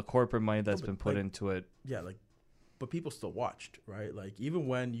 the corporate money that's been put into it. Yeah, but people still watched, right? Even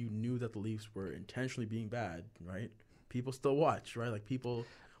when you knew that the Leafs were intentionally being bad, right? People still watched, right? People.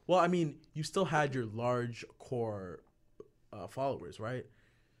 Well, I mean, you still had your large core followers, right?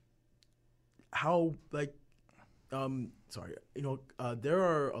 How there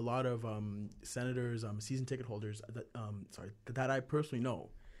are a lot of Senators season ticket holders that I personally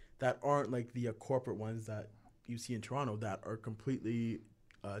know that aren't the corporate ones that you see in Toronto that are completely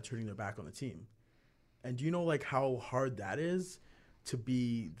turning their back on the team. And do you know how hard that is to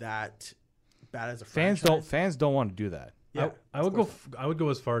be that bad as a franchise? Fans don't want to do that. Yeah, I would go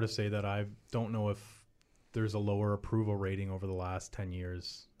as far to say that I don't know if there's a lower approval rating over the last 10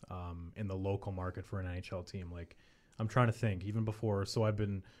 years in the local market for an NHL team. I'm trying to think even before. So I've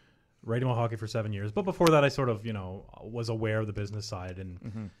been writing about hockey for 7 years. But before that, I sort of, was aware of the business side,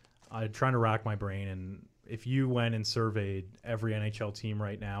 and I'm trying to rack my brain. And if you went and surveyed every NHL team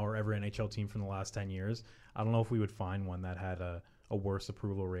right now or every NHL team from the last 10 years, I don't know if we would find one that had a worse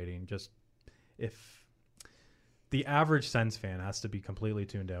approval rating. Just if the average Sens fan has to be completely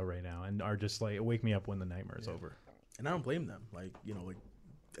tuned out right now and are just like, wake me up when the nightmare is over. And I don't blame them. Like,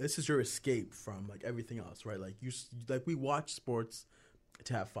 this is your escape from like everything else, right? Like we watch sports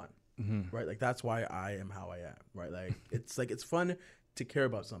to have fun, right? Like that's why I am how I am, right? Like it's fun to care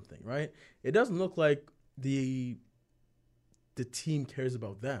about something, right? It doesn't look like the team cares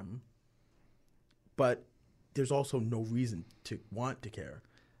about them, but there's also no reason to want to care,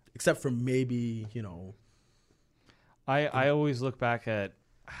 except for maybe I always look back at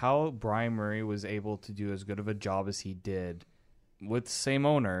how Brian Murray was able to do as good of a job as he did with the same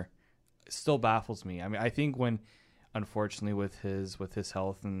owner. It still baffles me. I mean, I think unfortunately with his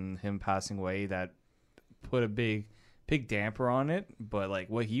health and him passing away, that put a big damper on it. But like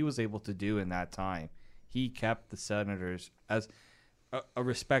what he was able to do in that time, he kept the Senators as a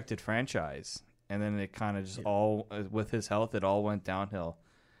respected franchise. And then it kind of just all, with his health, it all went downhill.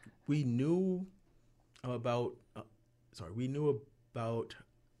 We knew about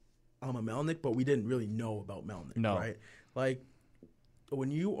Melnick, but we didn't really know about Melnick, right? Like, when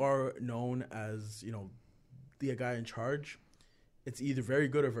you are known as, the guy in charge, it's either very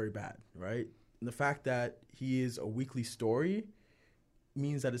good or very bad, right? And the fact that he is a weekly story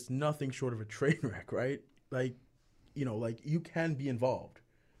means that it's nothing short of a train wreck, right? Like, you can be involved,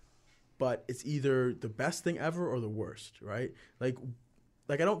 but it's either the best thing ever or the worst, right? Like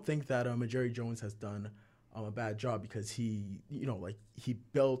I don't think that Jerry Jones has done a bad job because he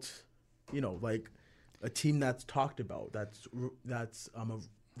built, a team that's talked about, that's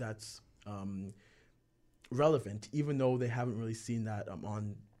relevant, even though they haven't really seen that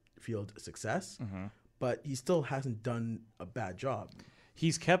on field success. But he still hasn't done a bad job.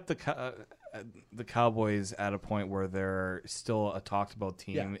 He's kept the Cowboys at a point where they're still a talked about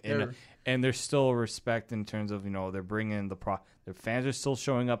team, and there's still respect in terms of they're bringing their fans are still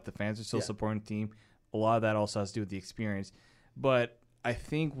showing up, the fans are still supporting the team. A lot of that also has to do with the experience, but I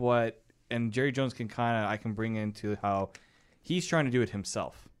think and Jerry Jones I can bring into how he's trying to do it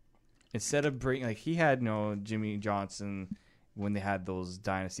himself instead of he had Jimmy Johnson when they had those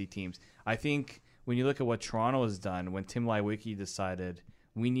dynasty teams. I think when you look at what Toronto has done, when Tim Leiweke decided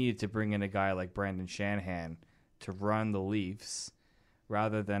we needed to bring in a guy like Brendan Shanahan to run the Leafs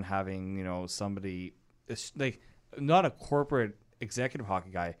rather than having, somebody like not a corporate executive hockey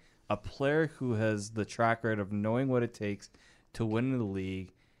guy, a player who has the track record of knowing what it takes to win in the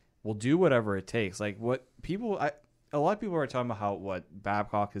league, will do whatever it takes. Like a lot of people are talking about what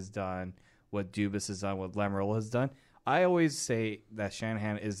Babcock has done, what Dubas has done, what Lamoriello has done. I always say that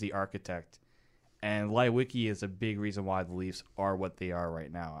Shanahan is the architect. And Leiweke is a big reason why the Leafs are what they are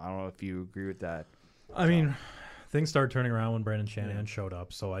right now. I don't know if you agree with that. I mean, things started turning around when Brendan Shanahan showed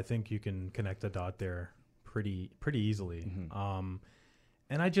up, so I think you can connect the dot there pretty easily. And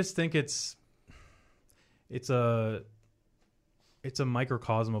I just think it's a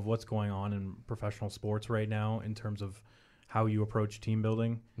microcosm of what's going on in professional sports right now in terms of how you approach team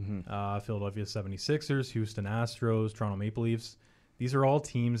building. Philadelphia 76ers, Houston Astros, Toronto Maple Leafs. These are all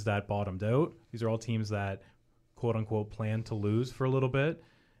teams that bottomed out. These are all teams that, quote unquote, plan to lose for a little bit.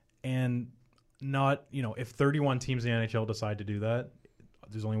 And not, if 31 teams in the NHL decide to do that,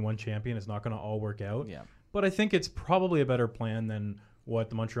 there's only one champion. It's not going to all work out. Yeah. But I think it's probably a better plan than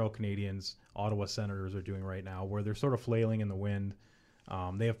what the Montreal Canadiens, Ottawa Senators are doing right now, where they're sort of flailing in the wind.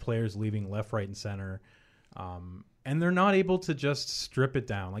 They have players leaving left, right, and center. And they're not able to just strip it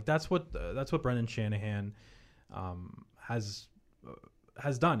down. Like that's what Brendan Shanahan has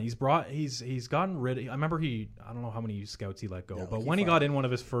done. He's gotten rid of, I remember I don't know how many scouts he let go, but when he got in one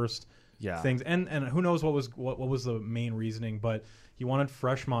of his first things, and who knows what was the main reasoning, but he wanted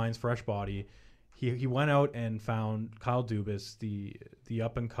fresh minds, fresh body. He went out and found Kyle Dubas, the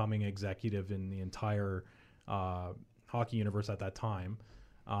up and coming executive in the entire hockey universe at that time,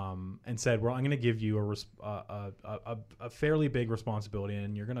 and said, "Well, I'm going to give you a fairly big responsibility,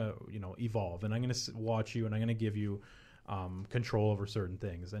 and you're going to evolve, and I'm going to watch you, and I'm going to give you control over certain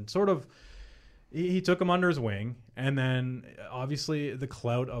things." And sort of, he took him under his wing, and then obviously the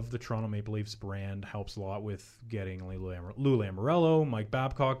clout of the Toronto Maple Leafs brand helps a lot with getting Lou Lamoriello, Mike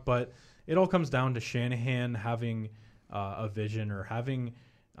Babcock, but it all comes down to Shanahan having a vision or having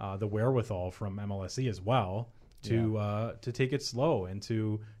the wherewithal from MLSE as well to take it slow and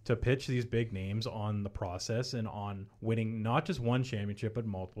to pitch these big names on the process and on winning not just one championship but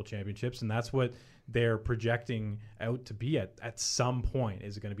multiple championships. And that's what they're projecting out to be at some point.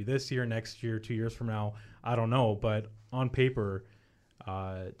 Is it going to be this year, next year, 2 years from now? I don't know. But on paper,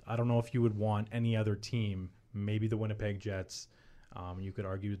 I don't know if you would want any other team, maybe the Winnipeg Jets. You could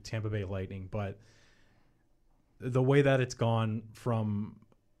argue Tampa Bay Lightning, but the way that it's gone from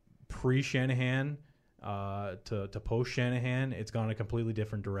pre-Shanahan to post-Shanahan, it's gone a completely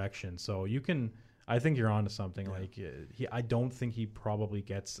different direction. So I think you're onto something. Yeah. I don't think he probably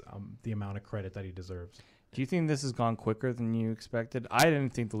gets the amount of credit that he deserves. Do you think this has gone quicker than you expected? I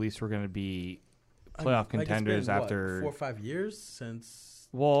didn't think the Leafs were going to be playoff contenders after 4 or 5 years since.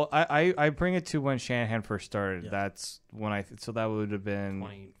 Well, I bring it to when Shanahan first started. Yeah. That's when so that would have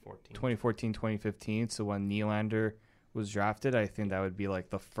been 2014, 2015. So when Nylander was drafted, I think that would be like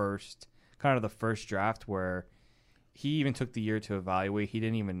the first draft where he even took the year to evaluate. He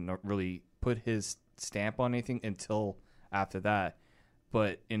didn't even really put his stamp on anything until after that.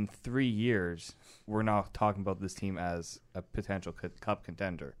 But in 3 years, we're now talking about this team as a potential cup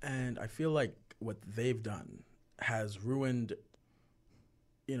contender. And I feel like what they've done has ruined,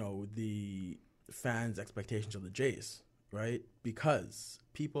 the fans' expectations of the Jays, right? Because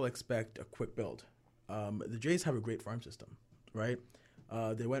people expect a quick build. The Jays have a great farm system, right?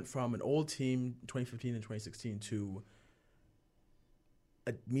 They went from an old team in 2015 and 2016 to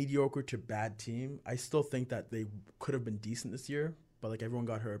a mediocre to bad team. I still think that they could have been decent this year, but everyone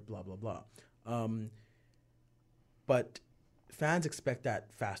got hurt, blah, blah, blah. But fans expect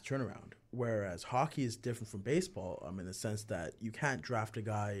that fast turnaround, whereas hockey is different from baseball in the sense that you can't draft a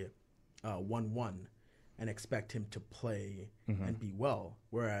guy 1-1 and expect him to play and be well.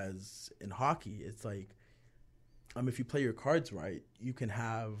 Whereas in hockey, it's like, if you play your cards right, you can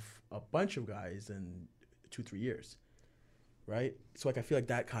have a bunch of guys in 2-3 years, right? So I feel like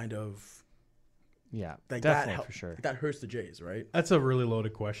that kind of definitely for sure. That hurts the Jays, right? That's a really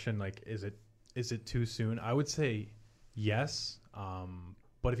loaded question. Is it too soon? I would say yes.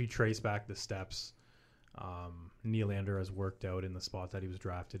 But if you trace back the steps, Nylander has worked out in the spot that he was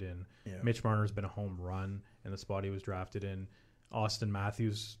drafted in. Yeah. Mitch Marner has been a home run in the spot he was drafted in. Austin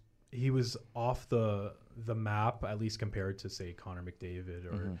Matthews, he was off the map, at least compared to, say, Connor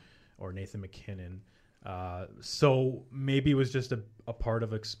McDavid or Nathan McKinnon. So maybe it was just a part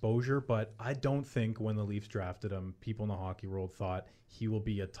of exposure, but I don't think when the Leafs drafted him, people in the hockey world thought he will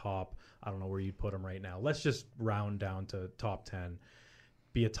be a top, I don't know where you'd put him right now. Let's just round down to top 10.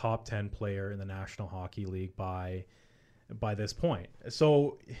 Be a top 10 player in the National Hockey League by this point.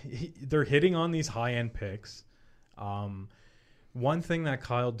 So they're hitting on these high-end picks. One thing that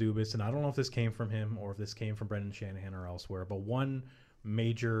Kyle Dubas, and I don't know if this came from him or if this came from Brendan Shanahan or elsewhere, but one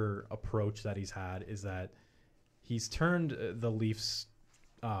major approach that he's had is that he's turned the Leafs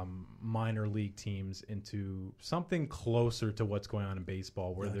minor league teams into something closer to what's going on in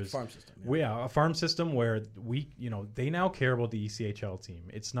baseball, where there's farm system. A farm system where they now care about the ECHL team.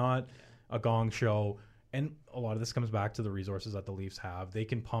 It's not a gong show, and a lot of this comes back to the resources that the Leafs have. They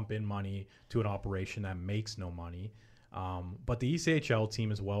can pump in money to an operation that makes no money, but the ECHL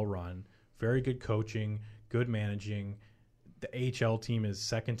team is well run, very good coaching, good managing. The AHL team is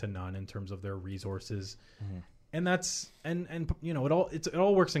second to none in terms of their resources. And that's it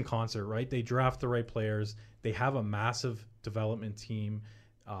all works in concert, right? They draft the right players. They have a massive development team.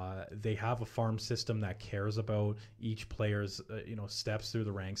 They have a farm system that cares about each player's steps through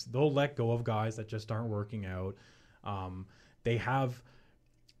the ranks. They'll let go of guys that just aren't working out. They've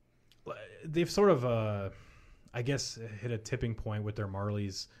sort of I guess hit a tipping point with their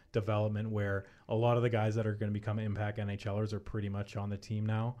Marlies development, where a lot of the guys that are going to become impact NHLers are pretty much on the team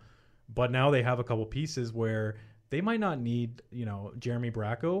now. But now they have a couple pieces where they might not need, Jeremy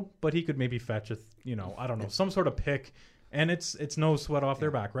Bracco, but he could maybe fetch some sort of pick, and it's no sweat off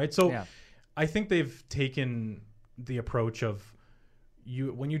their back, right? So I think they've taken the approach of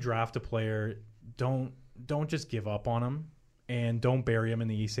when you draft a player, don't just give up on him, and don't bury him in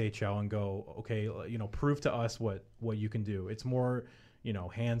the ECHL and go, okay, prove to us what you can do. It's more,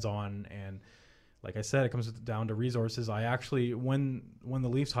 hands-on, and like I said, it comes down to resources. I actually, when the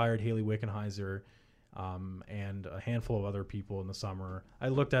Leafs hired Haley Wickenheiser and a handful of other people in the summer, I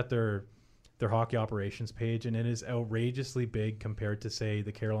looked at their hockey operations page, and it is outrageously big compared to, say,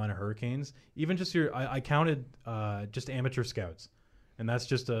 the Carolina Hurricanes. Even just I counted just amateur scouts, and that's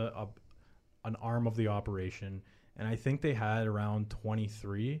just an arm of the operation. And I think they had around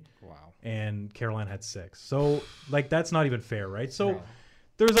 23. Wow. And Carolina had 6. So, that's not even fair, right? So. No.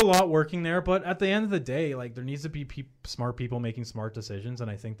 There's a lot working there, but at the end of the day, there needs to be smart people making smart decisions, and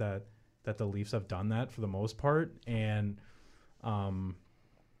I think that that the Leafs have done that for the most part. And,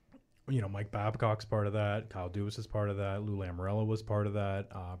 Mike Babcock's part of that. Kyle Dubas is part of that. Lou Lamoriello was part of that.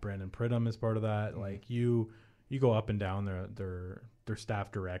 Brandon Pridham is part of that. Like you go up and down their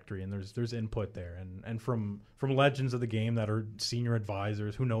staff directory, and there's input there, and from legends of the game that are senior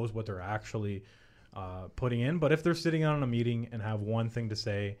advisors, who knows what they're actually putting in. But if they're sitting on a meeting and have one thing to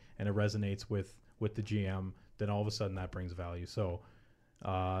say and it resonates with the GM, then all of a sudden that brings value. So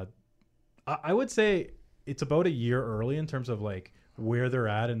I would say it's about a year early in terms of like where they're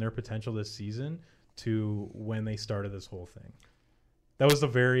at and their potential this season to when they started this whole thing. That was a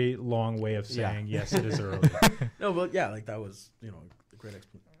very long way of saying, yes, it is early. No, but yeah, like that was, a great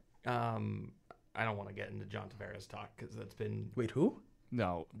explanation. I don't want to get into John Tavares talk because that's been... Wait, who?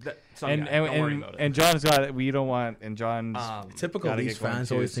 No. Don't worry about it. And John's got it. We don't want... And John's... typical Leafs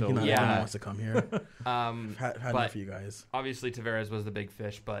fans always thinking that everyone wants to come here. Had enough of you guys. Obviously, Tavares was the big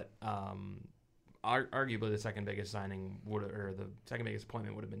fish, but arguably the second biggest signing the second biggest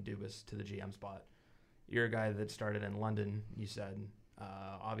appointment would have been Dubas to the GM spot. You're a guy that started in London, you said.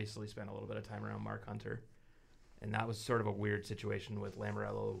 Obviously spent a little bit of time around Mark Hunter. And that was sort of a weird situation with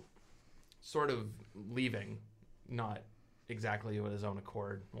Lamoriello sort of leaving, not exactly with his own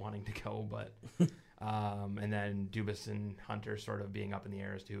accord wanting to go, but and then Dubas and Hunter sort of being up in the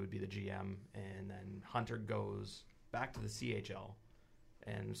air as to who would be the GM. And then Hunter goes back to the CHL,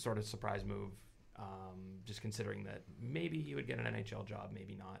 and sort of surprise move, just considering that maybe he would get an NHL job,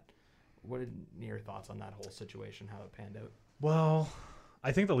 maybe not. What are your thoughts on that whole situation, how it panned out? Well,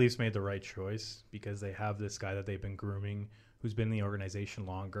 I think the Leafs made the right choice because they have this guy that they've been grooming, who's been in the organization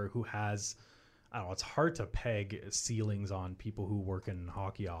longer, who has, I don't know, it's hard to peg ceilings on people who work in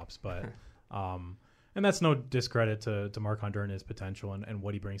hockey ops, but, and that's no discredit to Mark Hunter and his potential and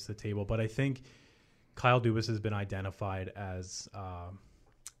what he brings to the table. But I think Kyle Dubas has been identified as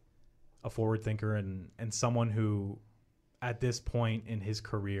a forward thinker and someone who, at this point in his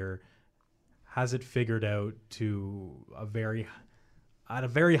career, has it figured out to a very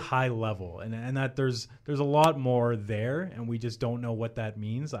high level, and that there's a lot more there, and we just don't know what that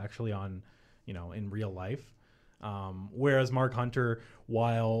means actually on, in real life. Whereas Mark Hunter,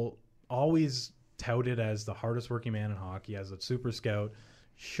 while always touted as the hardest working man in hockey, as a super scout,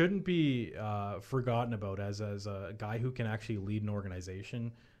 shouldn't be forgotten about as a guy who can actually lead an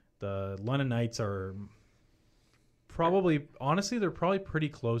organization. The London Knights are probably, honestly, they're probably pretty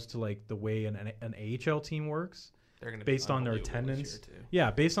close to like the way an AHL team works. They're going to based on their attendance.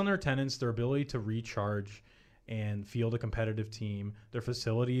 Yeah, based on their attendance, their ability to recharge and field a competitive team. Their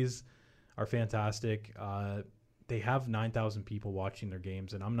facilities are fantastic. They have 9,000 people watching their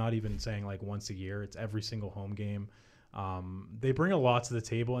games, and I'm not even saying like once a year. It's every single home game. They bring a lot to the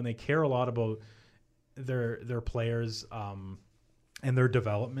table, and they care a lot about their players and their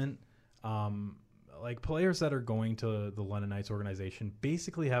development. Like players that are going to the London Knights organization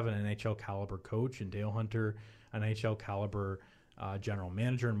basically have an NHL caliber coach in Dale Hunter, an NHL caliber general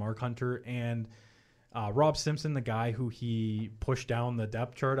manager in Mark Hunter, and Rob Simpson, the guy who he pushed down the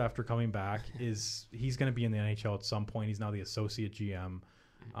depth chart after coming back, he's going to be in the NHL at some point. He's now the associate GM.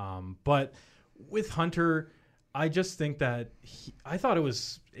 But with Hunter, I just think that I thought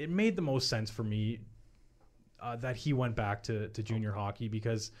it made the most sense for me that he went back to junior hockey,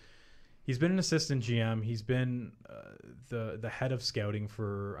 because he's been an assistant GM. He's been the head of scouting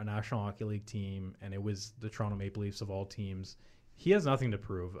for a National Hockey League team, and it was the Toronto Maple Leafs of all teams. He has nothing to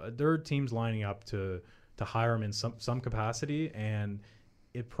prove. There are teams lining up to hire him in some capacity, and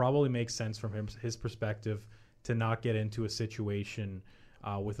it probably makes sense from his perspective to not get into a situation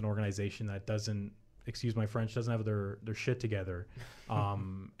with an organization that doesn't, excuse my French, doesn't have their shit together,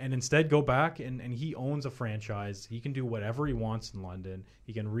 and instead go back and he owns a franchise. He can do whatever he wants in London.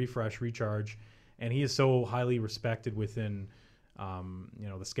 He can refresh, recharge, and he is so highly respected within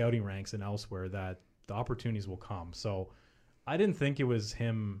the scouting ranks and elsewhere that the opportunities will come. So I didn't think it was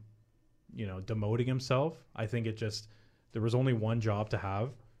him demoting himself. I think there was only one job to have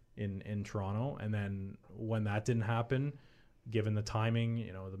in Toronto, and then when that didn't happen, given the timing,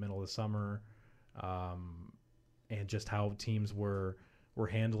 the middle of the summer, and just how teams were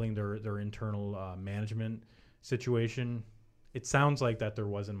handling their internal management situation, it sounds like that there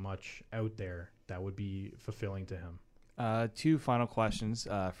wasn't much out there that would be fulfilling to him. Two final questions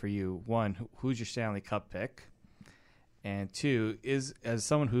for you. One, who's your Stanley Cup pick? And two, as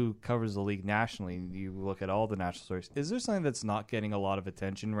someone who covers the league nationally, you look at all the national stories, is there something that's not getting a lot of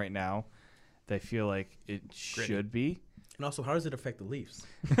attention right now that I feel like it should be? And also, how does it affect the Leafs?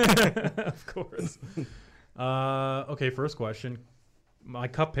 Of course. Okay, first question. My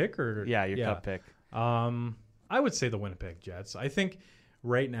cup pick? Your cup pick. I would say the Winnipeg Jets. I think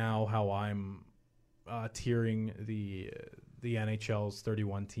right now how I'm tiering the NHL's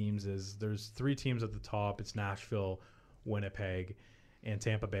 31 teams is there's 3 teams at the top. It's Nashville, Winnipeg, and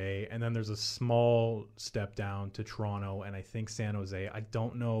Tampa Bay, and then there's a small step down to Toronto and I think San Jose. I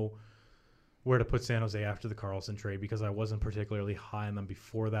don't know where to put San Jose after the Karlsson trade because I wasn't particularly high on them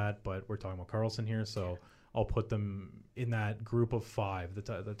before that, but we're talking about Karlsson here, so I'll put them in that group of 5,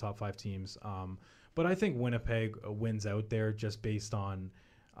 the top 5 teams. But I think Winnipeg wins out there just based on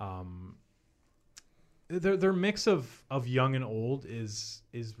their mix of young and old is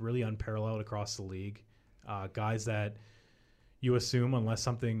really unparalleled across the league. Guys that you assume, unless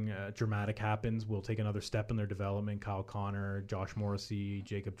something dramatic happens, will take another step in their development. Kyle Connor, Josh Morrissey,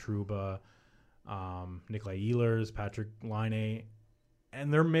 Jacob Trouba, Nikolai Ehlers, Patrick Laine,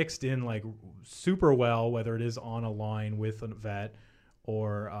 and they're mixed in like super well, whether it is on a line with a vet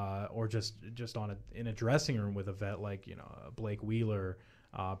or just in a dressing room with a vet like Blake Wheeler,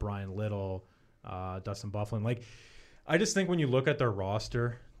 Brian Little, Dustin Byfuglien. Like, I just think when you look at their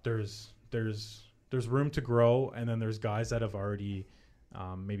roster, there's room to grow, and then there's guys that have already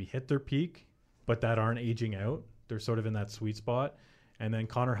maybe hit their peak, but that aren't aging out. They're sort of in that sweet spot. And then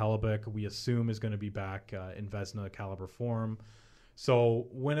Connor Hellebuyck, we assume, is going to be back in Vezina caliber form. So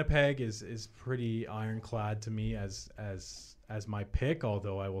Winnipeg is pretty ironclad to me as my pick,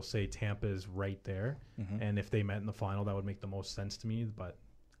 although I will say Tampa is right there. Mm-hmm. And if they met in the final, that would make the most sense to me. But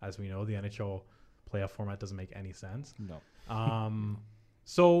as we know, the NHL playoff format doesn't make any sense. No.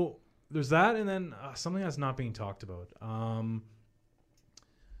 So there's that, and then something that's not being talked about. Let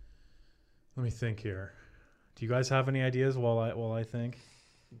me think here. Do you guys have any ideas while I think?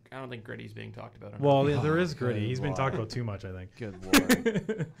 I don't think Gritty's being talked about. Well, there is Gritty. He's been talked about too much, I think. Good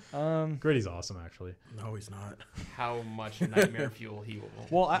lord. Gritty's awesome, actually. No, he's not. How much nightmare fuel he will.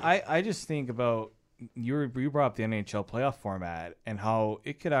 Well, I just think about you brought up the NHL playoff format and how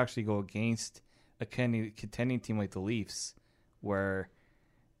it could actually go against a contending team like the Leafs, where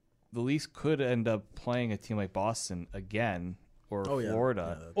the Leafs could end up playing a team like Boston again or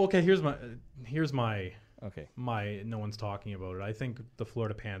Florida. Yeah. Okay, here's my okay. No one's talking about it. I think the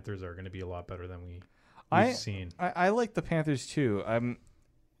Florida Panthers are going to be a lot better than we've seen. I like the Panthers too.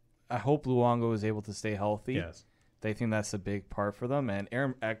 I hope Luongo is able to stay healthy. Yes. They think that's a big part for them. And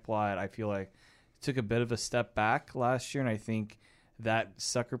Aaron Ekblad, I feel like, took a bit of a step back last year, and I think that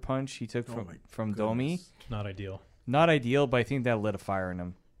sucker punch he took from Domi, not ideal. Not ideal, but I think that lit a fire in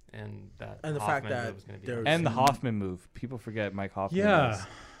him. And the fact that the Hoffman move. People forget Mike Hoffman. Yeah.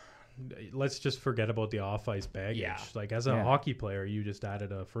 Let's just forget about the off-ice baggage. Yeah. Like, as a hockey player, you just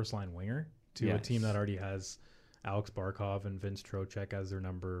added a first-line winger to a team that already has Alex Barkov and Vince Trocheck as their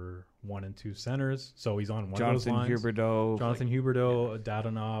number 1 and 2 centers. So he's on one of those lines. Jonathan Huberdeau,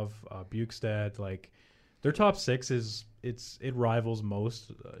 Dadonov, Bukestad. Like, their top 6 it rivals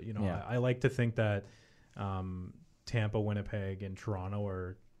most. I like to think that Tampa, Winnipeg, and Toronto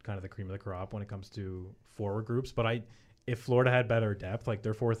are kind of the cream of the crop when it comes to forward groups. But if Florida had better depth, like,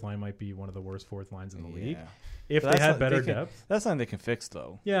 their fourth line might be one of the worst fourth lines in the league. If they had better depth. That's something they can fix,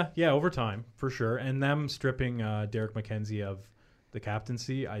 though. Yeah, over time, for sure. And them stripping Derek McKenzie of the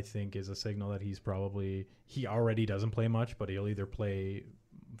captaincy, I think, is a signal that he already doesn't play much, but he'll either play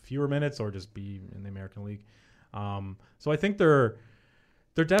fewer minutes or just be in the American League. So I think they're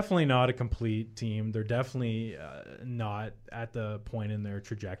definitely not a complete team. They're definitely not at the point in their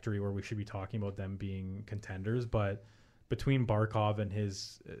trajectory where we should be talking about them being contenders. But between Barkov and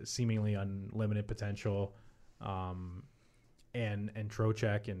his seemingly unlimited potential, and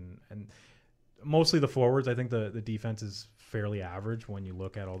Trocheck and mostly the forwards, I think the defense is fairly average when you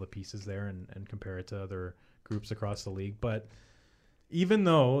look at all the pieces there and compare it to other groups across the league. But even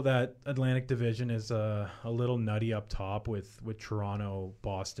though that Atlantic Division is a little nutty up top with Toronto,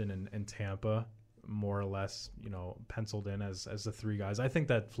 Boston, and Tampa more or less, penciled in as the 3 guys, I think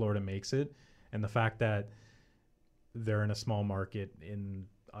that Florida makes it. And the fact that they're in a small market in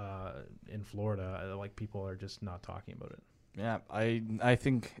Florida, like, people are just not talking about it. Yeah, I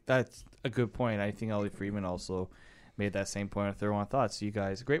think that's a good point. I think Ollie Freeman also made that same point. If there want thoughts, you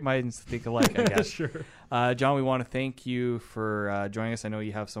guys, great minds think alike, I guess. Sure. John, we want to thank you for joining us. I know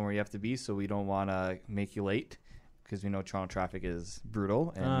you have somewhere you have to be, so we don't want to make you late because we know Toronto traffic is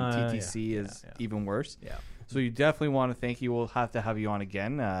brutal and TTC is even worse. Yeah. So you definitely want to thank you. We'll have to have you on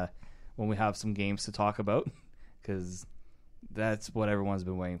again when we have some games to talk about, because that's what everyone's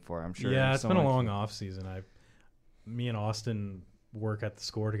been waiting for, I'm sure. Yeah, it's been a long off season. Me and Austin work at the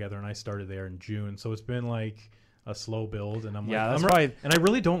Score together, and I started there in June, so it's been like a slow build. And and I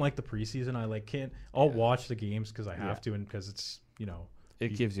really don't like the preseason. I'll watch the games because I have to, and because it's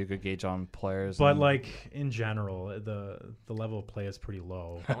It gives you a good gauge on players. But like in general, the level of play is pretty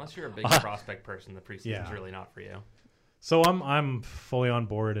low. Unless you're a big prospect person, the preseason's really not for you. So I'm fully on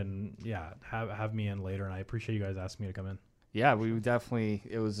board, and have me in later. And I appreciate you guys asking me to come in. Yeah,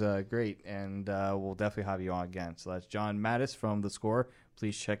 it was great, and we'll definitely have you on again. So that's John Matisz from The Score.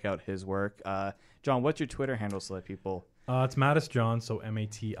 Please check out his work. John, what's your Twitter handle so that people... It's Matisz John, so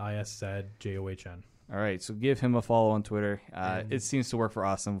MATISZ JOHN. All right, so give him a follow on Twitter. It seems to work for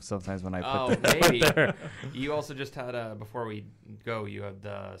Austin sometimes when I put that maybe. there. You also just had, before we go, you had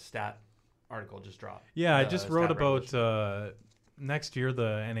the stat article just dropped. Yeah, I just wrote about next year,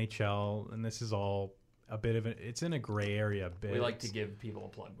 the NHL, and this is all a bit of it's in a gray area a bit. We like to give people a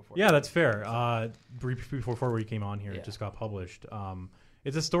plug before. Yeah, that's fair. Before we came on here, it just got published.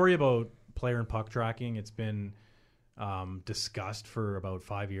 It's a story about player and puck tracking. It's been discussed for about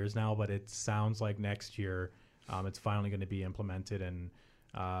 5 years now, but it sounds like next year it's finally going to be implemented, and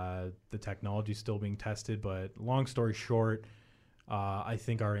the technology is still being tested. But long story short, I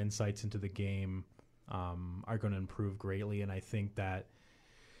think our insights into the game are going to improve greatly, and I think that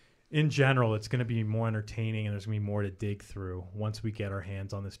in general it's going to be more entertaining, and there's going to be more to dig through once we get our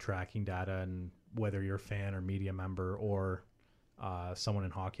hands on this tracking data. And whether you're a fan or media member or someone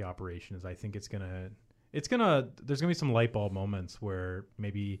in hockey operations, I think there's going to be some light bulb moments where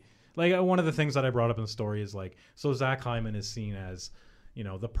maybe, like, one of the things that I brought up in the story is like, so Zach Hyman is seen as,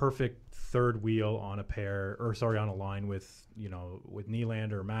 the perfect third wheel on a line with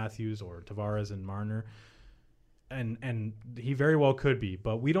Nylander, Matthews, or Tavares and Marner. And he very well could be,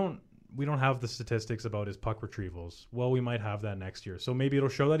 but we don't have the statistics about his puck retrievals. Well, we might have that next year. So maybe it'll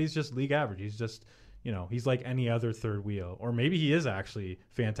show that he's just league average. He's just, he's like any other third wheel, or maybe he is actually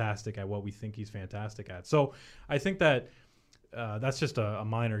fantastic at what we think he's fantastic at. So I think that that's just a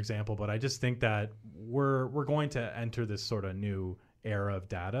minor example, but I just think that we're going to enter this sort of new era of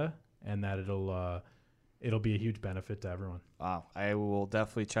data, and that it'll be a huge benefit to everyone. Wow, I will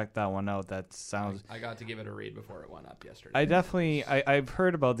definitely check that one out. That sounds... I got to give it a read before it went up yesterday. I've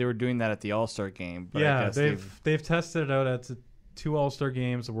heard about they were doing that at the All-Star game. But yeah, I guess they've tested it out at 2 All-Star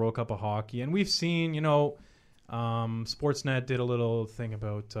games, the World Cup of Hockey, and we've seen, Sportsnet did a little thing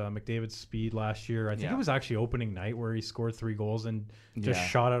about McDavid's speed last year. I think it was actually opening night where he scored 3 goals and just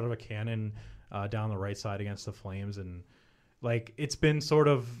shot out of a cannon down the right side against the Flames. And like, it's been sort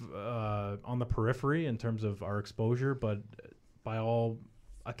of on the periphery in terms of our exposure, but by all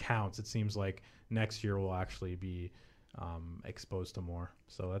accounts, it seems like next year we'll actually be exposed to more.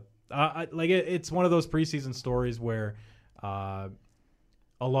 So it's one of those preseason stories where a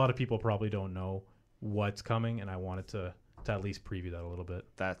lot of people probably don't know what's coming, and I wanted to at least preview that a little bit.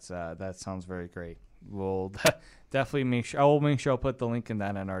 That sounds very great. We'll definitely I will make sure I'll put the link in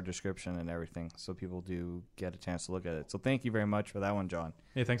that in our description and everything, so people do get a chance to look at it. So thank you very much for that one, John.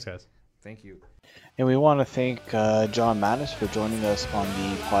 Hey, thanks, guys. Thank you. And we want to thank John Matisz for joining us on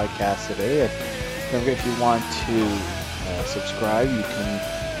the podcast today. Remember, if you want to subscribe, you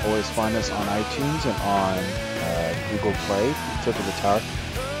can always find us on iTunes and on Google Play, Tip of the Tower.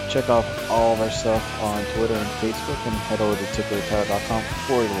 Check out all of our stuff on Twitter and Facebook, and head over to tipofthetower.com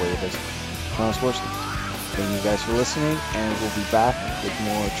for the latest Toronto sports. Thank you guys for listening, and we'll be back with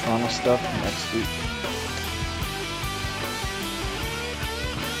more Toronto stuff next week.